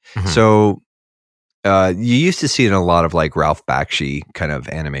sequence. So you used to see it in a lot of like Ralph Bakshi kind of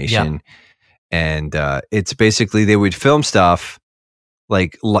animation. And it's basically they would film stuff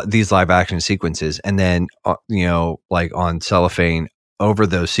like these live action sequences, and then like on cellophane over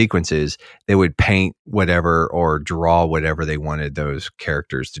those sequences, they would paint whatever or draw whatever they wanted those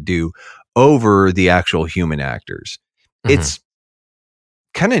characters to do over the actual human actors. It's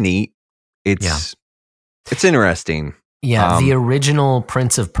kind of neat. It's interesting. Yeah, the original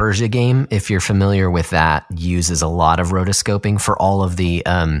Prince of Persia game, if you're familiar with that, uses a lot of rotoscoping for all of the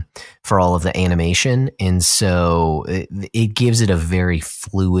animation, and so it gives it a very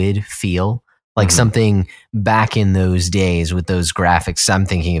fluid feel, like something back in those days with those graphics. I'm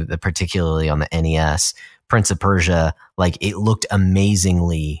thinking of particularly on the NES, Prince of Persia, like it looked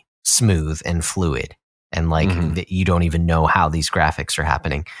amazingly smooth and fluid, and like you don't even know how these graphics are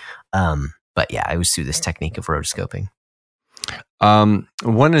happening. But yeah, it was through this technique of rotoscoping.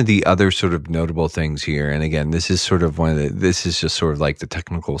 One of the other sort of notable things here, and again, this is just sort of like the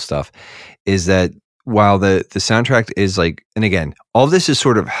technical stuff, is that while the soundtrack is like, and again, all this is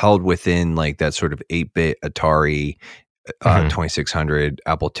sort of held within like that sort of 8-bit Atari, 2600,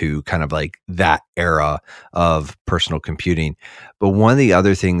 Apple II, kind of like that era of personal computing. But one of the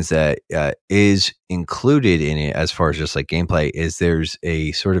other things that is included in it, as far as just like gameplay, is there's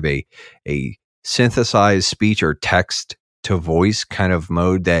a sort of a synthesized speech or text to voice kind of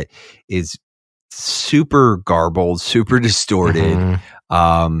mode that is super garbled, super distorted.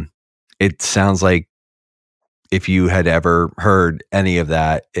 It sounds like if you had ever heard any of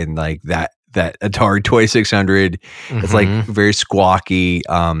that in like that Atari 2600, it's like very squawky.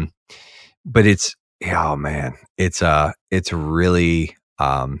 But it's, oh man, it's really,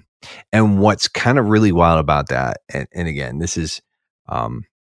 and what's kind of really wild about that, and again, this is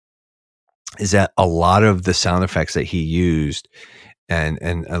that a lot of the sound effects that he used and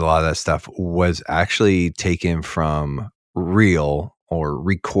a lot of that stuff was actually taken from real or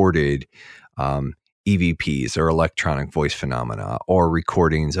recorded EVPs or electronic voice phenomena or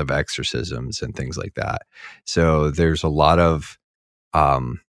recordings of exorcisms and things like that. So there's a lot of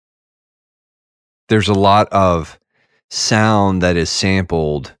sound that is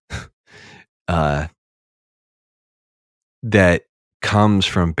sampled that comes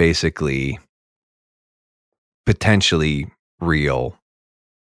from basically potentially real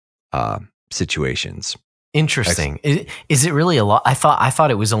situations. Interesting. Is it really a lot? I thought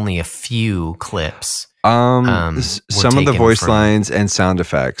it was only a few clips. Some of the voice lines and sound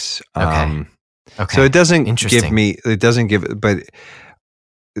effects. Okay. So it doesn't give but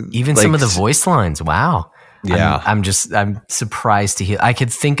even like, some of the voice lines. Wow. Yeah. I'm surprised to hear. I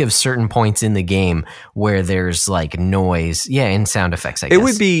could think of certain points in the game where there's like noise. Yeah. And sound effects, I guess. It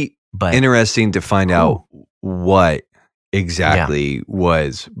would be interesting to find out what exactly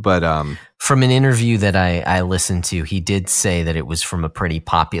was, but from an interview that I listened to, he did say that it was from a pretty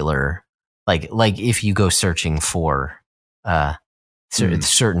popular, like if you go searching for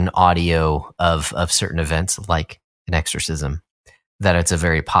certain audio of certain events like an exorcism, that it's a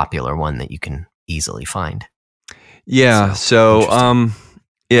very popular one that you can easily find. Yeah. So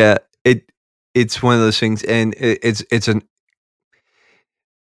yeah, it's one of those things, and it's an,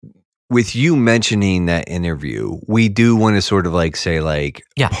 with you mentioning that interview, we do want to sort of like say like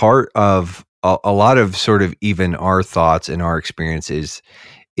part of a lot of sort of even our thoughts and our experiences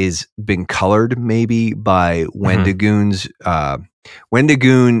is been colored maybe by Wendigoon's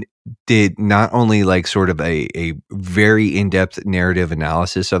Wendigoon did not only like sort of a very in-depth narrative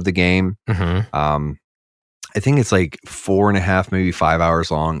analysis of the game. I think it's like 4.5, maybe 5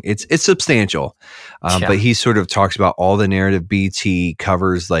 hours long. It's substantial, but he sort of talks about all the narrative beats. He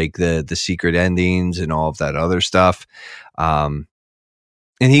covers like the secret endings and all of that other stuff, and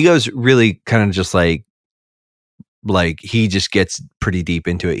he goes really kind of just like he just gets pretty deep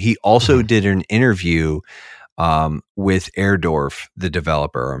into it. He also did an interview with Airdorf, the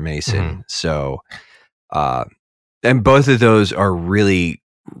developer or Mason. So, and both of those are really,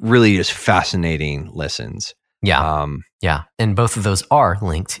 really just fascinating listens. Yeah. And both of those are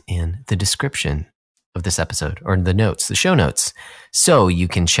linked in the description of this episode or in the notes, the show notes. So you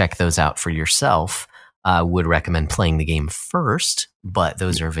can check those out for yourself. Would recommend playing the game first, but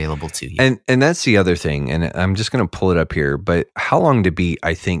those are available to you. And that's the other thing. And I'm just going to pull it up here. But How Long to Beat,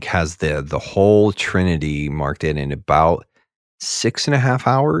 I think, has the whole Trinity marked in about 6.5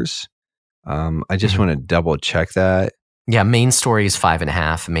 hours. I just want to double check that. Yeah, main story is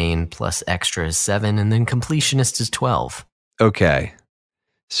 5.5, main plus extra is 7, and then completionist is 12. Okay.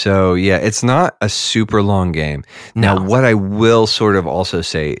 So, yeah, it's not a super long game. No. Now, what I will sort of also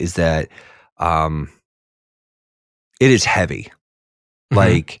say is that it is heavy.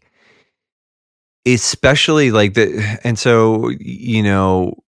 Like, especially like and so, you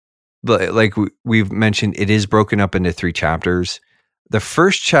know, like we've mentioned, it is broken up into 3 chapters. The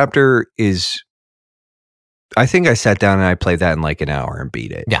first chapter is, I think I sat down and I played that in like an hour and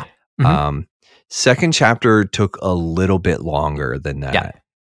beat it. Yeah. Second chapter took a little bit longer than that. Yeah.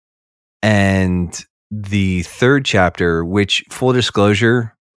 And the third chapter, which, full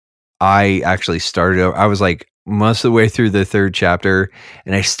disclosure, I actually started over. I was like most of the way through the third chapter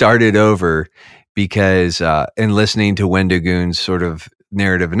and I started over because in listening to Wendigoon's sort of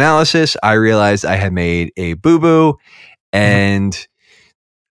narrative analysis, I realized I had made a boo-boo. And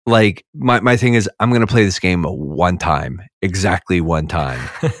like my thing is, I'm going to play this game exactly one time.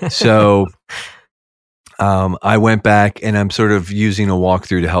 So I went back and I'm sort of using a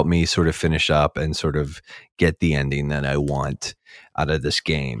walkthrough to help me sort of finish up and sort of get the ending that I want out of this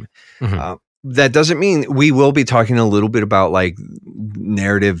game. That doesn't mean we will be talking a little bit about like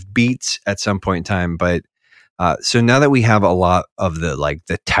narrative beats at some point in time. But so now that we have a lot of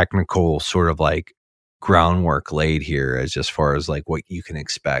the technical sort of like groundwork laid here as far as like what you can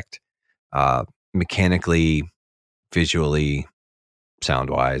expect mechanically, visually,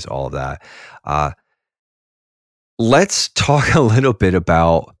 sound wise, all of that. Let's talk a little bit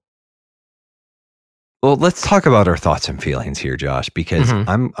about, let's talk about our thoughts and feelings here, Josh, because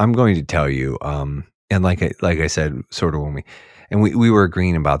I'm going to tell you, and like I said, sort of when we were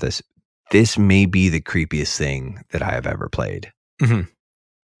agreeing about this, this may be the creepiest thing that I have ever played.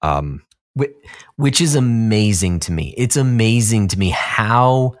 Which is amazing to me. It's amazing to me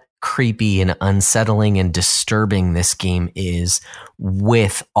how creepy and unsettling and disturbing this game is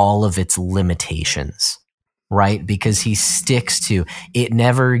with all of its limitations, right? Because he sticks to it,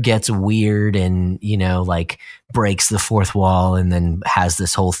 never gets weird and, you know, like breaks the fourth wall and then has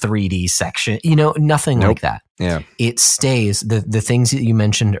this whole 3D section, you know, nothing like that. Yeah. It stays, the things that you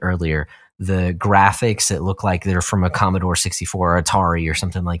mentioned earlier, the graphics that look like they're from a Commodore 64 or Atari or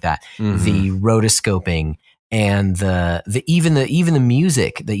something like that, the rotoscoping and even the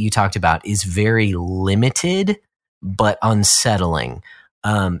music that you talked about is very limited but unsettling,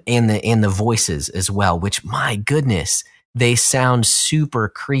 and the voices as well, which, my goodness, they sound super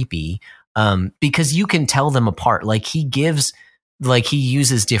creepy, because you can tell them apart. Like he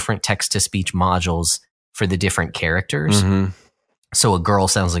uses different text to speech modules for the different characters. So a girl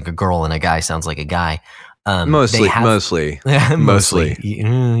sounds like a girl and a guy sounds like a guy. Mostly.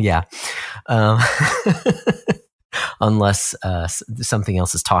 Yeah. Unless something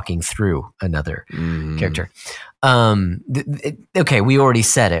else is talking through another character. Okay, we already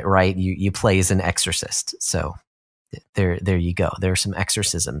said it, right? You play as an exorcist. So there you go. There are some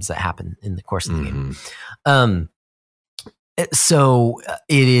exorcisms that happen in the course of the game. So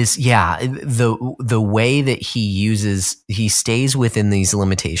it is, the way that he stays within these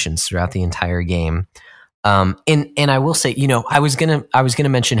limitations throughout the entire game. And I will say, you know, I was gonna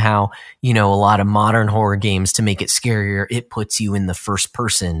mention how, you know, a lot of modern horror games, to make it scarier, it puts you in the first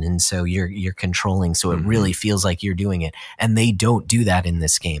person, and so you're controlling, so it really feels like you're doing it. And they don't do that in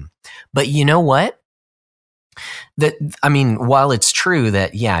this game. But you know what? While it's true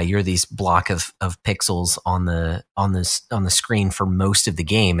that you're these block of pixels on the screen for most of the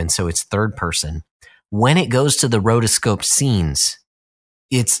game, and so it's third person. When it goes to the rotoscoped scenes,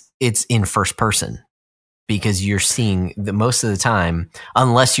 it's in first person, because you're seeing most of the time,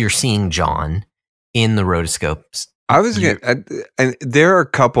 unless you're seeing John in the rotoscopes, and there are a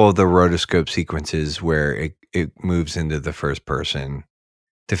couple of the rotoscope sequences where it moves into the first person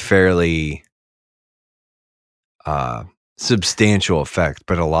to fairly substantial effect,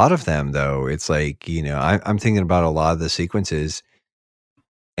 but a lot of them though, it's like, I'm thinking about a lot of the sequences,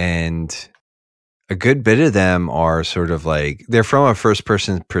 and a good bit of them are sort of like they're from a first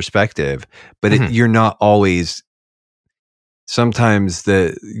person perspective, but you're not always. Sometimes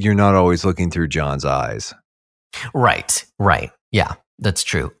you're not always looking through John's eyes. Right. Yeah, that's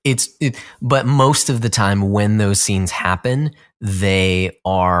true. But most of the time when those scenes happen,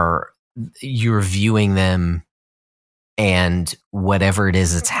 you're viewing them, and whatever it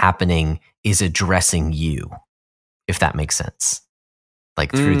is that's happening is addressing you, if that makes sense.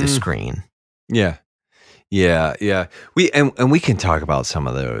 Like through the screen. Yeah. We can talk about some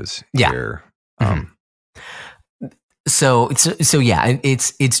of those here. So yeah,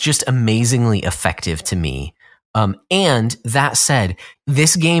 it's just amazingly effective to me. And that said,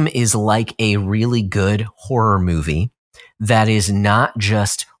 this game is like a really good horror movie that is not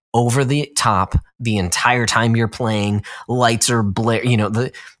just over the top the entire time you're playing. Lights are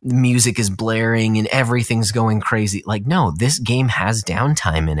the music is blaring and everything's going crazy. Like, no, this game has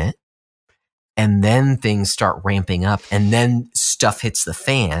downtime in it. And then things start ramping up, and then stuff hits the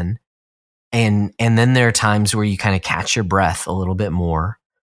fan. And then there are times where you kind of catch your breath a little bit more,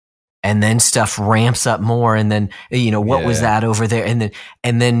 and then stuff ramps up more. And then, what was that over there?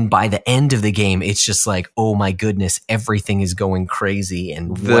 And then by the end of the game, it's just like, oh my goodness, everything is going crazy.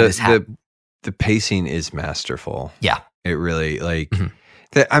 And what is happening? The pacing is masterful. Yeah. It really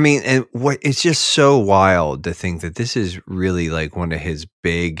and what it's just so wild to think that this is really like one of his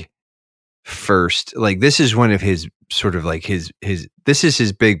big first, like this is one of his sort of like his this is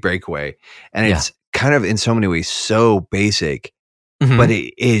his big breakaway, and it's kind of in so many ways so basic, but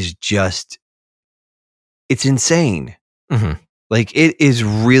it is just, it's insane. Like it is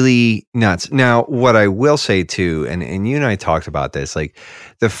really nuts. Now, what I will say too, and you and I talked about this, like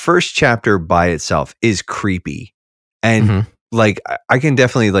the first chapter by itself is creepy, and like I can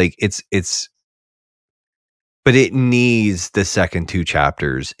definitely like it's but it needs the second two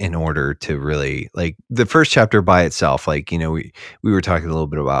chapters in order to really, like the first chapter by itself, like, we were talking a little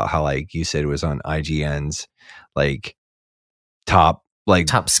bit about how, like you said, it was on IGN's like top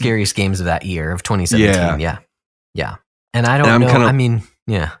scariest games of that year of 2017. Yeah. And I don't know.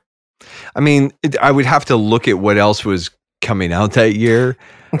 I would have to look at what else was coming out that year.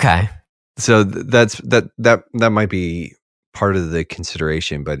 Okay. So that might be part of the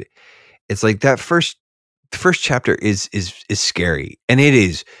consideration, but it's like that first chapter is scary, and it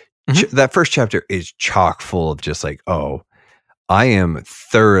is that first chapter is chock full of just like, oh, I am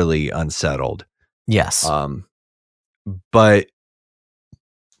thoroughly unsettled. Yes. But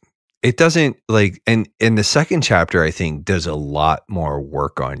it doesn't like, and in the second chapter, I think does a lot more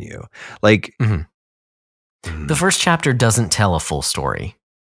work on you. Like the first chapter doesn't tell a full story.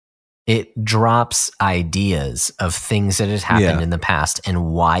 It drops ideas of things that had happened in the past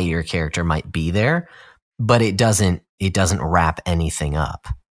and why your character might be there. But it doesn't wrap anything up.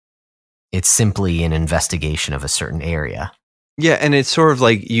 It's simply an investigation of a certain area. Yeah, and it's sort of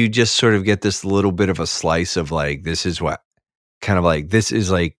like you just sort of get this little bit of a slice of like, this is what kind of like, this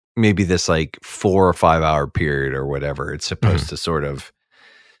is like maybe this like 4 or 5 hour period or whatever it's supposed to sort of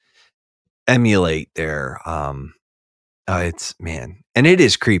emulate there. It's, man, and it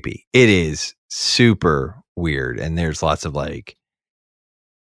is creepy. It is super weird, and there's lots of like,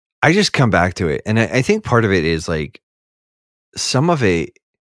 I just come back to it, and I think part of it is like some of it.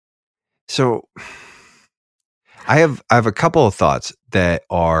 So I have a couple of thoughts that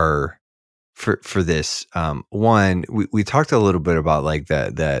are for this. One, we talked a little bit about like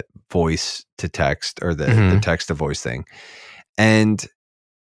that voice to text, or the text to voice thing, and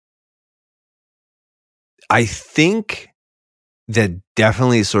I think that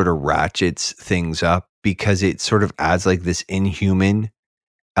definitely sort of ratchets things up because it sort of adds like this inhuman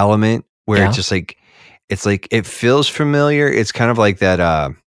element where it's just like, it's like it feels familiar. It's kind of like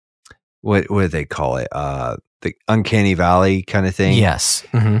that what do they call it, the uncanny valley kind of thing. Yes.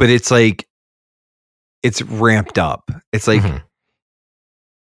 But it's like it's ramped up. It's like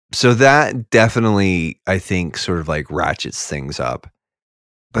so that definitely, I think, sort of like ratchets things up.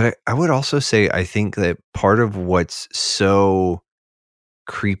 But I would also say I think that part of what's so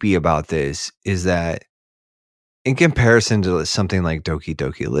creepy about this is that in comparison to something like Doki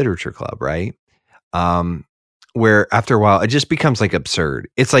Doki Literature Club, right? Where after a while it just becomes like absurd.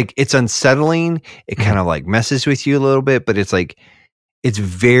 It's like, it's unsettling. It kind of like messes with you a little bit, but it's like, it's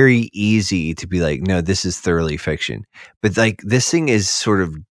very easy to be like, no, this is thoroughly fiction. But like this thing is sort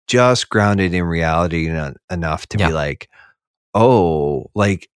of just grounded in reality enough to be like, oh,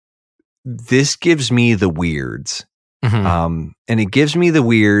 like this gives me the weirds. And it gives me the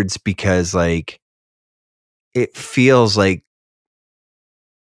weirds because like it feels like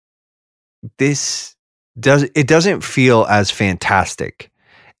it doesn't feel as fantastic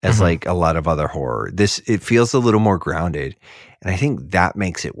as like a lot of other horror. It feels a little more grounded, and I think that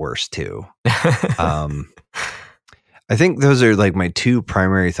makes it worse too. I think those are like my two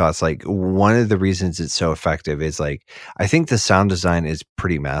primary thoughts. Like one of the reasons it's so effective is like I think the sound design is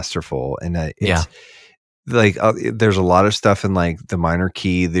pretty masterful, and it's like there's a lot of stuff in like the minor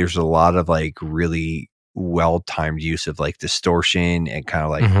key. There's a lot of like really well timed use of like distortion and kind of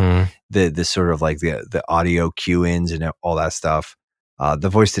like the sort of like the audio cue ins and all that stuff. The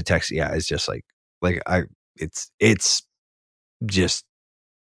voice to text, is just like it's just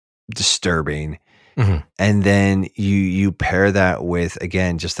disturbing. And then you pair that with,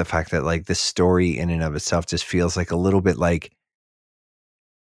 again, just the fact that like the story in and of itself just feels like a little bit like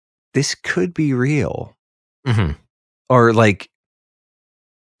this could be real, or like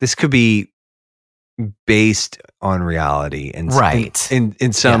this could be based on reality in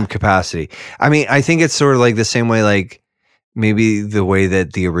some capacity. I mean, I think it's sort of like the same way, like maybe the way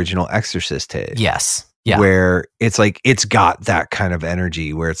that the original Exorcist hit. Yes. Yeah. Where it's like it's got that kind of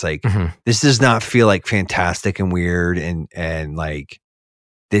energy where it's like this does not feel like fantastic and weird and like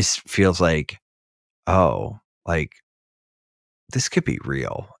this feels like, oh, like this could be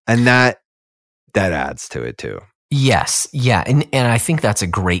real, and that adds to it too. Yes, yeah, and I think that's a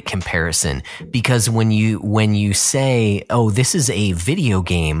great comparison because when you say, oh, this is a video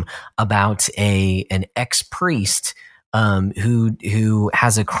game about an ex-priest who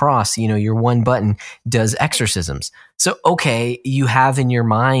has a cross, your one button does exorcisms. So, okay, you have in your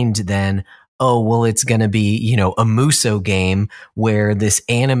mind then, oh, well, it's going to be, a Muso game where this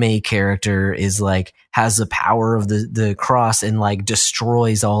anime character is like, has the power of the cross and like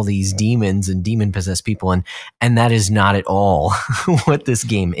destroys all these demons and demon possessed people. And that is not at all what this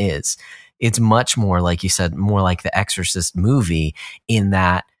game is. It's much more, like you said, more like the Exorcist movie in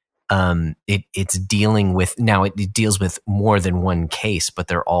that it's dealing with, now it deals with more than one case, but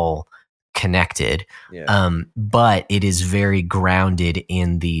they're all connected. But it is very grounded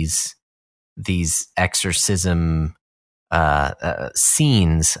in these exorcism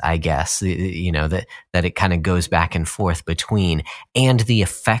scenes, I guess, that it kind of goes back and forth between, and the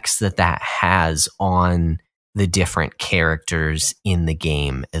effects that has on the different characters in the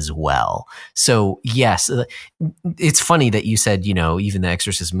game as well. So yes, it's funny that you said, even the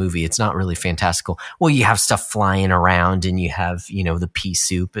Exorcist movie, it's not really fantastical. Well, you have stuff flying around and you have, the pea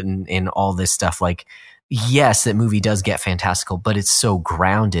soup and all this stuff. Like, yes, that movie does get fantastical, but it's so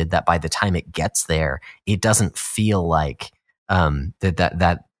grounded that by the time it gets there, it doesn't feel like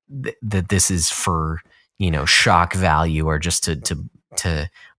that this is for, shock value or just to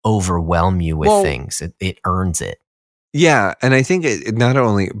overwhelm you with things. It earns it. Yeah, and I think it not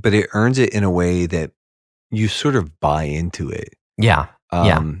only, but it earns it in a way that you sort of buy into it. Yeah,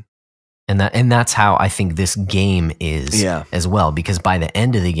 and that's how I think this game is as well. Because by the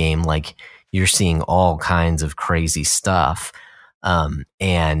end of the game, like you're seeing all kinds of crazy stuff,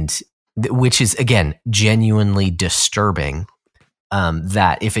 and which is again genuinely disturbing.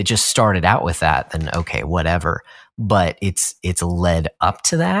 That if it just started out with that, then okay, whatever. But it's led up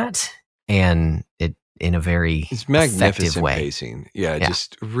to that, and it in a very magnificent way. Pacing. Yeah,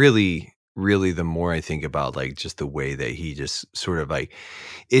 just really, really. The more I think about like just the way that he just sort of like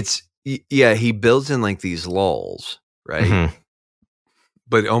he builds in like these lulls, right?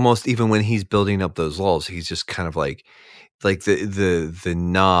 But almost even when he's building up those lulls, he's just kind of like the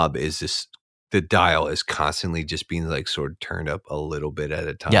knob is just, the dial is constantly just being like sort of turned up a little bit at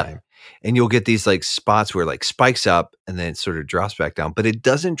a time. And you'll get these like spots where like spikes up and then it sort of drops back down, but it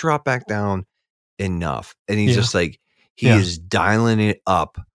doesn't drop back down enough. And he's just like, he is dialing it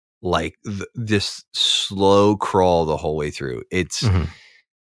up like this slow crawl the whole way through. It's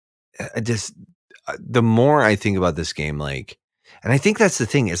just, the more I think about this game, like, and I think that's the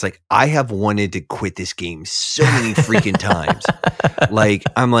thing is like, I have wanted to quit this game so many freaking times. Like,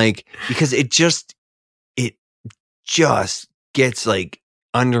 I'm like, because it just gets like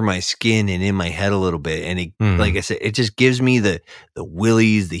under my skin and in my head a little bit. And it, like I said, it just gives me the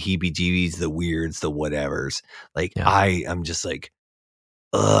willies, the heebie jeebies, the weirds, the whatevers. Like I'm just like,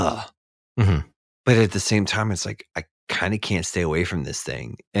 ugh. But at the same time, it's like, I kind of can't stay away from this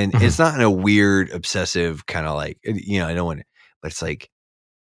thing. And it's not in a weird, obsessive kind of like, I don't want to, but it's like,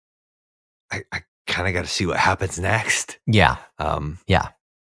 I kind of got to see what happens next. Yeah.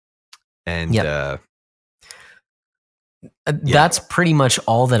 And That's pretty much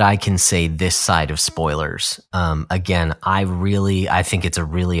all that I can say this side of spoilers. Again, I think it's a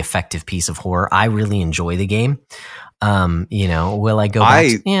really effective piece of horror. I really enjoy the game. Will I go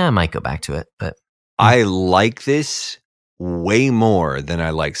back? I might go back to it, but I like this way more than I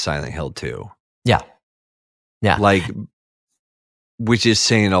like Silent Hill 2. Yeah. Like, which is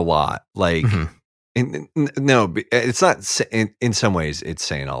saying a lot. Like, no, it's not. In some ways, it's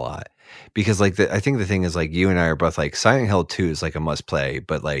saying a lot. Because I think the thing is, like, you and I are both like, Silent Hill 2 is like a must play,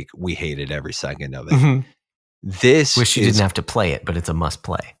 but like we hated every second of it. This wish you didn't have to play it, but it's a must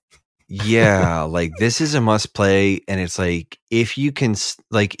play. Yeah, like this is a must play, and it's like if you can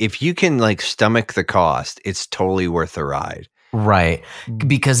stomach the cost, it's totally worth the ride. Right,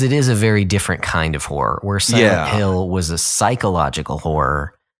 because it is a very different kind of horror. Where Silent Hill was a psychological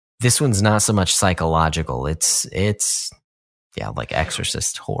horror, this one's not so much psychological. It's like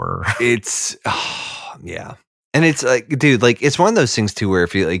Exorcist horror. It's and it's like, dude, like it's one of those things too where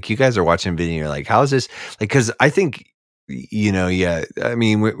if you guys are watching a video, you're like, how is this? Like, because I think I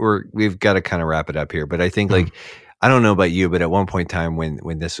mean we've got to kind of wrap it up here, but I think like I don't know about you, but at one point in time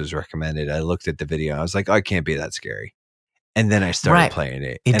when this was recommended, I looked at the video, I was like, oh, it can't be that scary, and then I started playing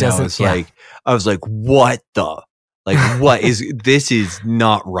it, and I was like, what the what is this? Is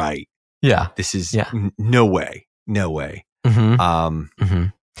not right. Yeah, this is no way.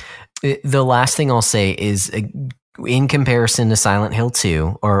 The last thing I'll say is, in comparison to Silent Hill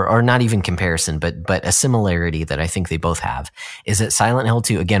 2, or not even comparison, but a similarity that I think they both have, is that Silent Hill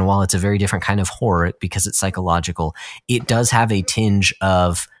 2, again, while it's a very different kind of horror because it's psychological, it does have a tinge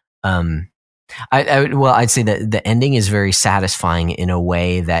of, I'd say that the ending is very satisfying in a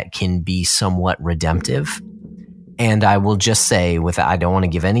way that can be somewhat redemptive. And I will just say, I don't want to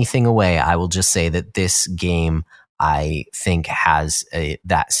give anything away, I will just say that this game, I think, has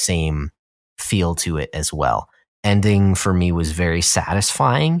that same feel to it as well. Ending for me was very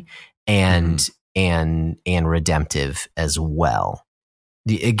satisfying and redemptive as well.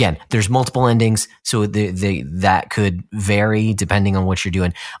 Again, there's multiple endings, so that could vary depending on what you're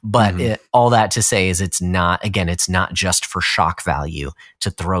doing. But all that to say is it's not just for shock value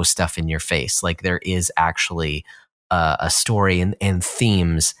to throw stuff in your face. Like there is actually a story and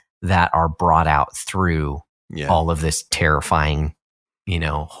themes that are brought out through all of this terrifying,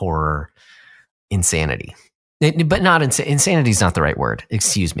 horror insanity. But not insanity is not the right word.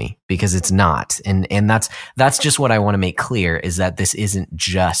 Excuse me, because it's not, and that's just what I want to make clear, is that this isn't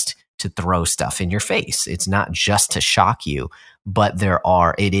just to throw stuff in your face. It's not just to shock you, but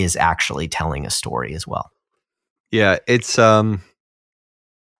it is actually telling a story as well. Yeah, I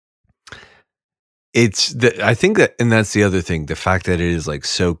think that, and that's the other thing, the fact that it is like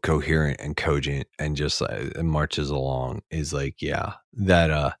so coherent and cogent and just it marches along is like,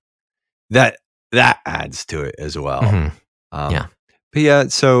 that adds to it as well.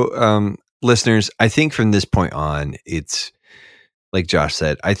 But so listeners, I think from this point on, it's like Josh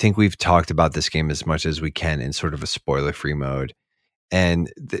said, I think we've talked about this game as much as we can in sort of a spoiler-free mode.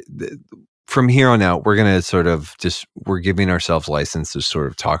 And from here on out, we're going to we're giving ourselves license to sort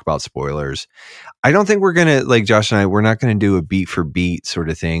of talk about spoilers. I don't think we're going to, like Josh and I, we're not going to do a beat for beat sort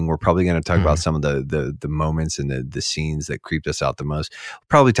of thing. We're probably going to talk about some of the moments and the scenes that creeped us out the most. We'll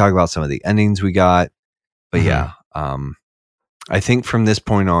probably talk about some of the endings we got. But I think from this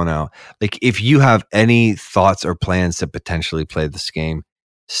point on out, like if you have any thoughts or plans to potentially play this game,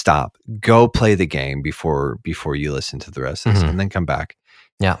 stop. Go play the game before you listen to the rest of this, and then come back.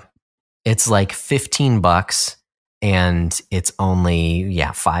 Yeah. It's like $15 and it's only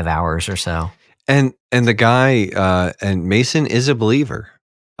 5 hours or so. And the guy and Mason is a believer.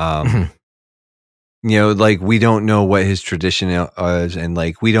 Like we don't know what his tradition is, and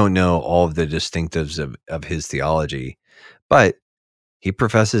like we don't know all of the distinctives of his theology, but he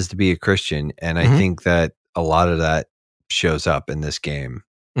professes to be a Christian, and I think that a lot of that shows up in this game.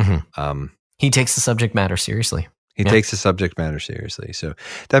 He takes the subject matter seriously. So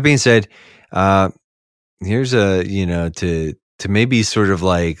that being said, here's to maybe sort of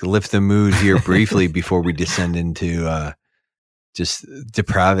like lift the mood here briefly before we descend into just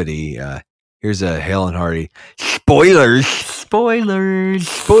depravity. Here's a Hale and Hearty spoilers.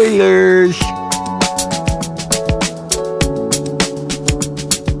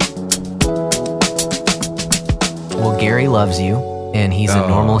 Well, Gary loves you, and he's a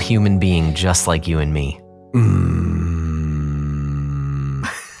normal human being just like you and me.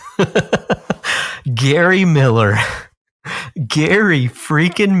 Gary Miller. Gary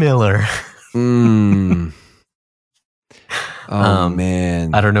freaking Miller. Man.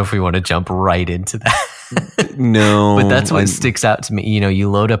 I don't know if we want to jump right into that. No. But that's what sticks out to me. You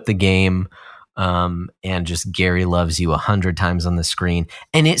load up the game. and just Gary loves you 100 times on the screen.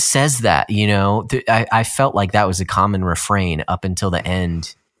 And it says that, I felt like that was a common refrain up until the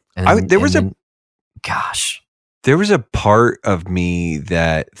end. There was a part of me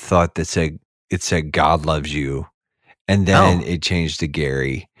that thought that it said God loves you, and then it changed to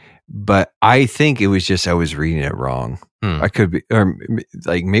Gary. But I think it was just I was reading it wrong. I could be, or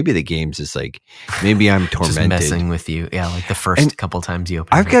like maybe the game's just like maybe I'm tormented, just messing with you. Yeah, like the first couple times you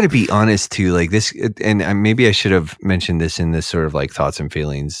open. I've got to be honest too, like this, and maybe I should have mentioned this in this sort of like thoughts and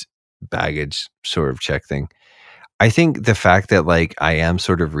feelings baggage sort of check thing. I think the fact that like I am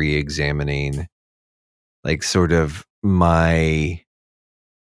sort of re-examining, like sort of my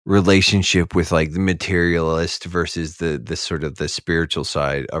relationship with like the materialist versus the sort of the spiritual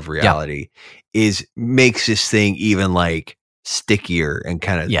side of reality makes this thing even like stickier and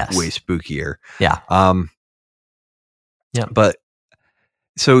kind of way spookier. But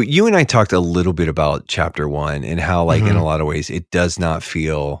so you and I talked a little bit about chapter 1 and how like in a lot of ways it does not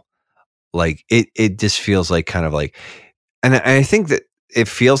feel like it just feels like kind of like, and I think that it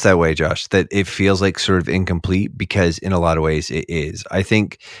feels that way, Josh, that it feels like sort of incomplete because in a lot of ways it is. I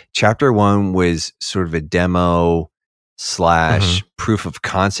think chapter 1 was sort of a demo / proof of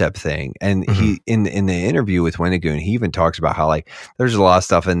concept thing. And he, in the interview with Wendigoon, he even talks about how like, there's a lot of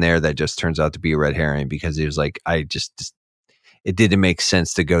stuff in there that just turns out to be a red herring because he was like, it didn't make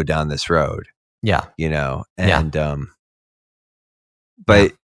sense to go down this road. Yeah. And,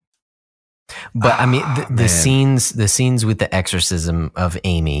 but I mean, the scenes with the exorcism of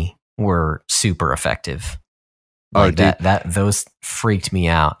Amy were super effective. Like those freaked me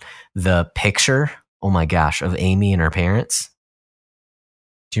out. The picture, oh my gosh, of Amy and her parents.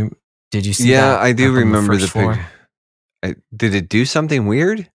 Did you see that? Yeah, I do remember the picture. Did it do something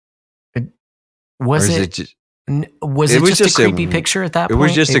weird? Was it just a creepy picture at that point? It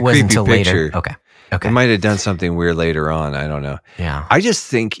was just a creepy picture. Later. Okay. It might have done something weird later on. I don't know. Yeah. I just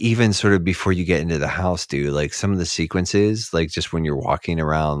think even sort of before you get into the house, dude, like some of the sequences, like just when you're walking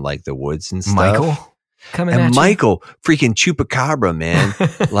around like the woods and stuff. Michael coming at you. Michael, freaking chupacabra, man.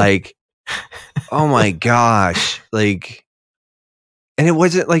 Like, oh my gosh. Like, and it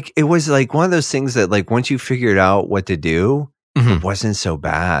was like one of those things that like once you figured out what to do, it wasn't so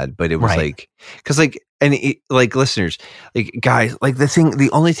bad, but it was like, cause like, and like listeners, like guys, like the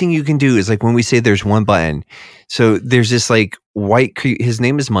only thing you can do is like when we say there's one button. So there's this like white, his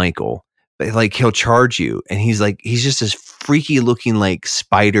name is Michael, but like he'll charge you and he's just this freaky looking like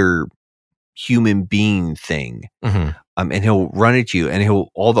spider human being thing. And he'll run at you and he'll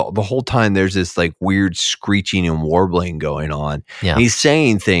the whole time there's this like weird screeching and warbling going on. Yeah. And he's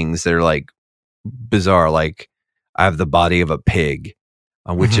saying things that are like bizarre, like I have the body of a pig,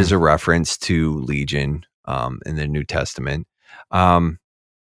 which is a reference to Legion in the New Testament. But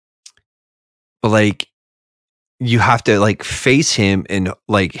like you have to like face him and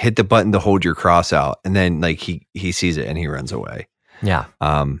like hit the button to hold your cross out, and then like he sees it and he runs away. Yeah.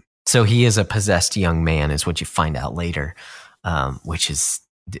 So he is a possessed young man, is what you find out later, which is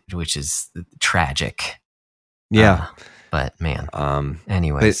tragic. Yeah. But man.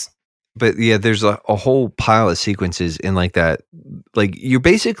 Anyways. But yeah, there's a whole pile of sequences in like that. Like you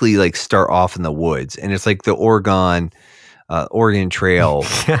basically like start off in the woods, and it's like the Oregon Trail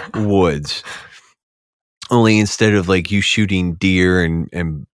woods. Only instead of like you shooting deer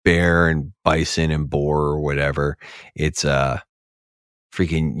and bear and bison and boar or whatever, it's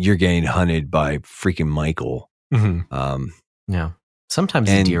freaking you're getting hunted by freaking Michael. Yeah. Sometimes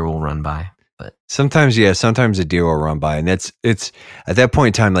a deer will run by. But sometimes a deer will run by, and it's at that point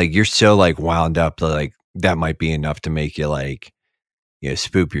in time, like you're so like wound up that like that might be enough to make you like,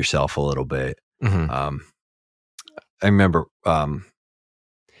 spook yourself a little bit. I remember, but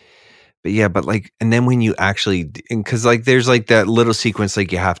like, and then when you actually, because like there's like that little sequence,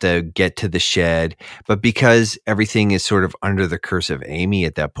 like you have to get to the shed, but because everything is sort of under the curse of Amy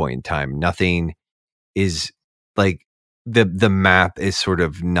at that point in time, nothing is like. The map is sort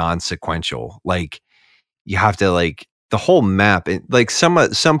of non-sequential. Like you have to like the whole map, like some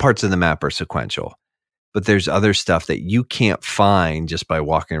parts of the map are sequential, but there's other stuff that you can't find just by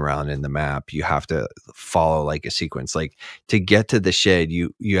walking around in the map. You have to follow like a sequence. Like to get to the shed,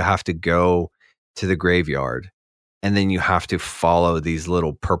 you have to go to the graveyard, and then you have to follow these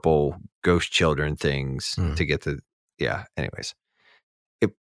little purple ghost children things to get to. Yeah. Anyways,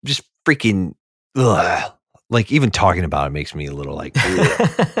 it just freaking. Ugh. Like even talking about it makes me a little like,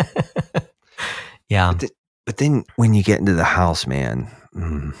 yeah. But then when you get into the house, man.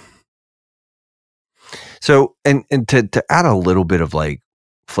 So, and to add a little bit of like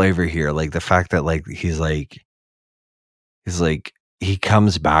flavor here, like the fact that like he's like, he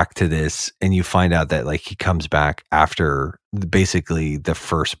comes back to this, and you find out that like he comes back after basically the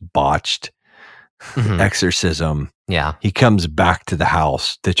first botched exorcism. Yeah. He comes back to the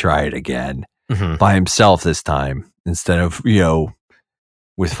house to try it again by himself this time instead of,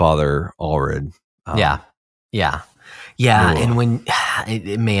 with Father Allred. Yeah. And when,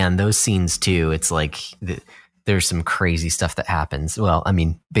 man, those scenes too, it's like there's some crazy stuff that happens. Well, I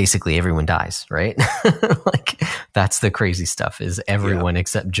mean, basically everyone dies, right? Like that's the crazy stuff is everyone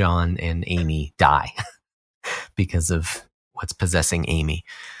except John and Amy die because of what's possessing Amy.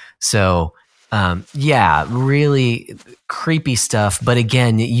 So, really creepy stuff. But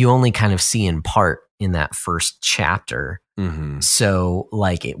again, you only kind of see in part in that first chapter. So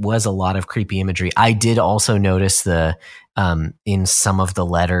like it was a lot of creepy imagery. I did also notice in some of the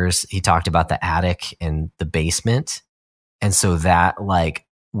letters, he talked about the attic and the basement. And so that like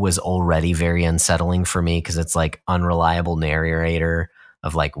was already very unsettling for me because it's like unreliable narrator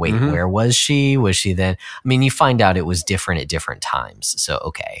of like, wait, where was she? Was she then? I mean, you find out it was different at different times. So,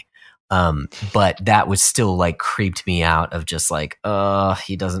 okay. But that was still like creeped me out of just like,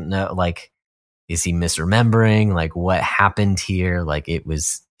 he doesn't know, like, is he misremembering? Like what happened here? Like it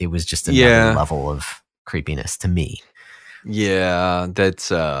was just another level of creepiness to me. Yeah, that's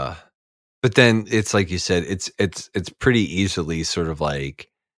but then it's like you said, it's pretty easily sort of like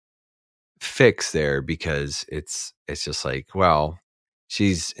fixed there because it's just like, well,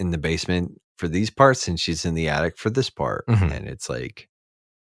 she's in the basement for these parts and she's in the attic for this part. And it's like,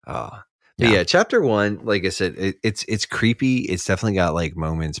 but yeah, chapter 1, like I said, it's creepy. It's definitely got like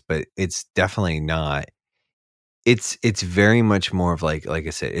moments, but it's definitely not. It's very much more of like I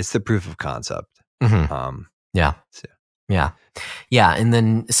said, it's the proof of concept. Yeah. And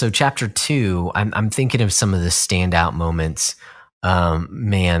then so chapter 2, I'm thinking of some of the standout moments.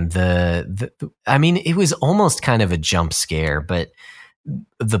 Man, I mean, it was almost kind of a jump scare, but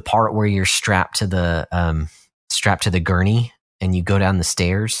the part where you're strapped to the gurney and you go down the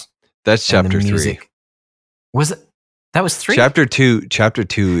stairs. That's chapter 3. Was it? That was 3. Chapter 2 is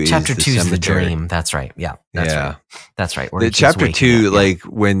the dream. That's right. Yeah. That's right. The chapter 2, like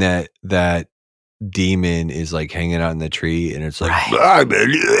when that demon is like hanging out in the tree and it's like, I'm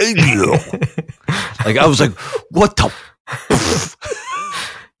an angel. Like I was like, what the?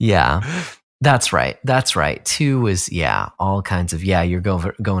 Yeah. That's right. 2 is all kinds of you're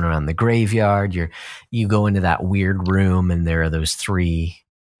going around the graveyard. You go into that weird room and there are those 3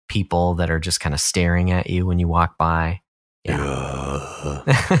 people that are just kind of staring at you when you walk by.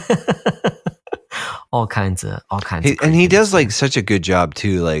 all kinds of and he does like such a good job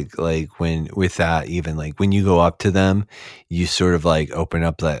too, like when with that, even like when you go up to them, you sort of like open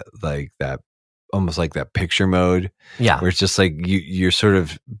up that almost like that picture mode, where it's just like you're sort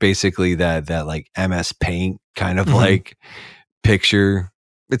of basically that like MS Paint kind of like picture.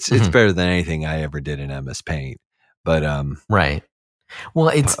 It's better than anything I ever did in MS Paint, but right. Well,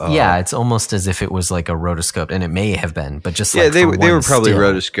 it's almost as if it was like a rotoscope, and it may have been, but just like they were probably still.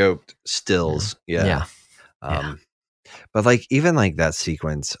 Rotoscoped stills, but like even like that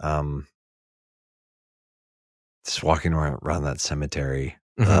sequence, just walking around that cemetery,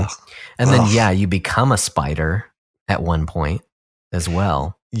 and then you become a spider at one point as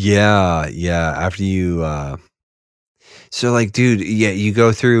well. After you, so like, dude, you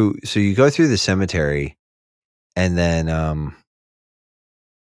go through the cemetery, and then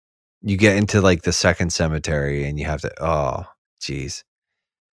you get into like the second cemetery and you have to, geez.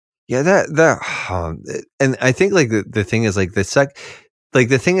 Yeah, and I think like the thing is like the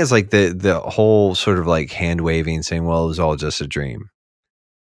thing is like the whole sort of like hand waving saying, well, it was all just a dream.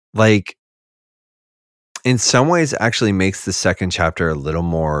 Like in some ways actually makes the second chapter a little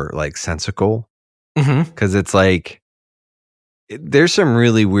more like sensical. Cause it's like, there's some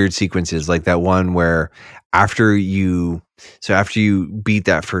really weird sequences like that one where after you beat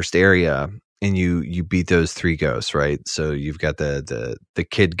that first area and you beat those 3 ghosts, right? So you've got the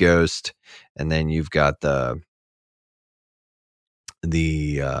kid ghost, and then you've got you've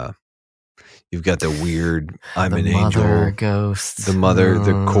got the weird I'm an angel ghost, the mother,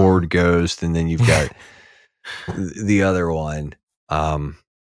 the cord ghost, and then you've got the other one.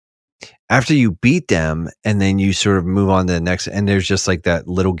 After you beat them, and then you sort of move on to the next, and there's just like that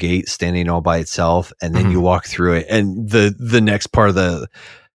little gate standing all by itself, and then you walk through it, and the next part of the,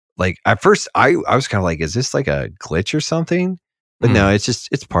 like at first I was kind of like, is this like a glitch or something? But no,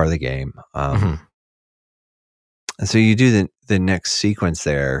 it's part of the game. And so you do the next sequence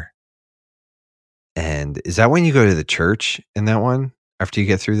there, and is that when you go to the church in that one after you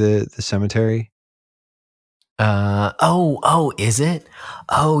get through the cemetery? Is it?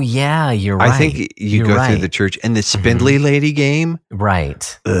 Oh yeah, you're right. I think you go through the church and the spindly lady game.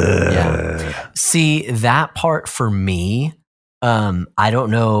 Right. Yeah. See, that part for me, I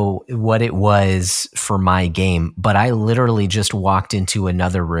don't know what it was for my game, but I literally just walked into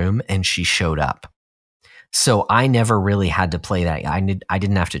another room and she showed up. So I never really had to play that. I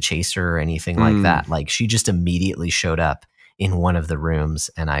didn't have to chase her or anything like that. Like she just immediately showed up in one of the rooms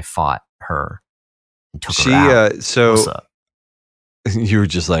and I fought her and took her out. So what's up? You were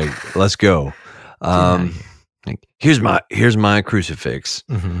just like, let's go. Like, here's my crucifix.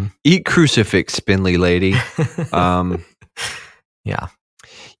 Mm-hmm. Eat crucifix, spindly lady.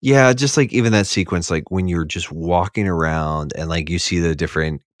 Yeah, just like even that sequence, like when you're just walking around and like you see the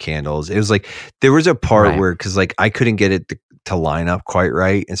different candles. It was like there was a part where because like I couldn't get it to line up quite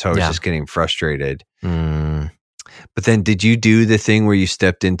right, and so I was just getting frustrated. But then, did you do the thing where you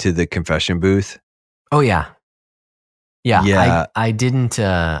stepped into the confession booth? Oh yeah. I didn't.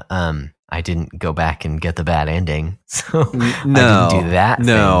 I didn't go back and get the bad ending, so I didn't do that.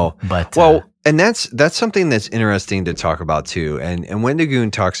 No, thing, but and that's something that's interesting to talk about too. And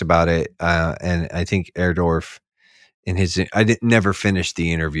Wendigoon talks about it, and I think Erdorf in his. Never finished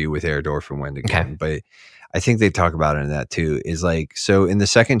the interview with Erdorf and Wendigoon, but I think they talk about it in that too. Is like so in the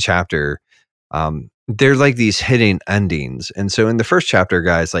second chapter. They're like these hidden endings, and so in the first chapter,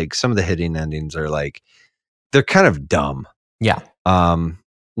 guys, like some of the hidden endings are like they're kind of dumb. Yeah.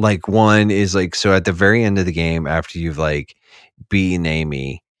 Like one is like, so at the very end of the game, after you've like beaten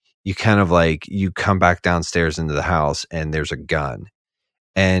Amy, you kind of like, you come back downstairs into the house and there's a gun.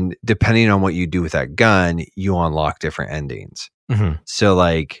 And depending on what you do with that gun, you unlock different endings. Mm-hmm. So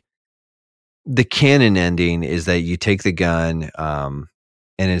like the canon ending is that you take the gun, and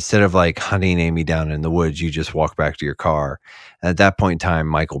instead of like hunting Amy down in the woods, you just walk back to your car. And at that point in time,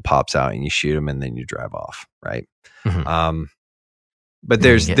 Michael pops out and you shoot him and then you drive off. Right. Mm-hmm. But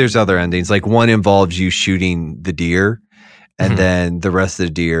there's other endings. Like one involves you shooting the deer, and then the rest of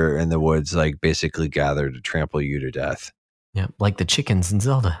the deer in the woods like basically gather to trample you to death. Yeah, like the chickens in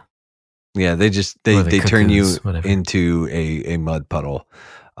Zelda. Yeah, they cuckoos, turn you whatever. into a mud puddle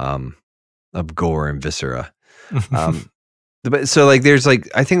of gore and viscera. But so like there's like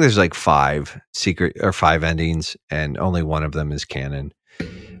I think there's like 5 endings, and only one of them is canon.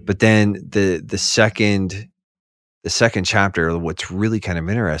 But then the second chapter, what's really kind of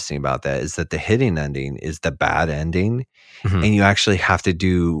interesting about that is that the hidden ending is the bad ending. And you actually have to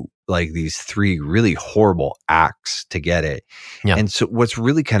do like these 3 really horrible acts to get it. Yeah. And so what's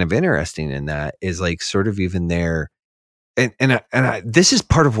really kind of interesting in that is like sort of even there. And this is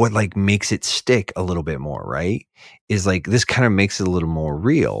part of what like makes it stick a little bit more, right? Is like this kind of makes it a little more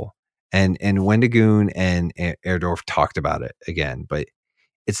real. And Wendigoon and Erdorf talked about it again, but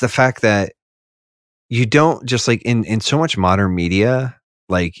it's the fact that you don't just like in so much modern media,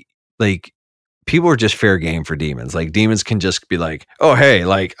 like people are just fair game for demons. Like demons can just be like, oh, hey,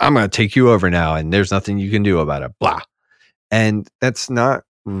 like I'm going to take you over now and there's nothing you can do about it. Blah. And that's not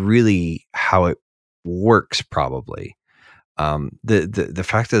really how it works probably. The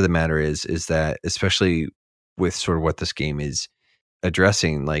fact of the matter is that especially with sort of what this game is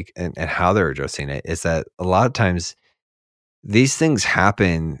addressing, like, and how they're addressing it is that a lot of times these things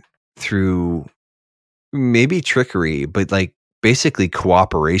happen through maybe trickery, but like basically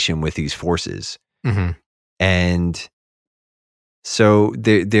cooperation with these forces. And so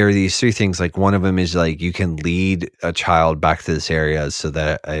there are these 3 things. Like one of them is like you can lead a child back to this area so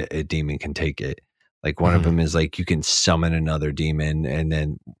that a demon can take it. Like one of them is like you can summon another demon, and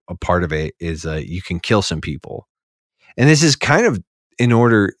then a part of it is you can kill some people. And this is kind of in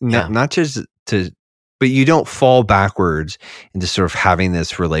order not just to, but you don't fall backwards into sort of having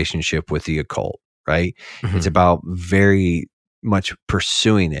this relationship with the occult, right? It's about very much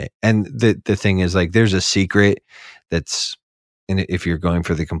pursuing it. And the thing is like there's a secret that's, and if you're going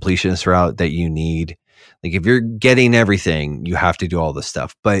for the completionist route, that you need, like if you're getting everything, you have to do all this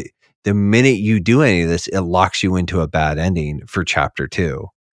stuff. But the minute you do any of this, it locks you into a bad ending for chapter 2.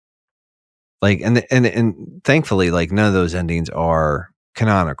 Like, and thankfully, like none of those endings are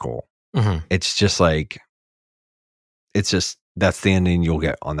canonical. It's just like, that's the ending you'll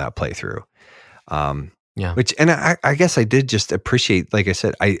get on that playthrough. Which, and I guess I did just appreciate, like I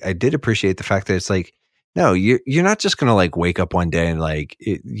said, I did appreciate the fact that it's like, no, you're not just going to like wake up one day and like,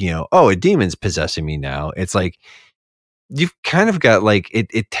 oh, a demon's possessing me now. It's like, you've kind of got like,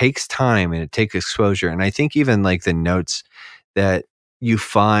 it takes time and it takes exposure. And I think even like the notes that you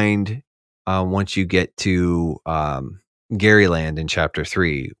find once you get to Garyland in chapter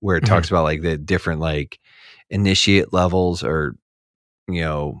 3, where it talks about like the different like initiate levels or,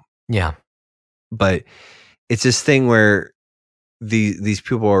 but it's this thing where these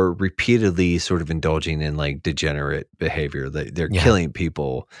people are repeatedly sort of indulging in like degenerate behavior. They're killing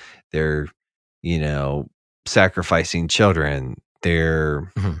people. They're, sacrificing children.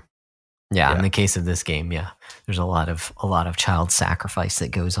 They're in the case of this game, there's a lot of child sacrifice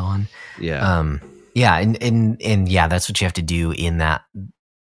that goes on. And that's what you have to do in that.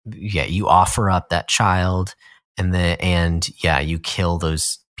 Yeah, you offer up that child, and you kill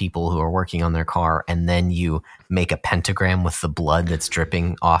those people who are working on their car, and then you make a pentagram with the blood that's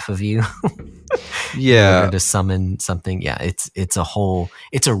dripping off of you. In order to summon something. It's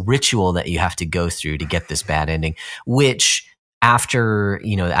a ritual that you have to go through to get this bad ending, which after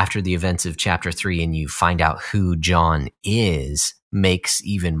the events of chapter 3 and you find out who John is, makes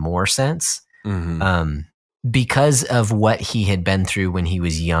even more sense. Because of what he had been through when he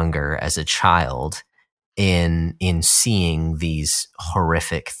was younger as a child, in seeing these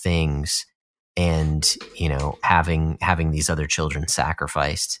horrific things, and having these other children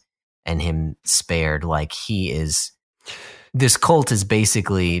sacrificed and him spared. Like, this cult is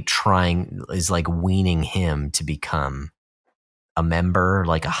basically like weaning him to become a member,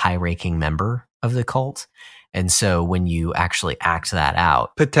 like a high-ranking member of the cult. And so when you actually act that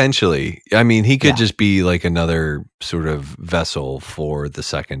out, potentially, I mean, he could just be like another sort of vessel for the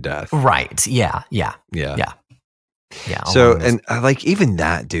second death. Right. Yeah. So, and I like even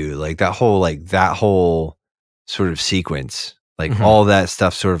that dude, like that whole sort of sequence, like all that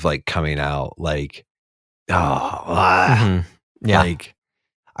stuff sort of like coming out, like, like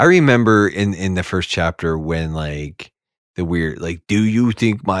I remember in the first chapter when like the weird, like, do you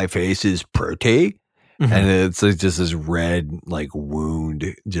think my face is pretty? And it's like just this red like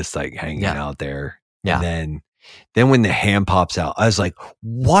wound just like hanging out there. And then when the hand pops out, I was like,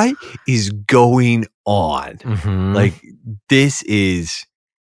 what is going on? Like, this is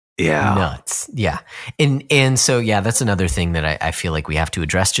nuts. And so that's another thing that I feel like we have to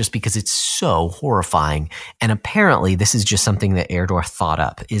address, just because it's so horrifying. And apparently this is just something that Erdor thought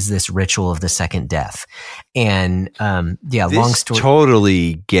up, is this ritual of the second death. And this long story,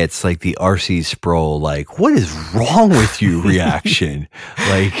 totally gets like the RC Sproul, like, what is wrong with you reaction.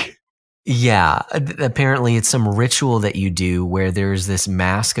 Like, apparently it's some ritual that you do where there's this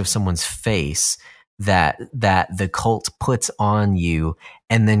mask of someone's face that the cult puts on you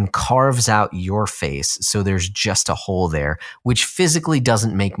and then carves out your face. So there's just a hole there, which physically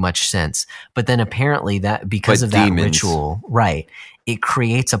doesn't make much sense. But then apparently that because of that ritual, right, it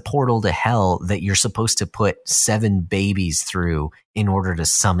creates a portal to hell that you're supposed to put 7 babies through in order to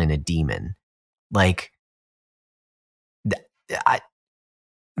summon a demon. Like, I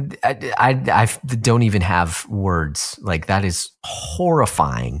don't even have words. Like, that is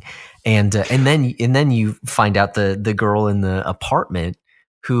horrifying. And then you find out the girl in the apartment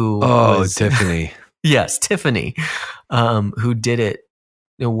who was Tiffany. Yes, Tiffany, who did it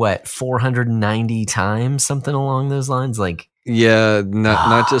 490 times, something along those lines. Like,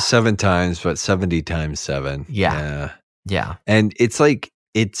 not just 7 times, but 70 times 7. Yeah. And it's like,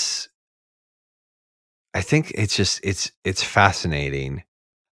 I think it's just it's fascinating.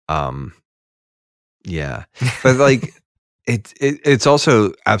 But like it's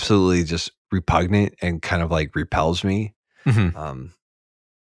also absolutely just repugnant and kind of like repels me. It's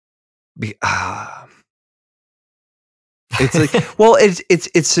like, well,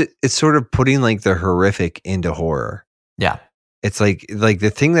 it's sort of putting like the horrific into horror. It's like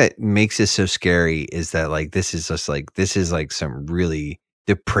the thing that makes it so scary is that like this is like some really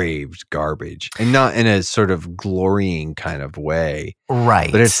depraved garbage, and not in a sort of glorying kind of way,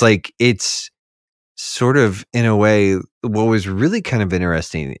 right? But it's like, it's sort of, in a way, what was really kind of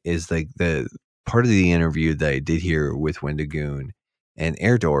interesting is like the part of the interview that I did here with Wendigoon and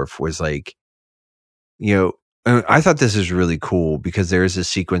Erdorf was like, I thought this is really cool because there is a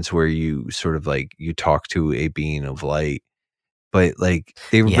sequence where you sort of like, you talk to a being of light, but like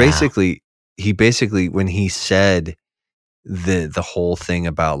they were he basically, when he said the whole thing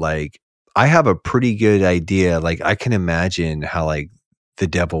about like, I have a pretty good idea, like I can imagine how like the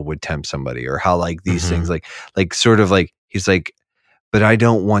devil would tempt somebody, or how like these things like sort of like, he's like, but I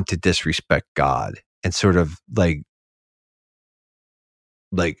don't want to disrespect God, and sort of like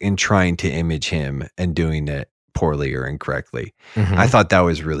in trying to image him and doing it poorly or incorrectly. I thought that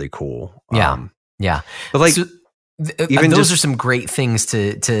was really cool. But like, so, those are some great things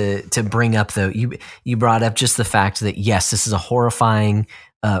to bring up, though. You brought up just the fact that yes, this is a horrifying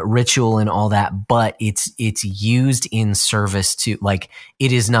ritual and all that, but it's used in service to, like,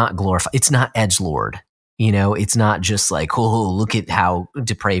 it is not glorified. It's not edgelord. You know, it's not just like, oh, look at how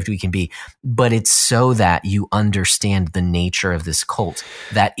depraved we can be, but it's so that you understand the nature of this cult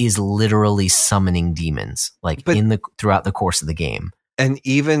that is literally summoning demons, like throughout the course of the game. And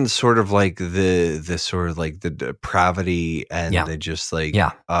even sort of like the sort of like the depravity and the just like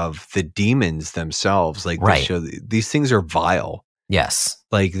of the demons themselves, like they show these things are vile. Yes.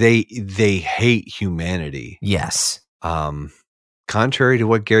 Like they hate humanity. Yes. Contrary to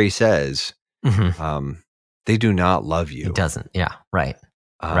what Gary says, they do not love you. He doesn't. Yeah. Right.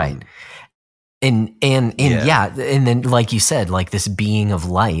 Right. And then like you said, like this being of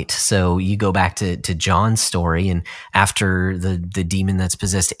light. So you go back to John's story, and after the demon that's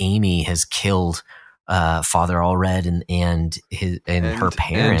possessed Amy has killed Father Allred and her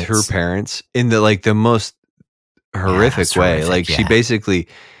parents in the most horrific way. Like she basically,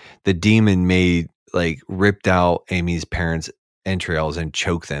 the demon ripped out Amy's parents' entrails and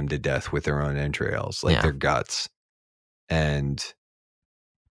choked them to death with their own entrails, like their guts. And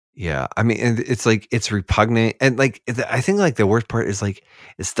yeah, I mean, and it's like, it's repugnant. And like, I think like the worst part is like,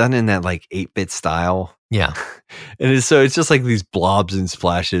 it's done in that like 8-bit style. Yeah. And it's just like these blobs and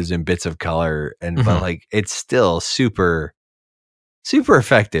splashes and bits of color. And, but like, it's still super, super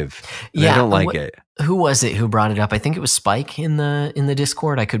effective. Yeah. I don't like it. Who was it who brought it up? I think it was Spike in the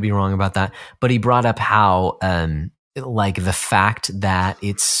Discord. I could be wrong about that, but he brought up how, like the fact that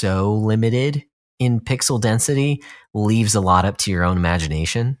it's so limited in pixel density leaves a lot up to your own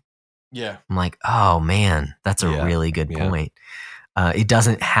imagination. Yeah. I'm like, oh man, that's a really good point. It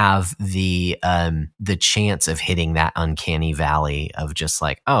doesn't have the chance of hitting that uncanny valley of just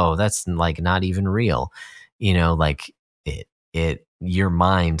like, oh, that's like not even real. You know, like your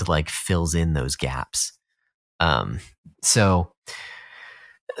mind like fills in those gaps.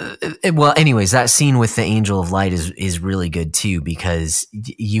 Well, anyways, that scene with the Angel of Light is really good too, because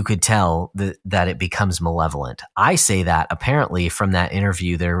you could tell that it becomes malevolent. I say that apparently from that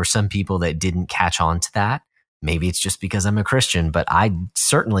interview, there were some people that didn't catch on to that. Maybe it's just because I'm a Christian, but I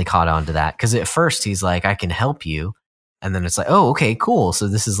certainly caught on to that, because at first he's like, I can help you. And then it's like, oh, okay, cool. So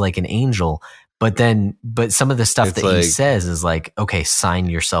this is like an angel. But some of the stuff that he says is like, okay, sign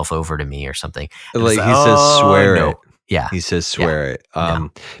yourself over to me or something. And like he says, swear it. Yeah. He says, swear it.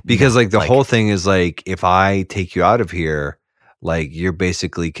 Because like the whole thing is like, if I take you out of here, like you're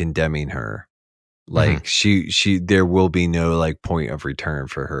basically condemning her. Like she, there will be no like point of return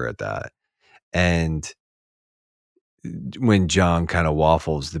for her at that. And when John kind of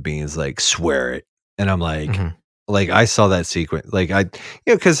waffles, the being's like, swear it. And I'm like, I saw that sequence. Like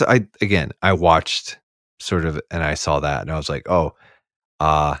cause I watched sort of, and I saw that and I was like, oh,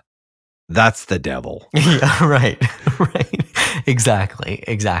 that's the devil. Yeah, right. Exactly.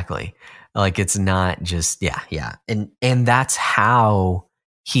 Like it's not just, yeah. And that's how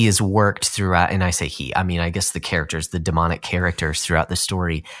he is worked throughout. And I say he, I mean, I guess the characters, the demonic characters throughout the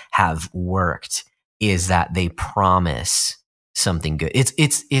story have worked, is that they promise something good.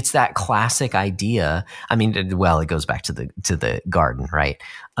 It's that classic idea. I mean, well, it goes back to the garden, right?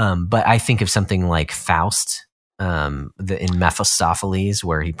 But I think of something like Faust, in Mephistopheles,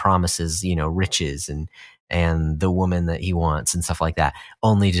 where he promises, riches and the woman that he wants and stuff like that,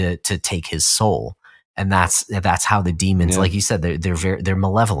 only to take his soul. And that's how the demons, like you said, they're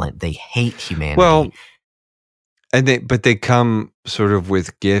malevolent. They hate humanity. Well, and they come sort of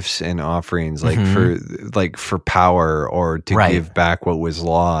with gifts and offerings, like for power or to give back what was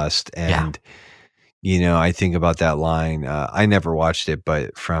lost. And I think about that line. I never watched it,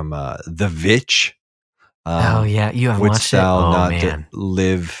 but from The Vitch. Oh yeah, you have watched it. Oh not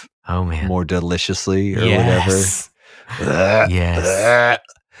live more deliciously or whatever. Yes.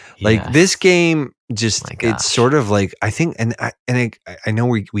 Like this game, just it's sort of like, I think, and I know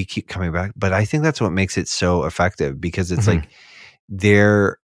we keep coming back, but I think that's what makes it so effective, because it's like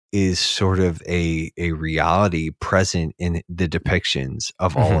there is sort of a reality present in the depictions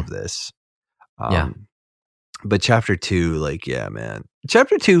of all of this. But chapter 2, like, yeah, man,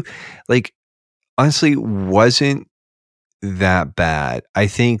 chapter 2, like, honestly wasn't that bad. I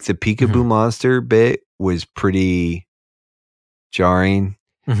think the peekaboo monster bit was pretty jarring.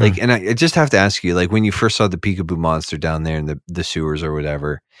 Like, and I just have to ask you, like, when you first saw the peekaboo monster down there in the sewers or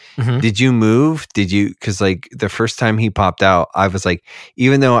whatever, did you move? Did you? Because like the first time he popped out, I was like,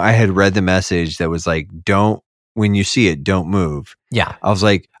 even though I had read the message that was like, don't, when you see it, don't move. Yeah. I was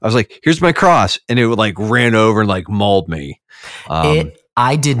like, here's my cross, and it like ran over and like mauled me.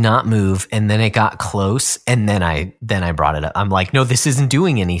 I did not move, and then it got close, and then I brought it up. I'm like, no, this isn't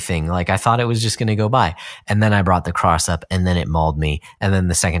doing anything. Like, I thought it was just going to go by. And then I brought the cross up, and then it mauled me. And then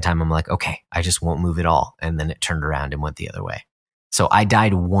the second time I'm like, okay, I just won't move at all. And then it turned around and went the other way. So I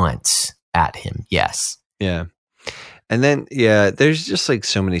died once at him. Yes. Yeah. And then, yeah, there's just like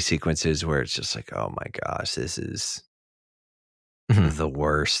so many sequences where it's just like, oh my gosh, this is the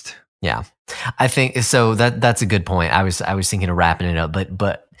worst. Yeah, I think so. That's a good point. I was thinking of wrapping it up,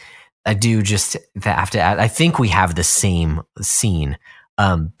 but I do just have to add. I think we have the same scene,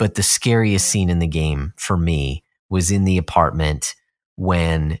 but the scariest scene in the game for me was in the apartment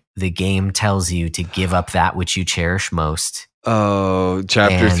when the game tells you to give up that which you cherish most. Oh,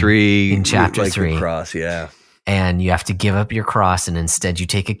 chapter 3. In chapter like 3. The cross, yeah. And you have to give up your cross, and instead you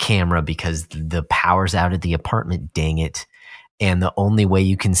take a camera because the power's out at the apartment, dang it. And the only way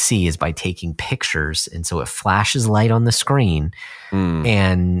you can see is by taking pictures. And so it flashes light on the screen.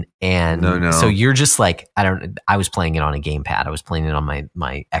 And so you're just like, I was playing it on a gamepad. I was playing it on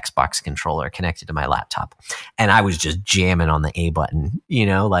my Xbox controller connected to my laptop. And I was just jamming on the A button,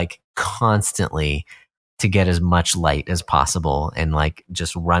 like constantly to get as much light as possible, and like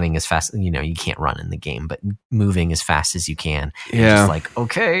just running as fast. You can't run in the game, but moving as fast as you can. Yeah. And just like,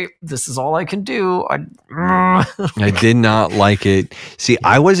 okay, this is all I can do. I did not like it. See,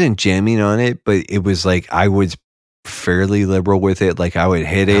 I wasn't jamming on it, but it was like I was fairly liberal with it. Like I would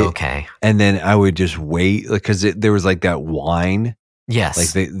hit it, okay, and then I would just wait because there was like that whine.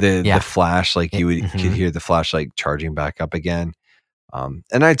 Yes, like the flash, like you could hear the flashlight charging back up again.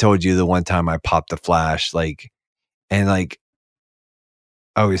 And I told you the one time I popped the flash, and I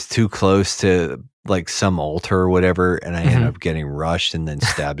was too close to like some altar or whatever, and I ended up getting rushed and then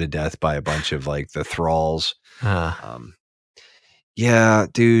stabbed to death by a bunch of like the thralls. Yeah,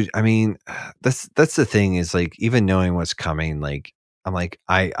 dude. I mean, that's the thing is like even knowing what's coming, like I'm like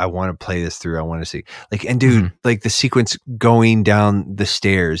I want to play this through. I want to see and dude, like the sequence going down the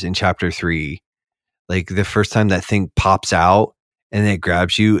stairs in chapter 3, like the first time that thing pops out. And then it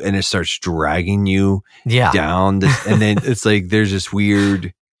grabs you and it starts dragging you down. And then it's like there's this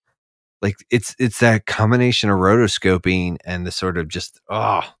weird, like it's that combination of rotoscoping and the sort of just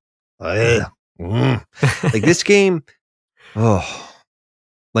like this game. I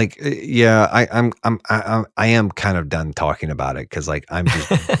am kind of done talking about it because like I'm just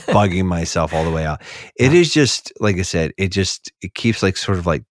bugging myself all the way out. It is just like I said, it keeps like sort of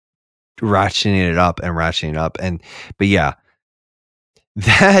like ratcheting it up, but yeah.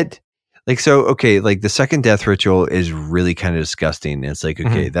 That like so okay, like the second death ritual is really kind of disgusting. It's like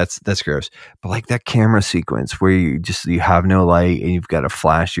okay, that's gross. But like that camera sequence where you have no light and you've got to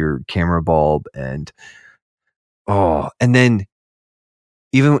flash your camera bulb and then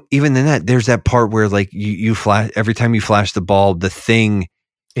even in that there's that part where like you flash every time you flash the bulb, the thing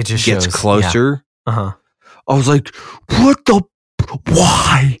it just gets closer. Yeah. I was like, what the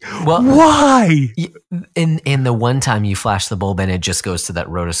why? Well, why? In the one time you flash the bulb and it just goes to that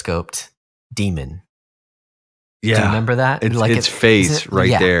rotoscoped demon. Yeah. Do you remember that? It's like its face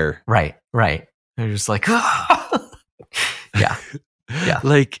right there. Right. They're just like, yeah.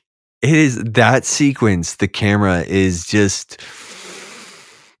 Like it is that sequence. The camera is just,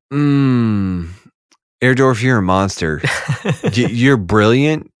 Erdorf, you're a monster. You're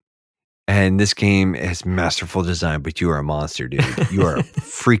brilliant. And this game has masterful design, but you are a monster, dude. You are a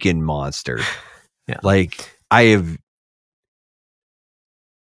freaking monster. Yeah. Like I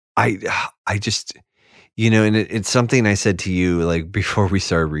just, and it's something I said to you like before we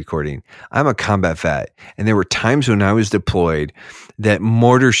started recording. I'm a combat vet, and there were times when I was deployed that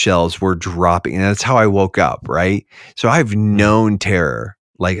mortar shells were dropping, and that's how I woke up, right? So I've known terror.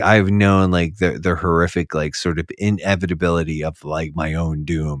 Like I've known like the horrific, like sort of inevitability of like my own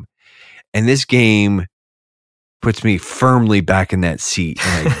doom. And this game puts me firmly back in that seat,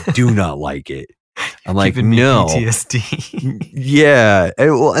 and I do not like it. I'm like, no. PTSD. Yeah.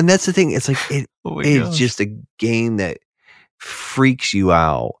 And that's the thing. It's like, it's just a game that freaks you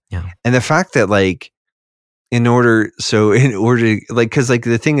out. Yeah. And the fact that like, in order because like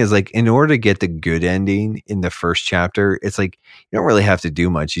the thing is like, in order to get the good ending in the first chapter, it's like, you don't really have to do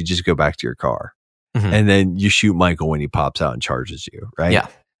much. You just go back to your car and then you shoot Michael when he pops out and charges you. Right. Yeah.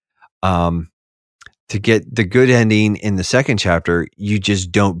 To get the good ending in the second chapter, you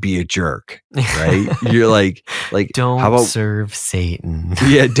just don't be a jerk, right? You're like don't how about serve Satan?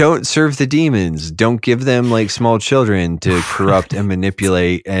 Yeah, don't serve the demons. Don't give them like small children to corrupt and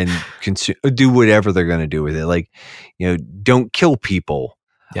manipulate and do whatever they're going to do with it. Like, don't kill people.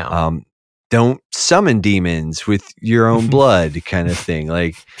 Yeah. Don't summon demons with your own blood, kind of thing.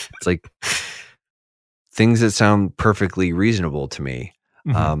 Like it's like things that sound perfectly reasonable to me.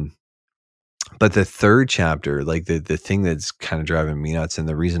 But the third chapter, like the thing that's kind of driving me nuts, and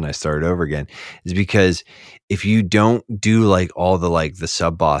the reason I started over again is because if you don't do like all the like the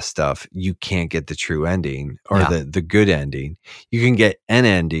sub boss stuff, you can't get the true ending or the good ending. You can get an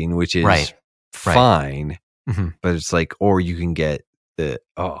ending, which is fine, mm-hmm. but it's like, or you can get and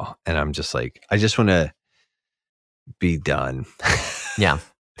I'm just like, I just want to be done. Yeah.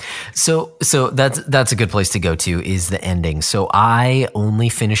 So that's a good place to go to, is the ending. So I only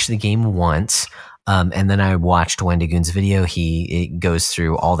finished the game once. And then I watched Wendigoon's video. It goes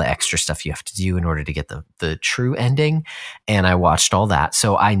through all the extra stuff you have to do in order to get the true ending. And I watched all that.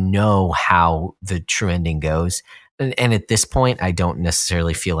 So I know how the true ending goes. And at this point, I don't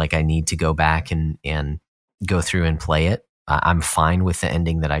necessarily feel like I need to go back and go through and play it. I'm fine with the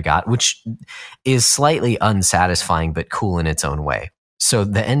ending that I got, which is slightly unsatisfying, but cool in its own way. So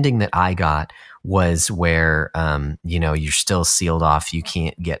the ending that I got was where, you're still sealed off. You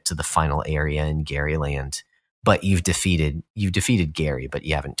can't get to the final area in Garyland, but you've defeated Gary, but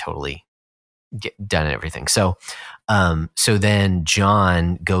you haven't totally done everything. So then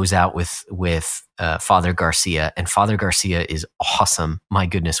John goes out with Father Garcia, and Father Garcia is awesome. My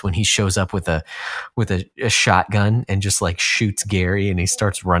goodness, when he shows up with a shotgun and just like shoots Gary, and he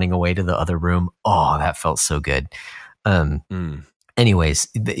starts running away to the other room. Oh, that felt so good. Anyways,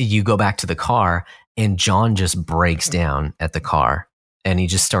 you go back to the car, and John just breaks down at the car, and he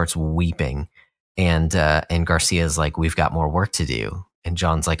just starts weeping. And Garcia's like, "We've got more work to do." And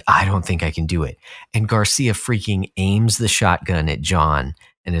John's like, "I don't think I can do it." And Garcia freaking aims the shotgun at John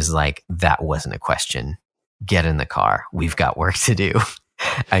and is like, "That wasn't a question. Get in the car. We've got work to do."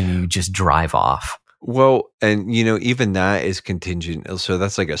 And you just drive off. Well, and even that is contingent. So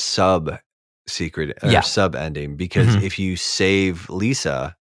that's like a sub secret or sub ending, because if you save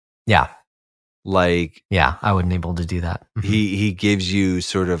Lisa, like, I wasn't able to do that. He gives you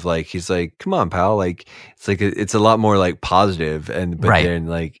sort of like, he's like, "Come on, pal." Like, it's like it's a lot more like positive, but then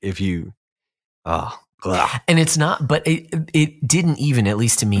like if you, and it's not, but it didn't even, at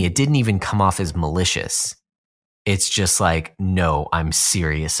least to me, it didn't even come off as malicious. It's just like, no, I'm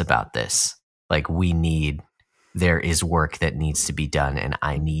serious about this. Like, there is work that needs to be done, and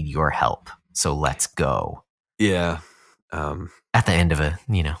I need your help. So let's go. Yeah. At the end of a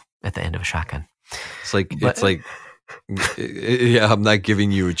shotgun. It's like, yeah, I'm not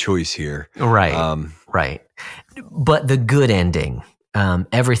giving you a choice here. Right. Right. But the good ending,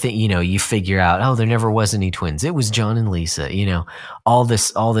 everything, you figure out, there never was any twins. It was John and Lisa, all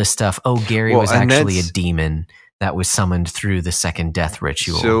this stuff. Oh, Gary was actually a demon that was summoned through the second death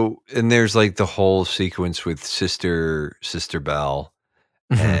ritual. So, and there's like the whole sequence with Sister Belle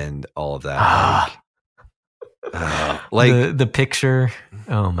and all of that. Like the picture.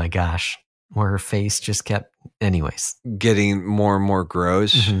 Oh my gosh. Where her face just kept, anyways, getting more and more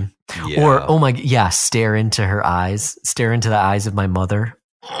gross. Yeah. Or, stare into her eyes, stare into the eyes of my mother.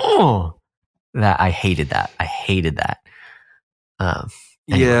 Oh, I hated that.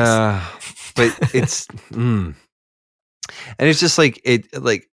 Yeah, but it's, and it's just like,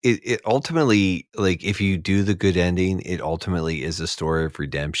 it ultimately, like, if you do the good ending, it ultimately is a story of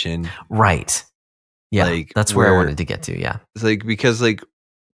redemption. Right. Yeah. Like, that's where I wanted to get to. Yeah. It's like, because like,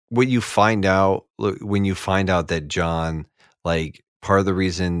 when you find out that John, like, part of the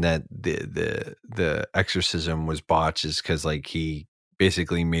reason that the exorcism was botched is because like he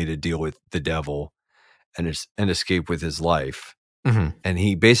basically made a deal with the devil and escaped with his life. And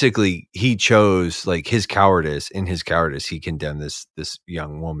he chose, like, his cowardice. In his cowardice, he condemned this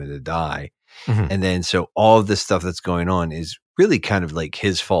young woman to die. And then so all of this stuff that's going on is really kind of like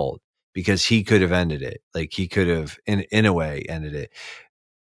his fault, because he could have ended it. Like, he could have in a way ended it.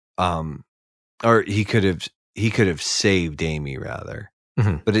 Or he could have saved Amy, rather.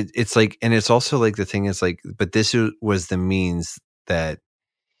 But it's like, and it's also like, the thing is like, but this was the means that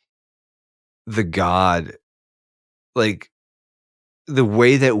the God, like, the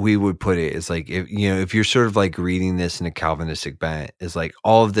way that we would put it is like, if you're sort of like reading this in a Calvinistic bent, is like,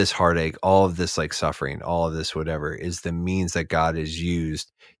 all of this heartache, all of this like suffering, all of this whatever is the means that God has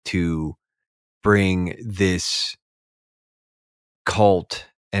used to bring this cult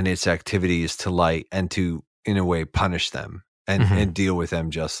and its activities to light, and to, in a way, punish them and deal with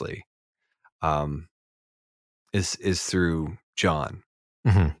them justly, is through John.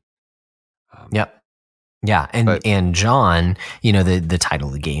 Yep. Yeah. And John, the title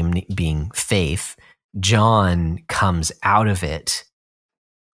of the game being Faith, John comes out of it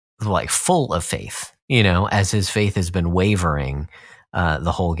like full of faith, as his faith has been wavering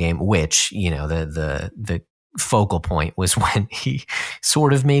the whole game, which, the focal point was when he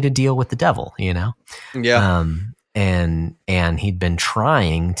sort of made a deal with the devil, Yeah. And he'd been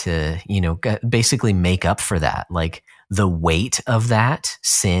trying to, basically make up for that. Like, the weight of that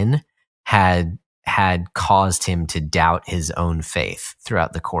sin had caused him to doubt his own faith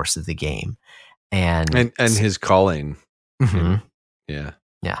throughout the course of the game. And his calling. Yeah. Yeah.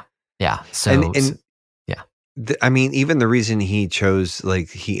 Yeah. Yeah. So yeah. I mean, even the reason he chose, like,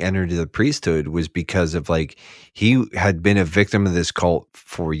 he entered the priesthood was because of, like, he had been a victim of this cult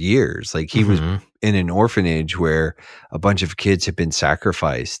for years. Like, he was in an orphanage where a bunch of kids had been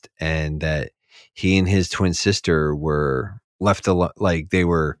sacrificed, and that he and his twin sister were left alone. Like, they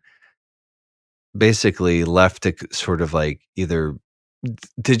were basically left to sort of like either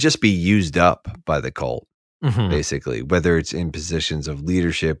to just be used up by the cult, basically, whether it's in positions of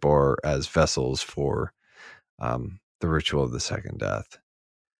leadership or as vessels for the ritual of the second death.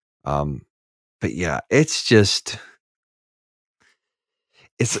 But yeah, it's just,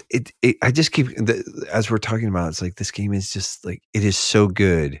 I just keep, as we're talking about, it's like, this game is just like, it is so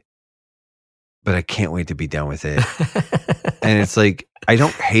good, but I can't wait to be done with it. And it's like, I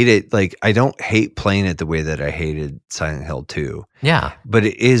don't hate it. Like, I don't hate playing it the way that I hated Silent Hill 2. Yeah. But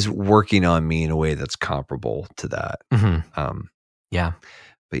it is working on me in a way that's comparable to that. Yeah.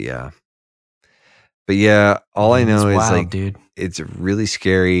 But yeah, all I know is wild, like, dude. It's really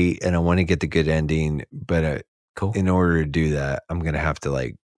scary, and I want to get the good ending. But cool. In order to do that, I'm gonna have to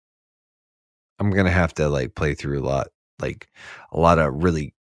play through a lot of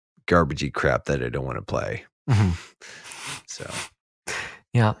really garbagey crap that I don't want to play. So,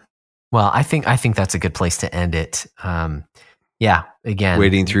 yeah. Well, I think that's a good place to end it. Yeah. Again,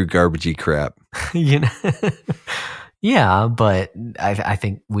 wading through garbagey crap. You know. Yeah, but I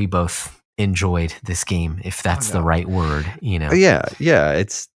think we both enjoyed this game, if that's the right word, you know. Yeah,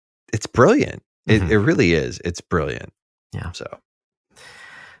 it's brilliant. It really is. It's brilliant. Yeah.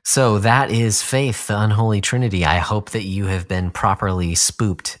 So that is Faith, the Unholy Trinity. I hope that you have been properly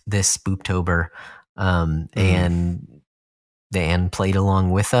spooped this Spooptober, and played along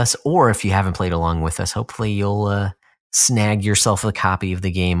with us. Or if you haven't played along with us, hopefully you'll snag yourself a copy of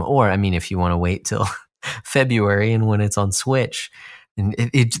the game. Or, I mean, if you want to wait till February and when it's on Switch. And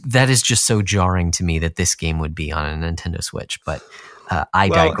that is just so jarring to me that this game would be on a Nintendo Switch. But I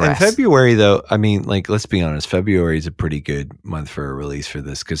digress. In February, though, I mean, like, let's be honest, February is a pretty good month for a release for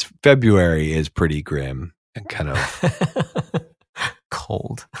this, because February is pretty grim and kind of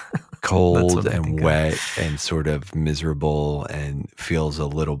cold and wet and sort of miserable and feels a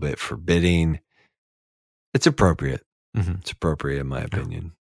little bit forbidding. It's appropriate. It's appropriate, in my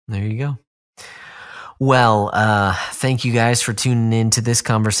opinion. There you go. Well, thank you guys for tuning in to this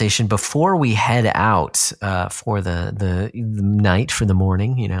conversation. Before we head out for the night, for the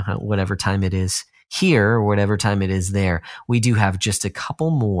morning, you know, whatever time it is here or whatever time it is there, we do have just a couple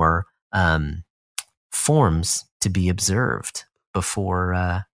more forms to be observed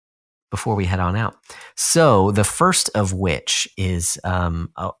before we head on out. So the first of which is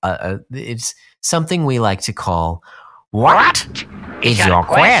it's something we like to call, "What is your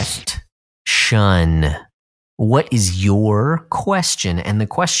quest?" Shun. What is your question? And the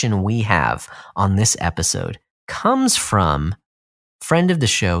question we have on this episode comes from friend of the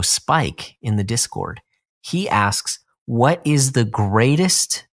show, Spike, in the Discord. He asks, what is the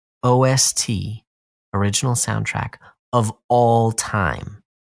greatest OST, original soundtrack, of all time?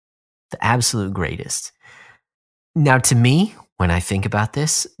 The absolute greatest. Now, to me, when I think about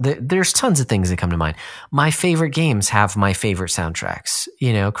this, there's tons of things that come to mind. My favorite games have my favorite soundtracks.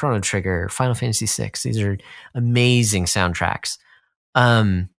 You know, Chrono Trigger, Final Fantasy VI. These are amazing soundtracks.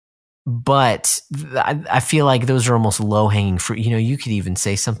 But I feel like those are almost low-hanging fruit. You know, you could even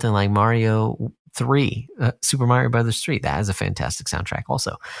say something like Mario 3, Super Mario Brothers 3. That has a fantastic soundtrack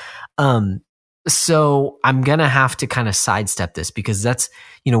also. So I'm going to have to kind of sidestep this, because that's,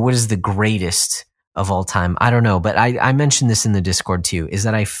 you know, what is the greatest of all time? I don't know, but I mentioned this in the Discord too, is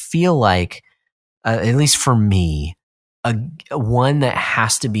that I feel like, at least for me, one that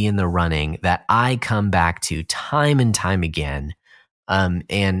has to be in the running that I come back to time and time again, and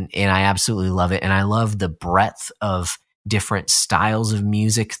I absolutely love it, and I love the breadth of different styles of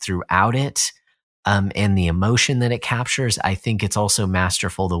music throughout it, and the emotion that it captures. I think it's also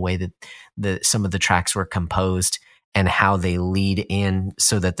masterful the way that some of the tracks were composed and how they lead in,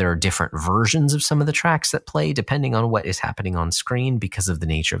 so that there are different versions of some of the tracks that play depending on what is happening on screen because of the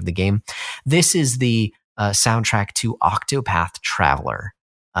nature of the game. This is the soundtrack to Octopath Traveler.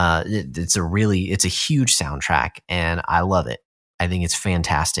 It's a huge soundtrack, and I love it. I think it's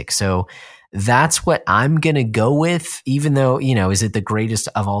fantastic. So that's what I'm going to go with, even though, you know, is it the greatest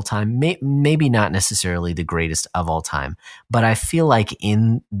of all time? Maybe not necessarily the greatest of all time, but I feel like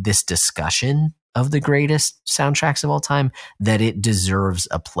in this discussion of the greatest soundtracks of all time, that it deserves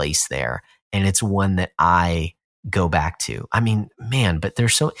a place there. And it's one that I go back to. I mean, man, but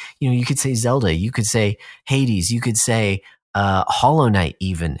there's so, you know, you could say Zelda, you could say Hades, you could say Hollow Knight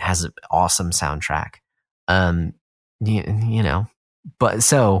even has an awesome soundtrack. You know, but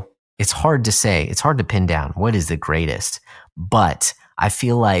so it's hard to say. It's hard to pin down what is the greatest. But I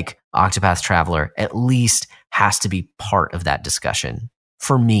feel like Octopath Traveler at least has to be part of that discussion.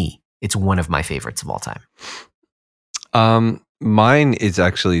 For me, it's one of my favorites of all time. Mine is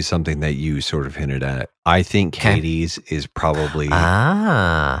actually something that you sort of hinted at. I think Hades is probably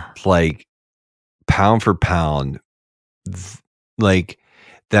like pound for pound, like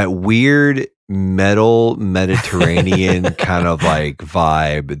that weird metal Mediterranean kind of like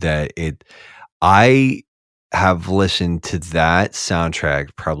vibe that I have listened to that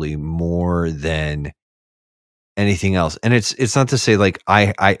soundtrack probably more than anything else. And it's not to say like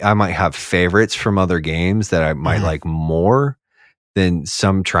I might have favorites from other games that I might like more than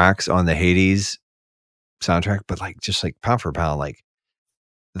some tracks on the Hades soundtrack, but like just like pound for pound, like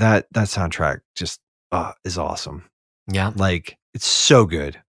that soundtrack just is awesome. Yeah. Like it's so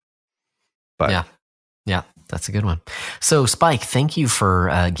good. But yeah, that's a good one. So Spike, thank you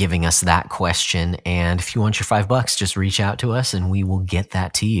for giving us that question. And if you want your $5, just reach out to us and we will get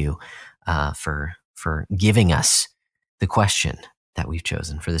that to you for giving us the question that we've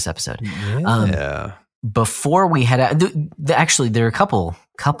chosen for this episode. Yeah. Before we head out, actually, there are a couple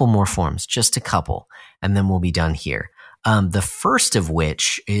more forms, just a couple, and then we'll be done here. The first of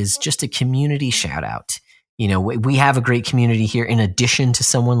which is just a community shout out. You know, we have a great community here in addition to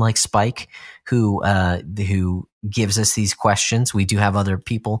someone like Spike who gives us these questions. We do have other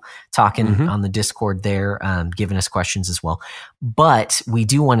people talking on the Discord there, giving us questions as well. But we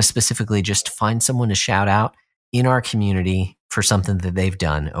do want to specifically just find someone to shout out in our community for something that they've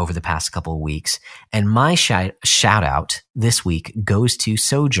done over the past couple of weeks. And my shout out this week goes to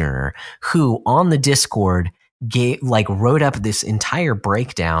Sojourner, who on the Discord wrote up this entire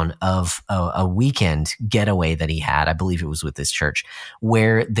breakdown of a weekend getaway that he had. I believe it was with his church,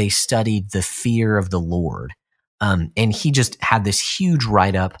 where they studied the fear of the Lord. And he just had this huge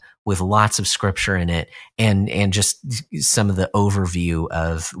write-up with lots of scripture in it and just some of the overview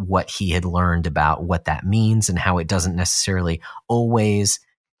of what he had learned about what that means and how it doesn't necessarily always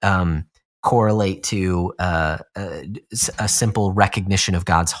correlate to a simple recognition of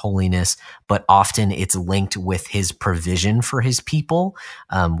God's holiness, but often it's linked with his provision for his people,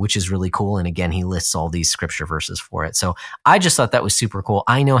 which is really cool. And again, he lists all these scripture verses for it. So I just thought that was super cool.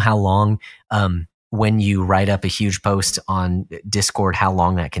 I know how long, when you write up a huge post on Discord, how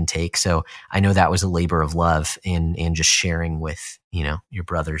long that can take. So I know that was a labor of love in just sharing with, your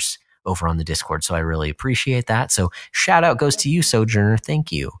brothers over on the Discord. So I really appreciate that. So shout out goes to you, Sojourner.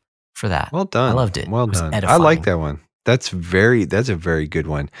 Thank you for that. Well done. I loved it. Well it done. Edifying. I like that one. That's a very good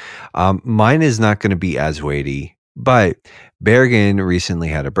one. Mine is not going to be as weighty, but Bergen recently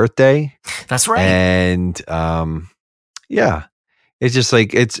had a birthday. That's right. And yeah, it's just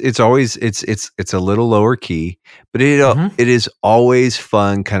like it's always it's a little lower key, but it is always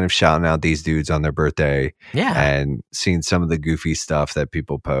fun kind of shouting out these dudes on their birthday. Yeah. And seeing some of the goofy stuff that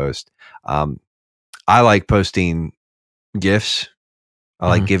people post. I like posting gifts. I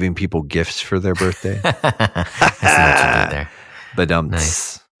like giving people gifts for their birthday. I see what you did there. But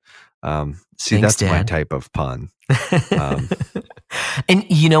nice. See, Thanks, that's Dad. my type of pun. And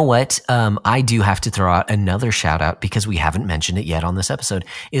you know what? I do have to throw out another shout out because we haven't mentioned it yet on this episode.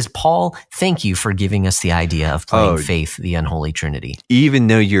 Is Paul? Thank you for giving us the idea of playing Faith, the Unholy Trinity. Even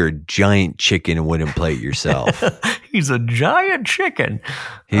though you're a giant chicken and wouldn't play it yourself, he's a giant chicken.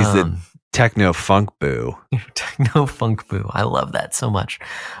 He's the techno funk boo. Techno funk boo. I love that so much.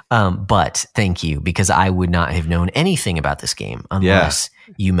 But thank you, because I would not have known anything about this game unless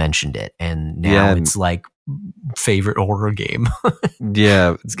you mentioned it. And now it's like favorite horror game.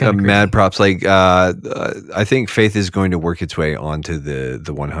 Yeah. It's mad props. Like, I think Faith is going to work its way onto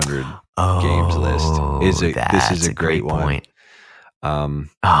the 100 games list. This is a great one.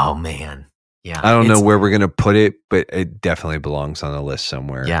 Oh man. Yeah, I don't know where we're going to put it, but it definitely belongs on the list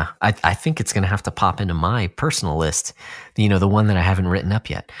somewhere. Yeah, I think it's going to have to pop into my personal list, the one that I haven't written up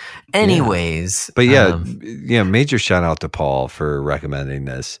yet. Anyways. Yeah. But major shout out to Paul for recommending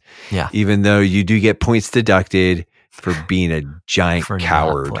this. Yeah. Even though you do get points deducted for being a giant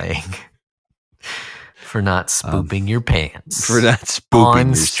coward. Not playing. For not spooping your pants. For not spooping on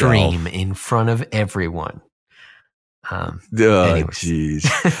yourself. stream in front of everyone. Jeez.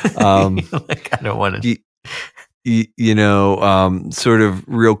 Like, I don't want to. Sort of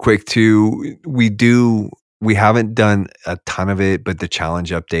real quick too. We haven't done a ton of it, but the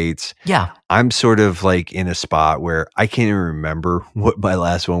challenge updates. Yeah, I'm sort of like in a spot where I can't even remember what my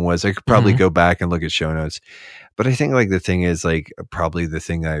last one was. I could probably go back and look at show notes, but I think like the thing is like probably the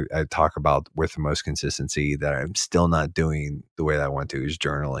thing I talk about with the most consistency that I'm still not doing the way that I want to is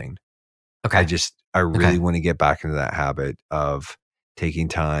journaling. Okay. I really want to get back into that habit of taking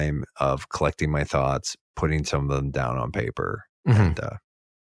time of collecting my thoughts, putting some of them down on paper. And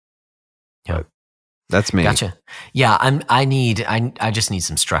but that's me. Gotcha. Yeah, I just need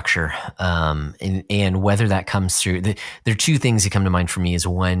some structure. And whether that comes through, there are two things that come to mind for me. Is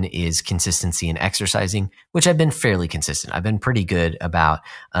one is consistency in exercising, which I've been fairly consistent. I've been pretty good about,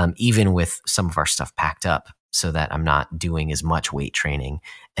 even with some of our stuff packed up, so that I'm not doing as much weight training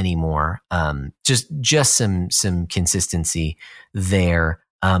anymore. Just some consistency there.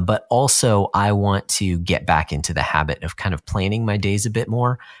 But also, I want to get back into the habit of kind of planning my days a bit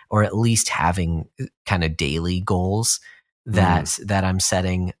more, or at least having kind of daily goals that I'm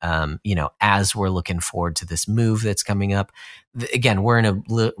setting. As we're looking forward to this move that's coming up. Again, we're in a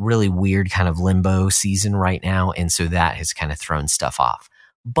really weird kind of limbo season right now, and so that has kind of thrown stuff off.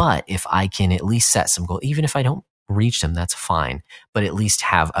 But if I can at least set some goals, even if I don't reach them, that's fine. But at least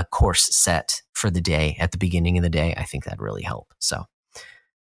have a course set for the day at the beginning of the day, I think that'd really help. So.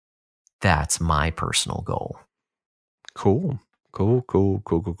 That's my personal goal. Cool.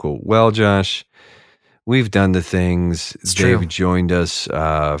 Well, Josh, we've done the things. They've joined us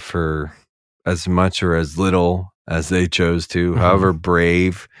for as much or as little as they chose to, however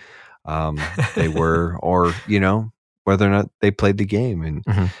brave they were, or, whether or not they played the game. And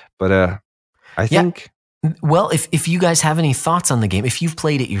but I think... Well, if you guys have any thoughts on the game, if you've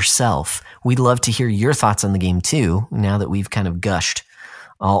played it yourself, we'd love to hear your thoughts on the game too, now that we've kind of gushed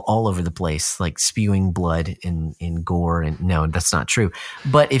all over the place, like spewing blood and gore. And no, that's not true.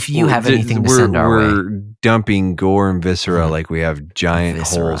 But if you have anything to send our way. We're dumping gore and viscera like we have giant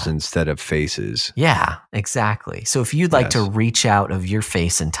holes instead of faces. Yeah, exactly. So if you'd like to reach out of your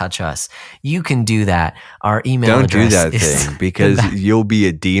face and touch us, you can do that. Our email address Don't do that thing, because you'll be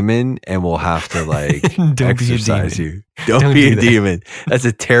a demon and we'll have to exercise you. Don't be a demon. That's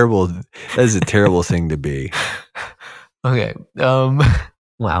a terrible thing to be. Okay.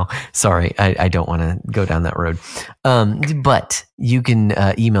 Wow. Sorry. I don't want to go down that road. But you can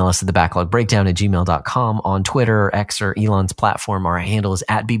email us at thebacklogbreakdown@gmail.com, on Twitter or X or Elon's platform. Our handle is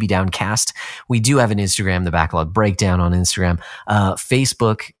 @BBDownCast. We do have an Instagram, The Backlog Breakdown on Instagram.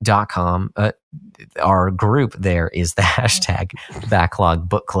 Facebook.com. Our group there is the hashtag Backlog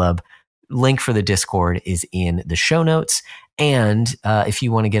Book Club. Link for the Discord is in the show notes. And if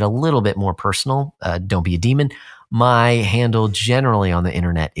you want to get a little bit more personal, don't be a demon. My handle generally on the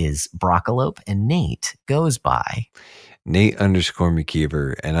internet is Broccolope, and Nate goes by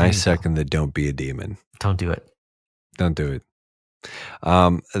Nate_McKeever, and I second the don't be a demon. Don't do it. Don't do it.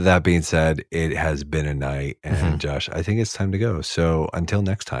 That being said, it has been a night, and Josh, I think it's time to go. So until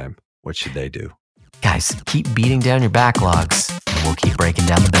next time, what should they do? Guys, keep beating down your backlogs, and we'll keep breaking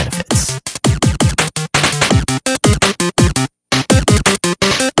down the benefits.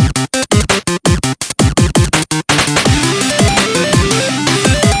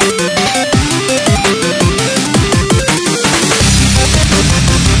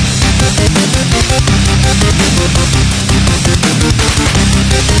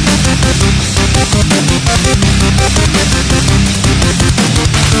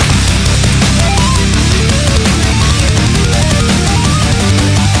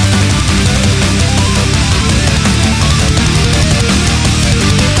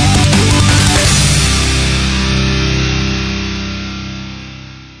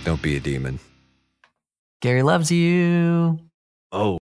 Don't be a demon. Gary loves you. Oh.